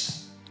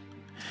access.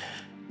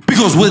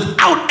 Because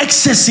without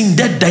accessing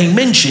that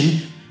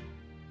dimension,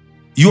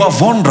 you are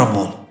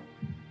vulnerable.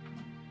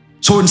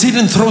 So when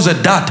Satan throws a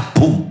dart,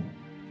 boom,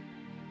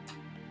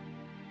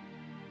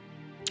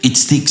 it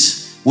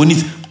sticks. When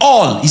it's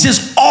all, he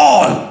says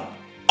all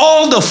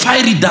the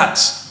fiery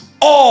darts,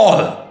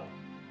 all.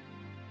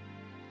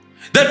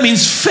 That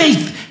means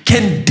faith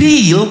can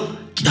deal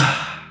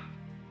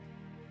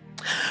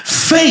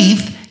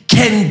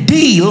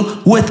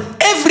with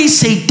every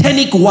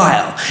satanic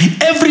wile,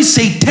 every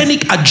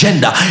satanic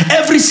agenda,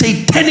 every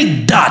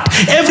satanic dart,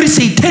 every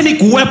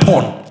satanic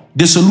weapon.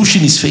 The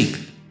solution is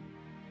faith.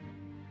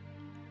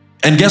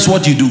 And guess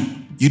what you do?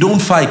 You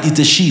don't fight, it's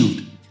a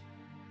shield.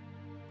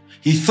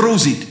 He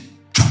throws it.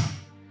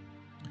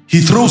 He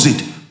throws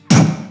it.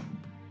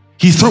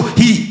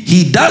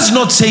 He does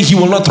not say he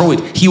will not throw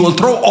it. He will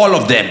throw all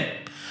of them.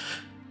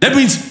 That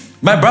means,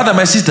 my brother,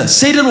 my sister,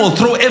 Satan will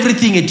throw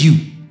everything at you.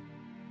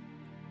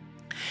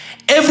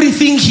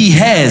 Everything he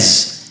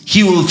has,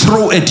 he will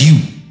throw at you.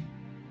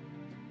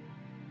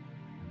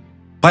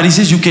 But he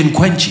says you can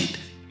quench it.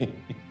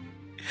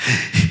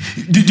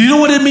 Do you know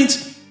what it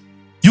means?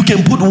 You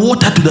can put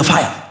water to the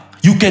fire.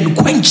 You can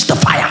quench the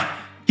fire.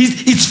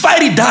 It's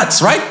fiery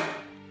darts, right?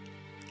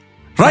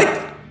 Right?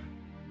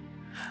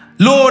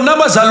 Lo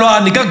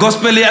nabazalwane ka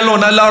gospel ya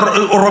lona la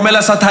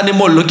romela satane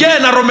mollo. Ke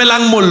ena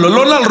romelang mollo,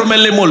 lona le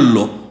romele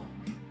mollo.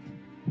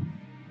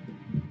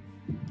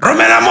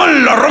 Romela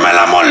mollo,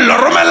 romela mollo,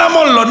 romela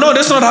mollo. No,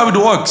 that's not how it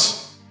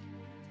works.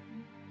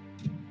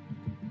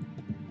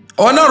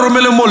 Ona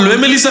romele mollo,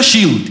 emelisa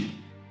shield.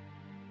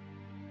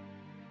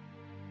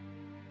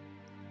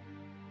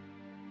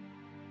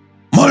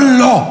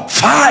 Mollo,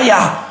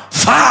 fire,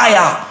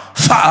 fire,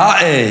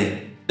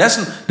 fire. That's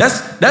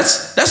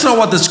not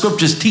what the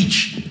scriptures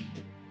teach.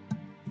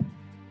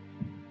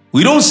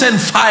 We don't send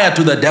fire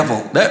to the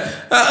devil.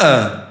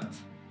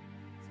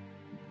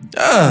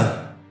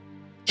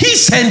 He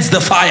sends the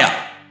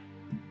fire.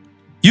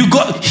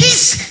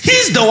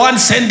 He's the one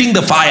sending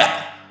the fire.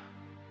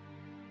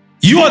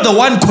 You are the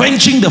one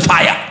quenching the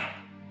fire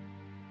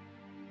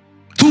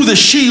through the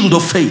shield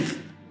of faith.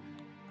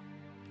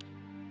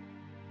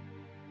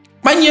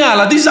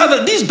 Manyala,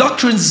 these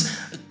doctrines,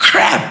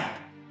 crap,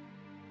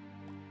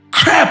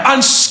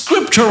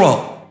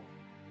 unscriptural,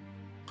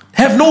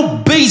 have no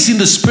base in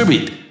the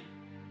spirit.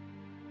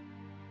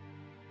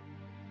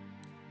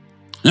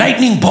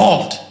 Lightning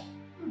bolt.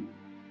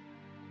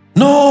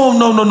 No.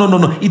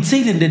 It's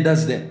Satan that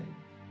does that.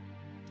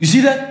 You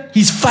see that?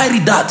 His fiery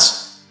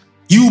darts.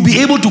 You will be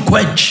able to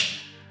quench.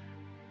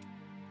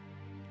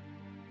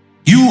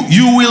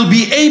 You will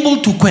be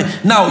able to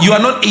quench. Now, you are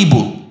not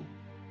able.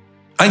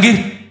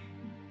 Again,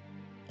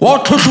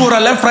 what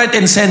toshora left, right,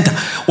 and center?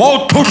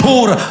 What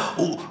toshora?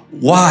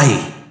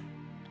 Why?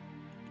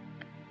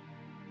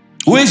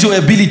 Where's your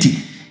ability?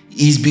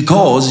 Is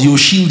because your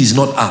shield is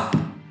not up.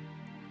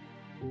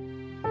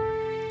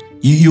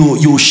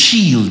 Your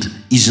shield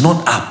is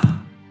not up.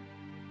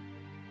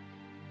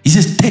 He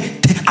says,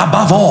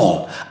 above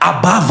all,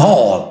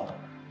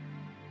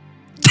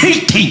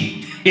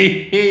 taking.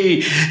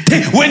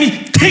 When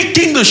he's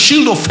taking the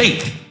shield of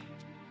faith,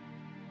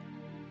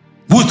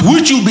 with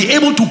which you'll be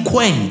able to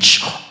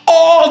quench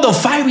all the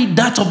fiery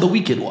darts of the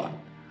wicked one.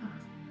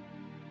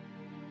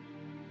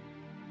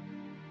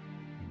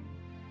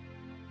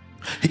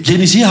 Can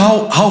you see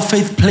how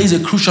faith plays a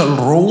crucial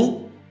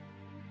role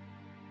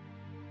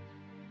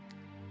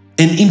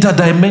in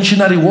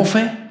interdimensional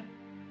warfare?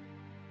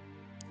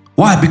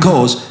 Why?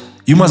 Because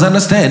you must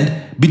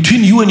understand,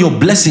 between you and your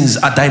blessings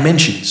are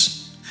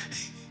dimensions.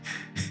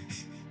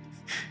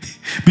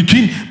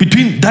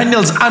 between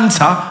Daniel's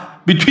answer,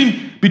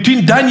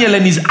 between Daniel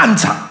and his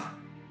answer,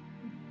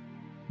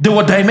 there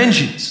were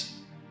dimensions.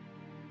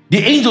 The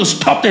angel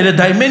stopped at a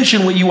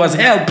dimension where he was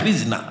held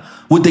prisoner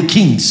with the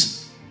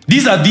kings.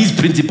 These are these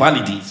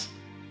principalities,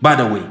 by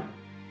the way.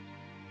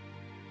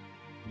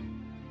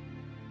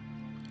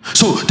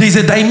 So there's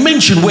a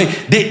dimension where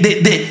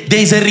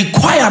there's a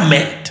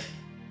requirement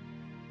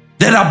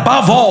that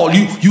above all,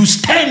 you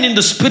stand in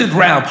the spirit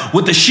realm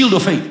with the shield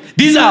of faith.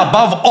 These are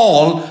above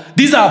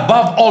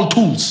all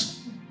tools.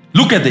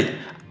 Look at it.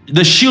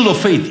 The shield of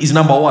faith is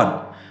number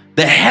 1.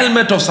 The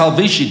helmet of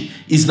salvation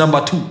is number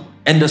 2.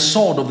 And the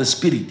sword of the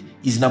spirit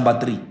is number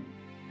 3.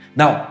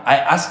 Now, I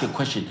ask a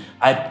question.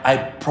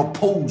 I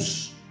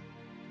propose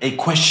a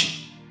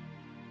question.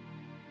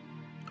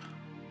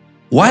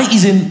 Why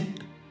isn't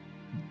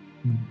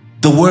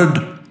the word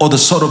or the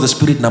sword of the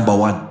spirit number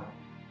 1?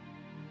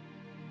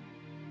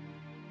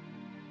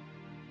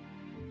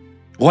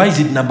 Why is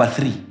it number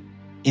 3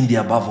 in the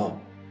above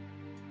all?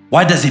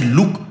 Why does it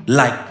look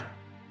like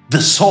the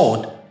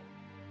sword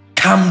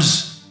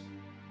comes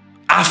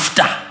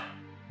after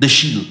the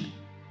shield?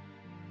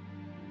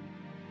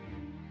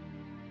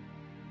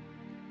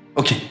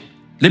 Okay,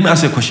 let me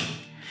ask you a question.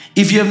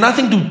 If you have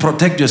nothing to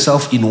protect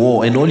yourself in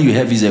war and all you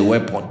have is a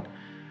weapon,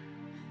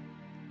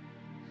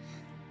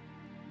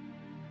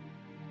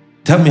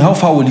 tell me, how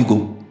far will you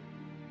go?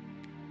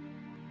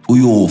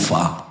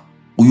 Uyofa.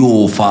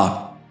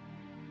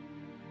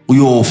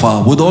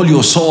 With all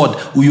your sword,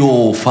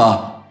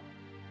 uyofa.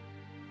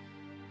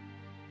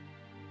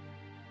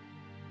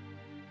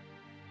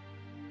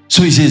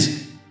 So he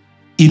says,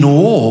 in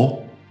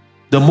war,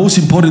 the most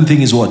important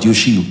thing is what? Your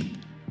shield.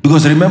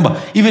 Because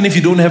remember, even if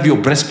you don't have your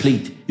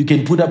breastplate, you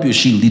can put up your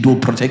shield. It will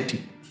protect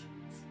you.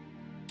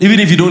 Even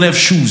if you don't have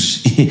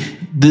shoes,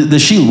 the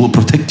shield will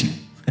protect you.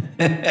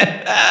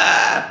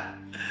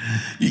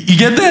 You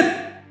get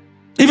that?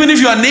 Even if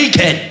you are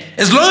naked,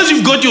 as long as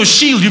you've got your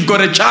shield, you've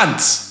got a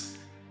chance.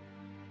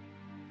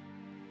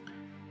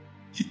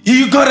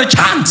 You got a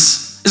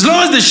chance. As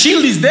long as the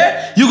shield is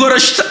there, you got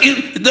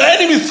the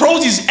enemy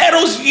throws his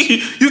arrows,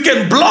 you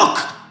can block.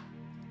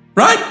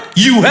 Right?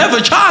 You have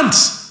a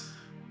chance.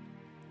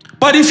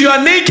 But if you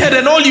are naked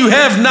and all you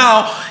have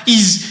now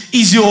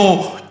is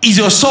your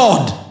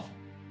sword.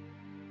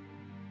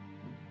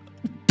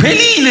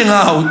 Pelile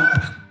now.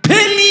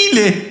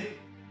 Pelile.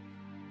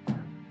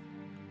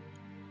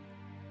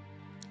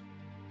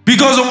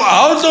 Because of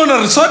how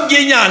to sword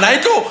genyana,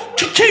 I go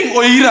king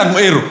or irang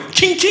ero.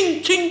 King.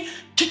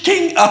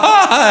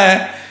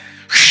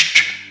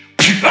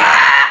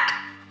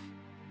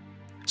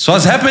 So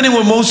what's happening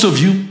with most of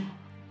you?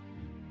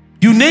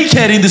 You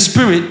naked in the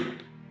spirit.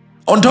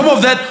 On top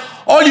of that,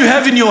 all you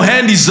have in your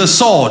hand is the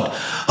sword.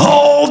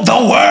 Oh, the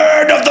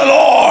word of the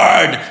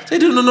Lord. Say,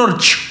 no.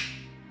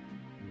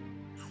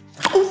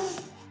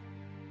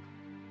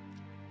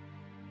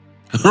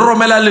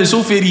 Romela le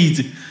so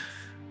ferite.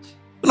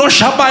 No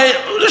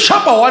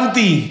shapa one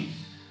thing.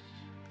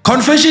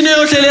 Confession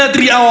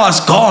 3 hours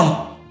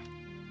gone.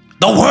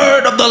 The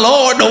word of the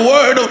Lord, the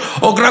word of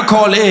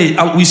Ograkol. Hey,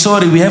 we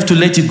sorry, we have to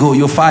let you go.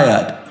 You're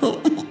fired.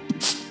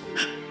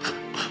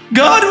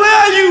 God, where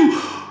are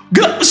you?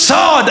 God,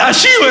 sword,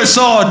 Ashiwa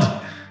sword.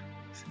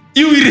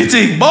 You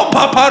irritating. Bo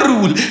papa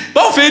rule.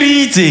 Bo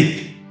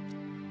ferite.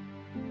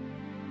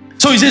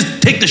 So he says,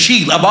 take the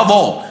shield above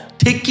all.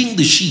 Taking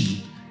the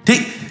shield.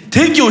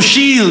 Take your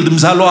shield,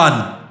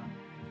 Mzalwan.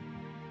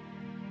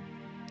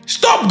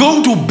 Stop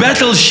going to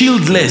battle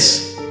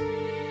shieldless.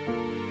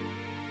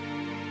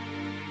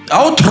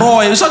 Oh,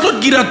 Troy. It's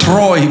not get a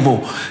Troy.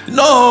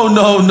 No.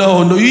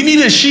 You need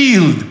a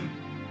shield.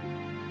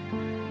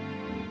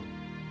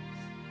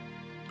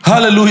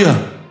 Hallelujah.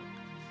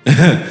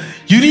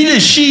 You need a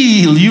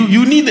shield.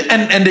 You need,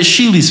 and the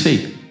shield is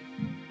faith.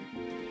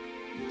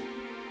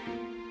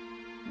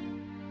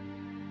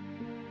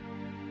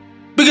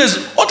 Because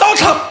if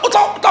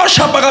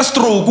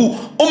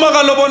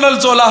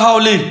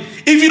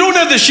you don't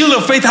have the shield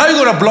of faith, how are you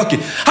going to block it?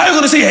 How are you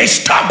going to say, hey,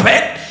 stop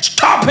it?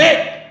 Stop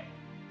it.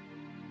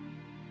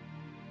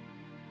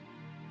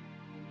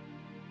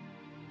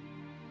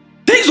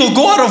 Things will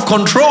go out of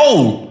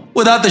control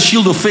without the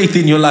shield of faith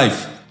in your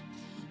life.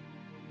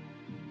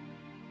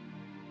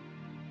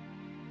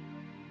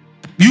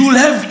 You will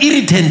have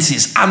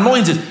irritancies,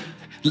 annoyances.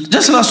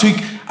 Just last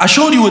week, I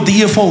showed you with the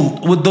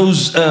earphone, with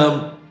those,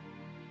 that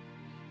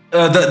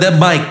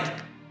mic.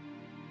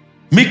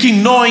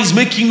 Making noise.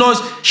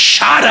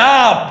 Shut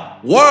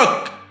up.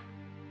 Work.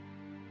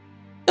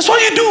 That's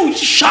what you do.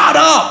 Shut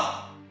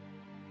up.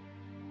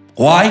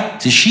 Why?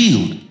 It's a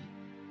shield.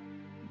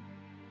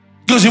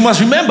 Because you must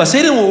remember,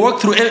 Satan will work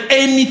through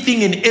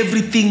anything and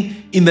everything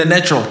in the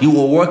natural. He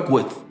will work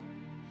with.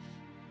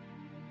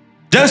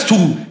 Just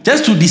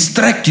to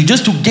distract you,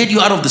 just to get you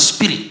out of the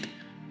spirit.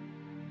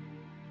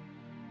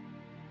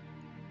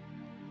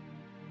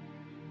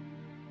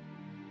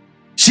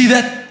 See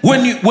that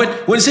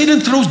when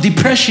Satan throws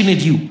depression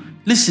at you,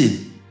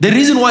 listen, the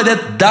reason why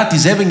that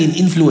is having an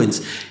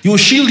influence, your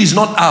shield is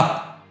not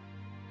up.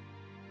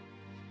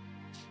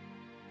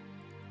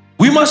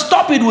 We must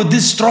stop it with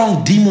this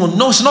strong demon.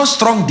 No, it's not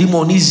strong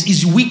demon,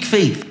 it's weak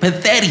faith,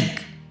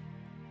 pathetic.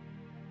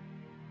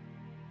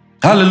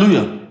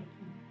 Hallelujah.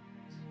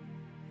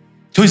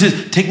 So he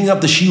says, taking up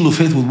the shield of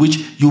faith with which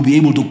you'll be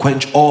able to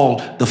quench all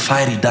the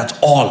fiery darts,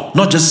 all,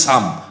 not just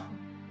some,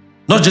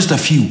 not just a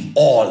few,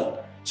 all.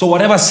 So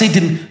whatever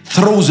Satan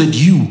throws at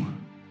you,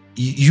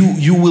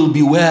 you will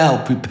be well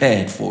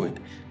prepared for it.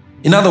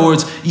 In other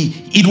words,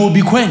 it will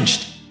be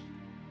quenched.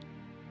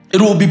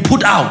 It will be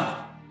put out.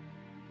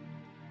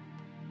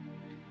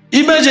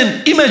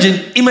 Imagine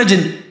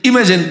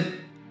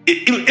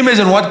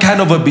what kind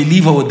of a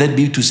believer would that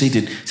be to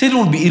Satan. Satan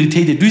would be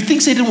irritated. Do you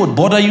think Satan would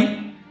bother you?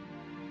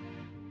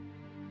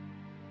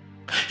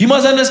 You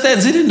must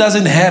understand, Satan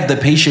doesn't have the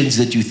patience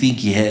that you think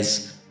he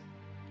has.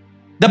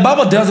 The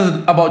Bible tells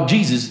us about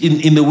Jesus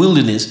in the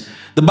wilderness.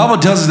 The Bible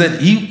tells us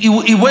that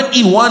he went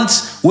in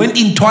once, went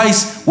in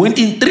twice, went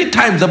in 3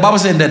 times. The Bible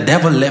said the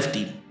devil left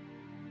him.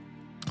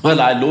 Well,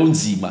 I don't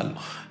see, man.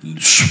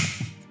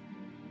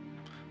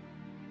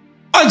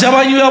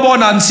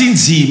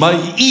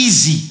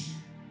 Easy.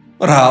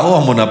 Oh,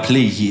 I'm gonna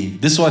play here.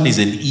 This one is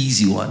an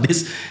easy one.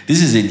 This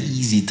is an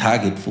easy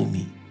target for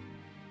me.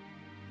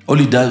 All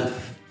he does,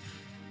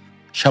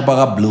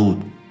 Shabaga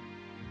blood.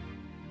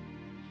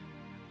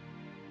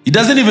 He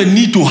doesn't even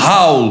need to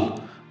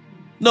howl.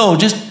 No,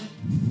 just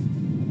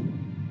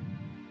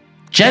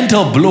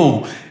gentle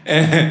blow.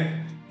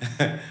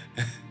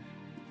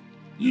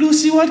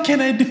 Lucy, what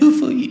can I do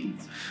for you?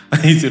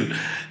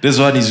 This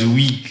one is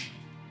weak.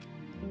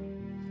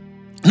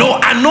 No,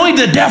 annoy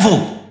the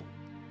devil.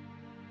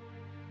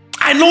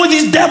 Annoy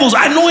these devils.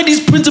 Annoy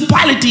these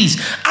principalities.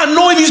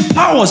 Annoy these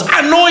powers.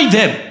 Annoy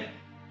them.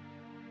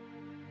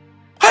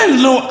 How are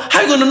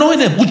you going to annoy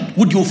them?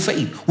 With your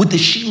faith. With the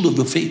shield of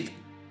your faith.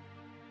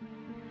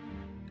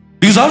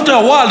 Because after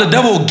a while, the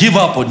devil will give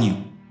up on you.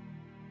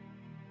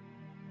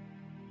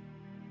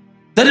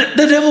 The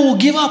devil will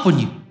give up on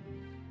you.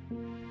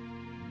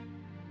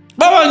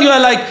 Baba,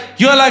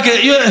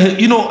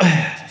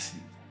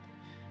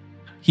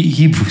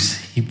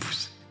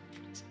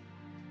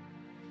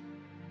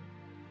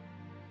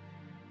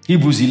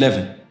 Hebrews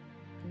 11.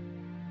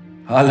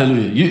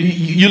 Hallelujah.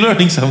 You're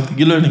learning something.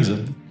 You're learning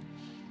something.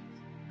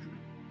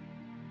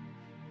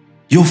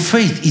 Your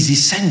faith is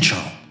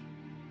essential.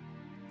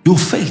 Your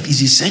faith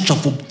is essential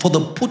for the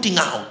putting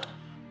out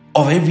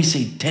of every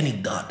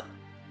satanic dart.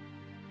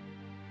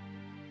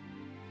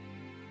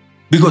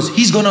 Because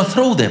he's going to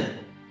throw them.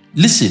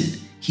 Listen,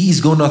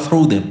 he's going to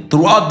throw them.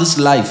 Throughout this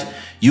life,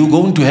 you're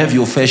going to have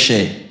your fair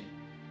share.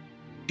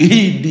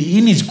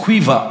 In his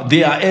quiver,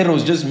 there are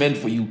arrows just meant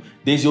for you.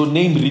 There's your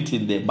name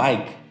written there,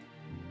 Mike.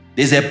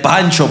 There's a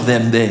bunch of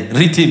them there,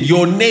 written.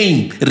 Your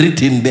name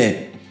written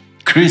there.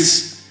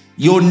 Chris,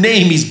 your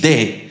name is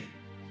there.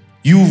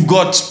 You've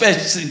got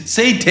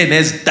Satan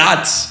has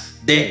darts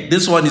there.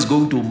 This one is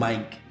going to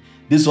Mike.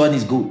 This one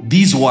is going.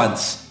 These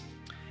ones.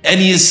 And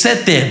he has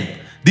set them.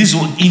 This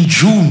one in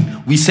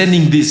June, we're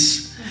sending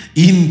this.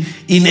 In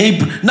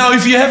April. Now,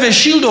 if you have a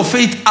shield of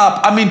faith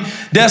up, I mean,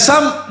 there are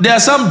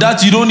some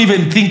darts you don't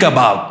even think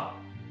about.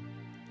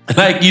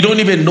 Like you don't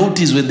even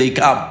notice when they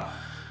come.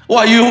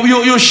 Well,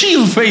 your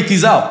shield faith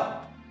is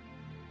up.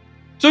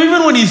 So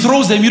even when he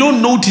throws them, you don't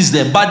notice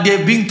them, but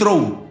they're being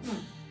thrown.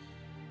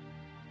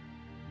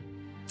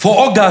 For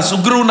August,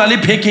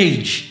 Ugrunali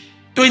package,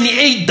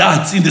 28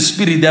 darts in the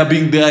spirit,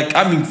 they are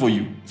coming for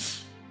you.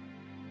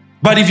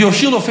 But if your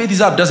shield of faith is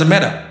up, doesn't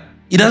matter.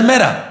 It doesn't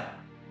matter.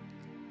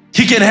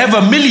 He can have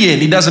 1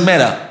 million, it doesn't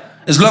matter.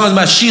 As long as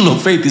my shield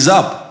of faith is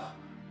up,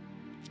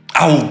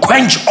 I will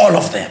quench all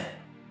of them.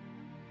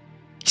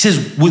 He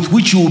says, with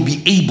which you will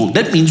be able.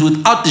 That means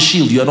without the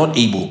shield, you are not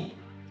able.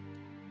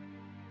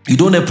 You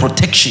don't have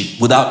protection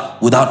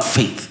without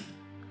faith.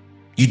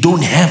 You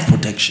don't have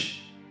protection.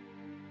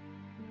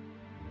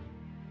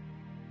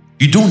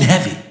 You don't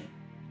have it.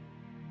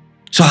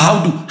 So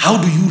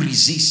how do you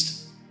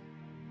resist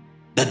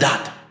the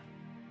dart?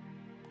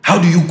 How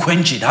do you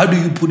quench it? How do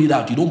you put it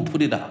out? You don't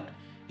put it out.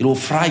 It will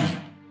fry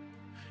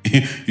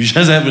you. You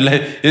just have to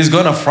it's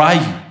going to fry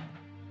you.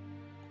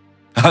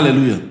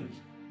 Hallelujah.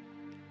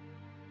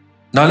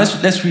 Now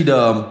let's read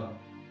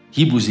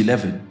Hebrews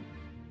 11.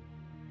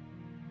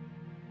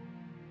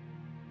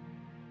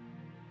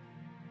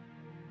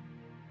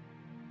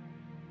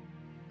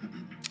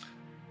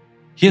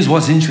 Here's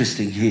what's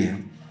interesting here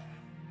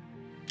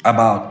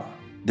about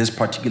this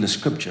particular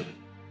scripture.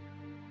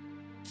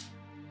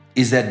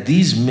 Is that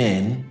these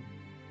men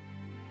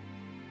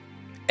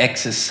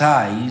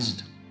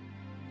exercised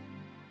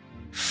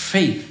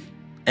faith,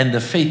 and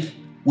the faith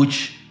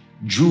which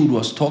Jude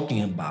was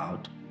talking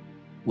about,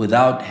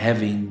 without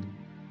having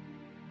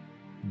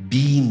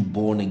been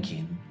born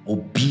again or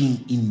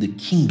being in the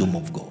kingdom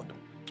of God,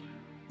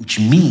 which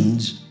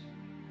means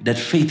that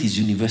faith is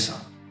universal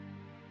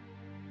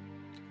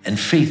and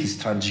faith is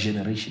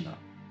transgenerational,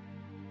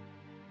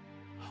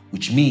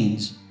 which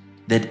means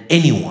that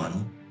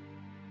anyone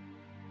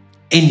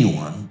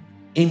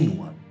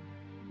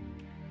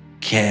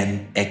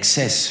can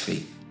access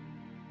faith,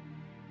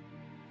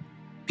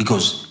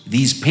 because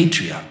these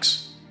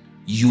patriarchs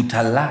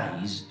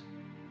utilized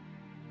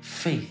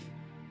faith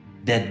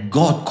that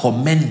God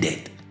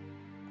commended.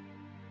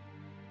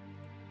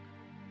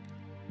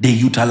 They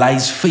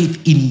utilized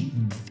faith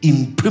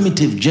in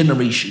primitive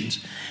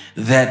generations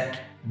that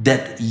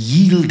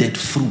yielded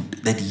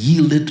fruit, that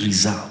yielded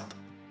result,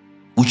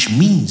 which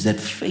means that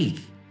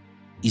faith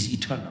is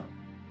eternal.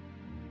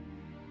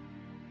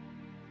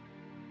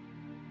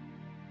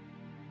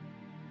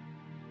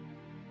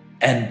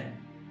 And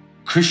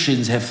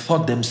Christians have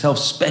thought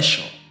themselves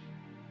special,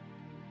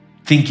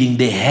 thinking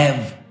they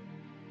have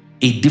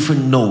a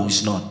different. No,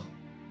 it's not.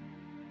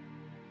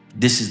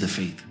 This is the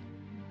faith.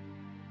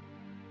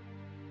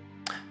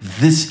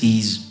 This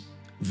is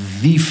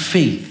the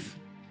faith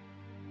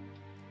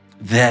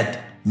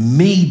that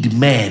made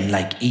man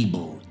like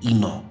Abel,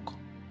 Enoch,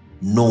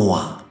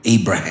 Noah,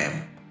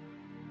 Abraham,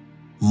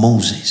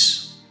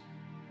 Moses,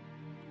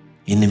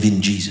 and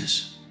even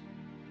Jesus.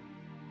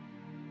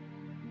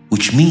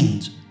 Which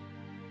means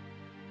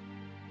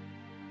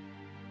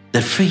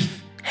that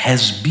faith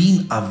has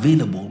been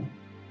available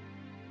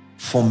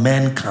for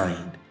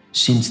mankind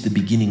since the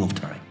beginning of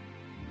time.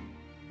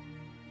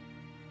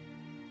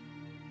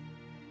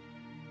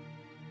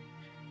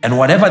 And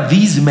whatever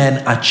these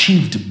men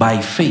achieved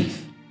by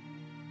faith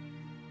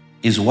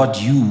is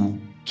what you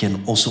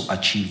can also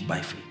achieve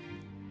by faith.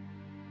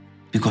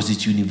 Because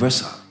it's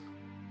universal.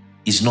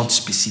 It's not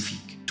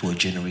specific to a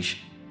generation.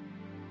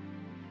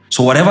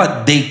 So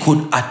whatever they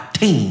could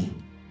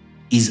attain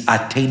is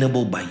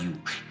attainable by you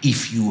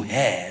if you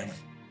have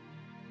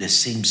the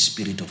same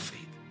spirit of faith.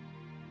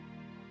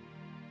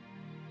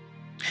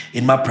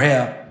 In my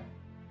prayer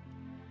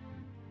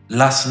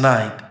last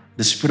night,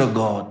 the Spirit of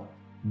God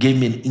gave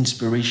me an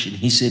inspiration.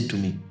 He said to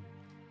me,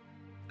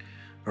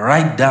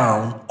 write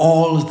down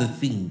all the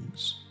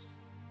things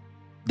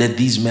that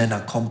these men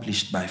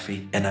accomplished by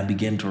faith. And I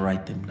began to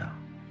write them down.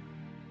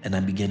 And I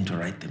began to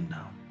write them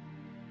down.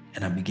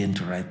 And I began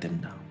to write them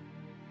down.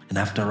 And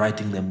after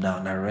writing them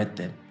down, I read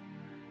them.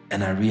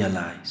 And I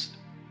realized,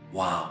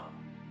 wow.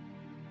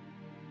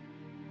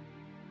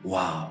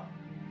 Wow.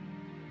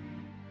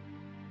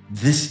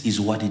 This is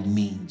what it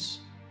means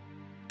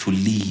to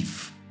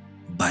live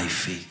by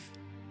faith.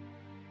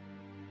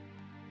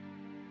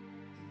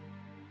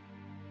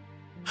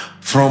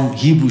 From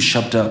Hebrews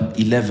chapter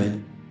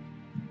 11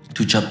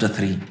 to chapter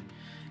 3,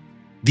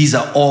 these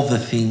are all the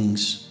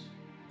things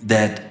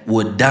that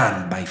were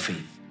done by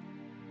faith.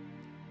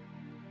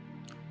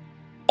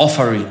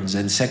 Offerings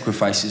and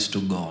sacrifices to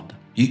God.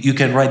 You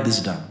can write this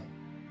down.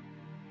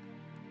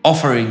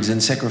 Offerings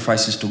and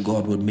sacrifices to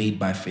God were made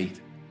by faith.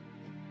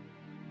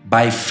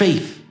 By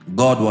faith,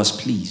 God was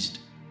pleased.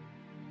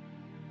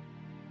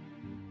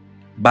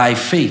 By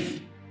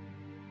faith,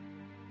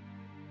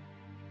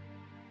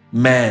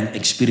 man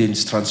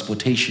experienced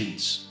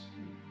transportations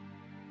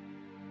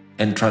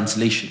and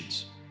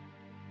translations.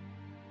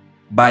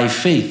 By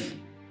faith,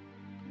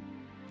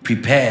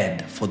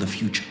 prepared for the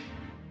future.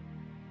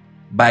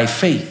 By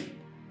faith,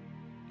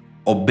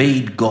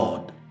 obeyed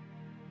God.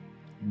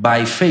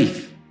 By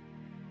faith,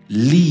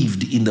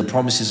 lived in the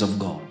promises of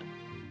God.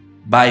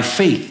 By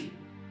faith,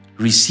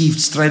 received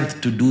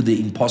strength to do the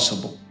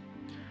impossible.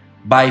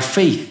 By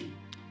faith,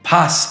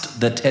 passed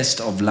the test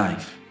of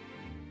life.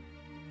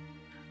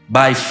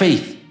 By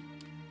faith,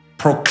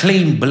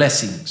 proclaim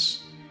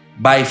blessings.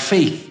 By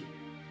faith,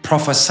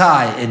 prophesy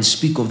and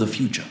speak of the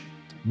future.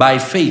 By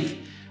faith,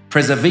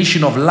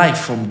 preservation of life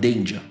from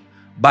danger.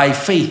 By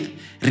faith,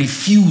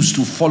 refuse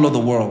to follow the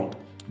world.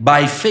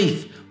 By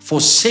faith,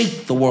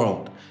 forsake the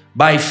world.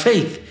 By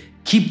faith,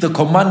 keep the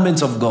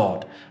commandments of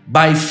God.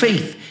 By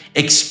faith,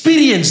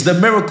 experience the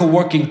miracle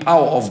working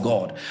power of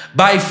God.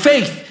 By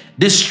faith,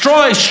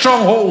 destroy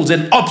strongholds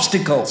and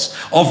obstacles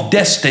of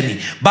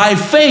destiny. By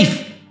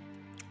faith,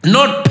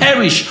 not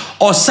perish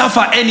or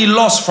suffer any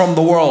loss from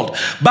the world.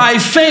 By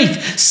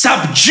faith,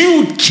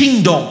 subdued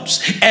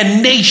kingdoms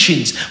and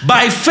nations.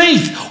 By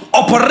faith,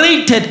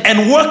 operated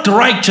and worked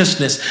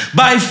righteousness.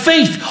 By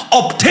faith,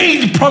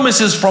 obtained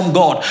promises from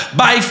God.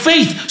 By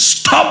faith,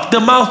 stopped the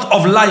mouth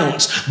of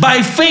lions.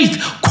 By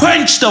faith,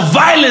 quenched the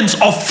violence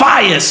of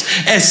fires.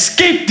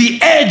 Escaped the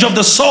edge of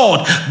the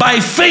sword.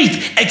 By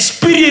faith,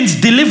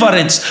 experienced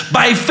deliverance.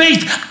 By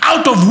faith,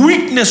 out of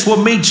weakness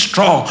were made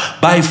strong.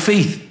 By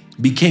faith,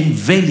 became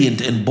valiant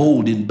and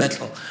bold in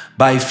battle.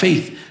 By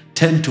faith,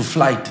 turned to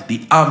flight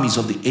the armies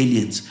of the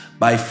aliens.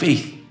 By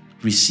faith,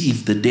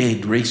 received the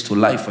dead raised to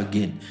life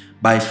again.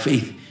 By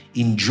faith,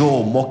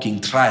 endure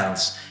mocking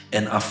trials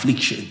and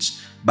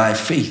afflictions. By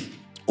faith,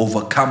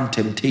 overcome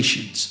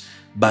temptations.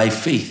 By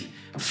faith,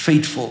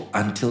 faithful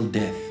until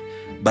death.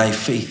 By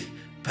faith,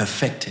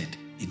 perfected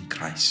in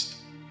Christ.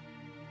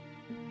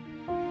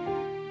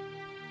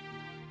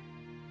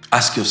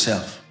 Ask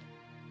yourself,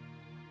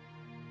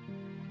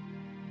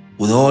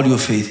 with all your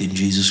faith in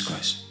Jesus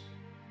Christ,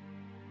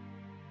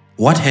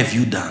 what have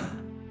you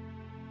done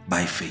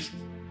by faith?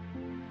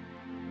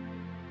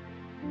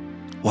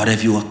 What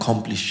have you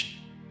accomplished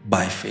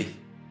by faith?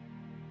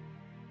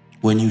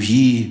 When you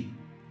hear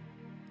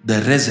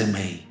the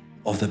resume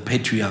of the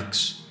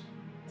patriarchs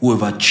who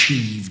have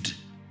achieved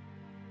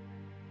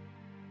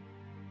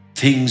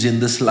things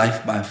in this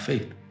life by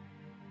faith,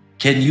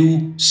 can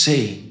you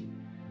say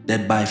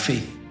that by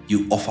faith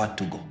you offered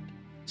to God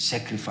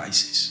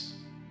sacrifices?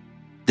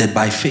 That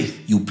by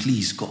faith you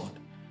please God?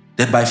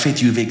 That by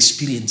faith you've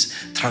experienced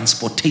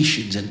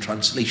transportations and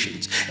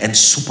translations and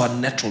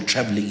supernatural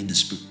traveling in the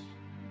Spirit?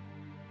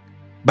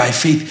 By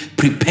faith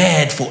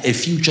prepared for a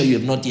future you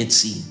have not yet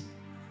seen?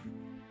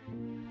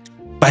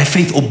 By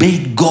faith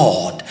obeyed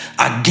God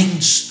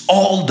against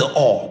all the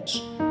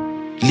odds,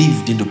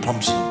 lived in the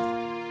promise of God?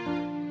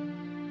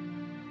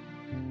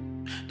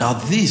 Now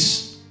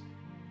this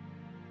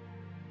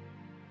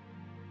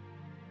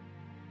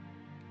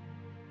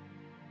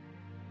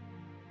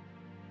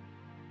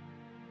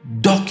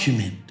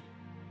document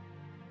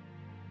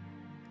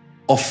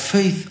of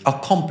faith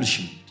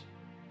accomplishment,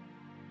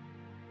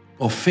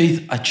 of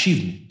faith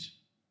achievement,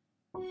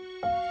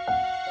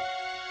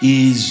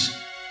 is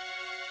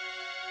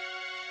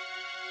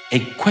a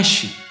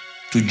question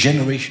to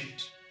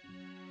generations,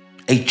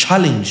 a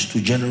challenge to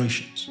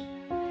generations.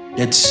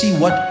 Let's see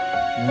what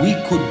we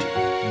could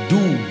do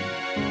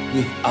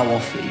with our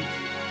faith.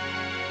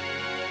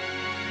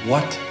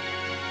 What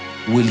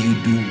will you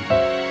do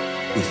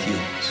with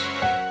yours?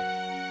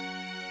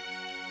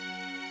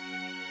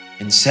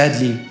 And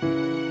sadly,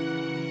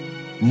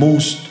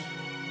 most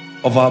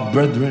of our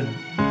brethren,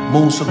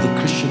 most of the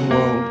Christian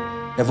world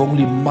have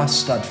only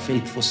mastered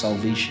faith for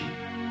salvation.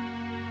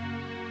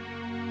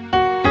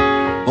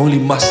 Only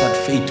mastered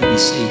faith to be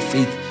saved,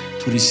 faith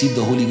to receive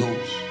the Holy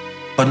Ghost,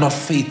 but not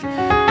faith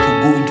to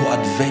go into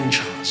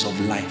adventures of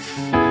life,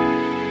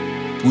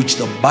 which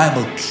the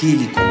Bible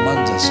clearly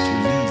commands us to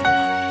live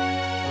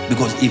by.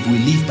 Because if we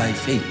live by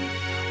faith,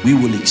 we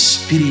will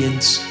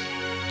experience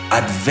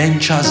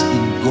adventures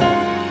in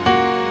God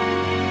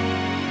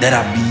that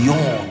are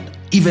beyond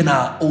even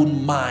our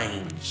own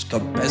minds'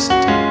 capacity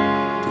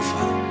to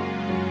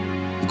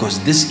fathom.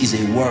 Because this is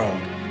a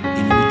world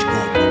in which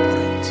God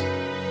operates.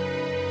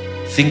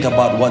 Think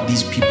about what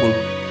these people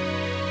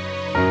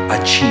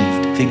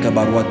achieved. Think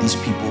about what these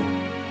people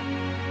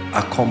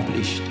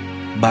accomplished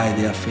by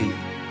their faith,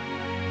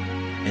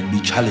 and be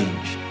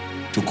challenged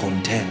to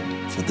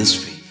contend for this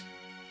faith,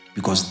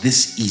 because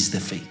this is the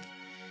faith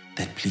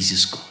that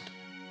pleases God.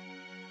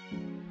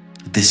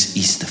 This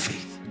is the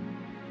faith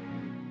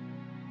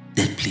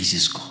that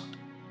pleases God.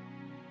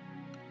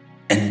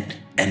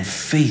 And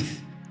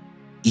faith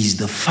is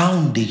the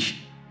foundation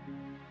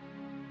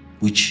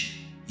which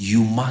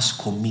you must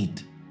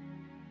commit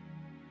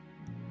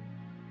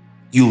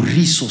your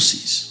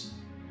resources,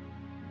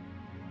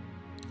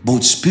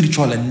 both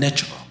spiritual and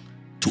natural,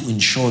 to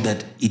ensure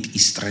that it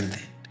is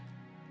strengthened.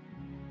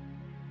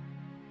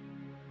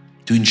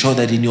 To ensure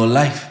that in your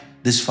life,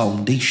 this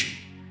foundation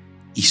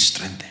is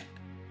strengthened.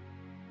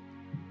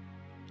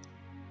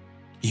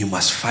 You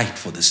must fight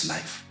for this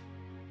life.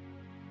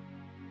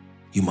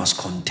 You must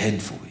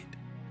contend for it.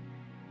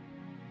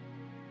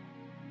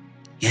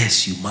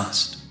 Yes, you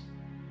must.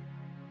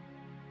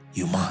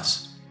 You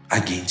must.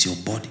 Against your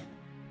body,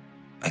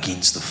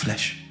 against the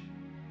flesh,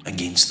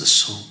 against the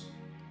soul,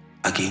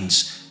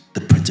 against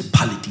the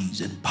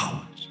principalities and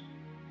powers,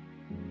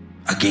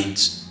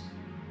 against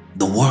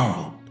the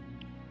world.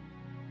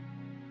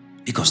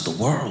 Because the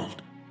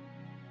world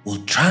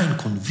will try and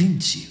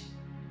convince you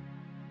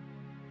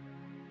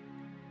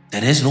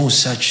that there's no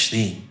such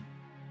thing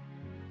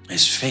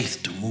as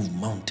faith to move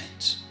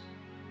mountains.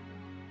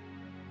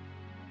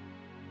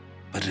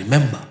 But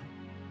remember,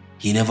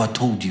 he never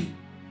told you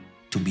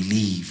to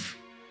believe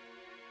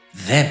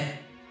them.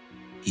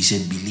 He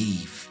said,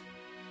 believe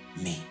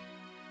me.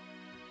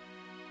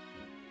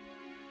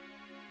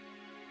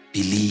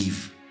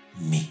 Believe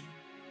me.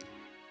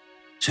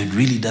 So it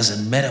really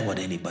doesn't matter what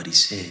anybody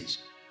says.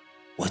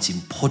 What's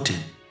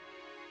important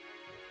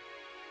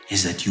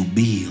is that you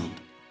build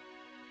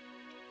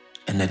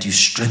and that you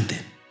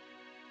strengthen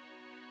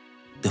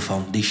the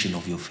foundation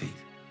of your faith.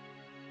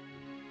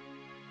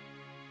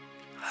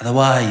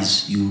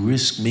 Otherwise, you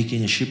risk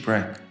making a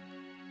shipwreck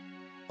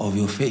of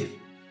your faith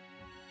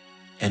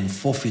and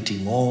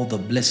forfeiting all the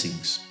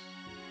blessings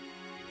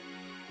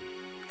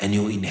and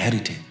your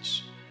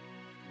inheritance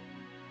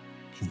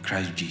in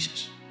Christ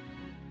Jesus.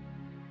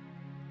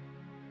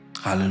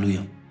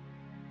 Hallelujah.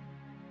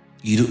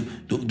 You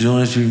don't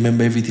have to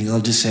remember everything.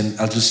 I'll just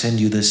send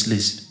you this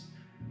list.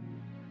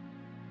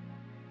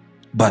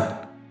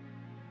 But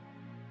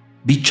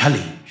be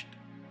challenged.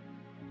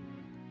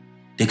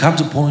 There comes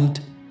a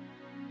point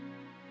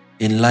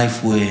in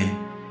life where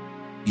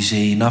you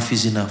say, enough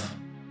is enough.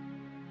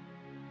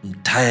 I'm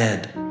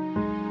tired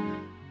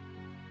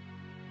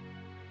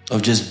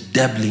of just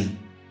dabbling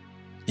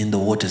in the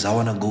waters. I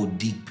want to go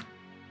deep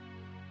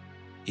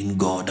in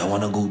God. I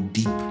want to go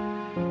deep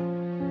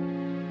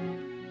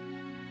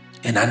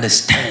and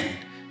understand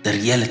the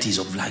realities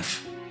of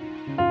life.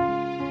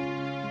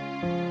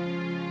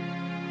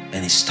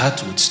 And it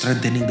starts with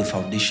strengthening the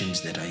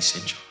foundations that are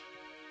essential.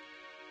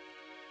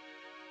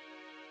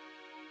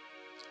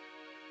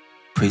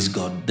 Praise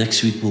God.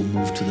 Next week we'll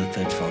move to the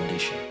third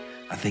foundation.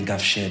 I think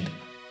I've shared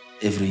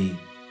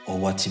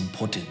what's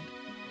important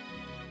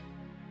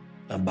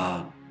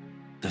about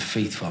the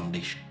faith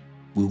foundation.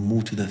 We'll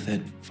move to the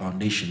third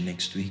foundation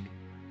next week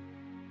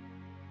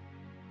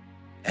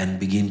and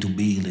begin to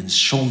build and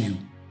show you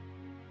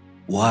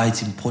why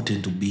it's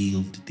important to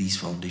build these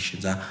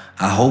foundations. I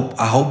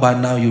hope by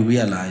now you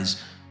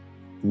realize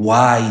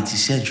why it's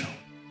essential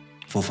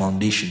for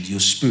foundations, your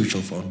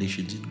spiritual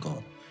foundations in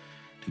God,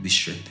 to be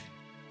strengthened.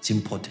 It's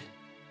important.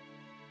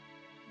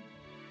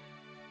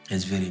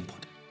 It's very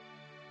important.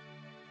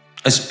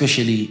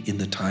 Especially in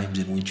the times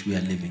in which we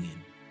are living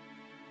in.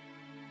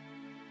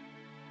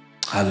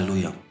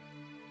 Hallelujah.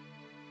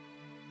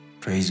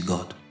 Praise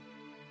God.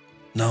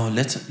 Now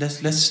let's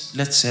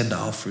send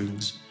our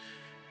offerings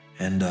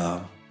and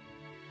our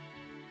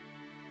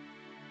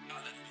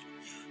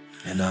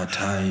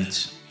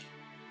tithes.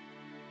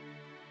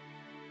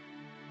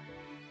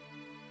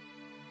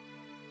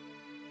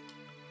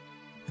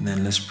 And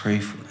then let's pray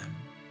for them.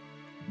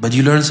 But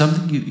you learned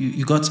something?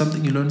 You got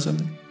something? You learned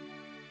something?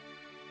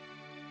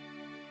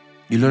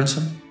 You learned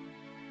something?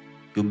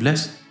 You're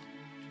blessed?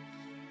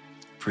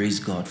 Praise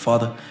God.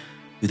 Father,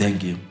 we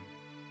thank you.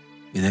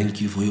 We thank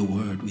you for your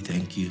word. We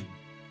thank you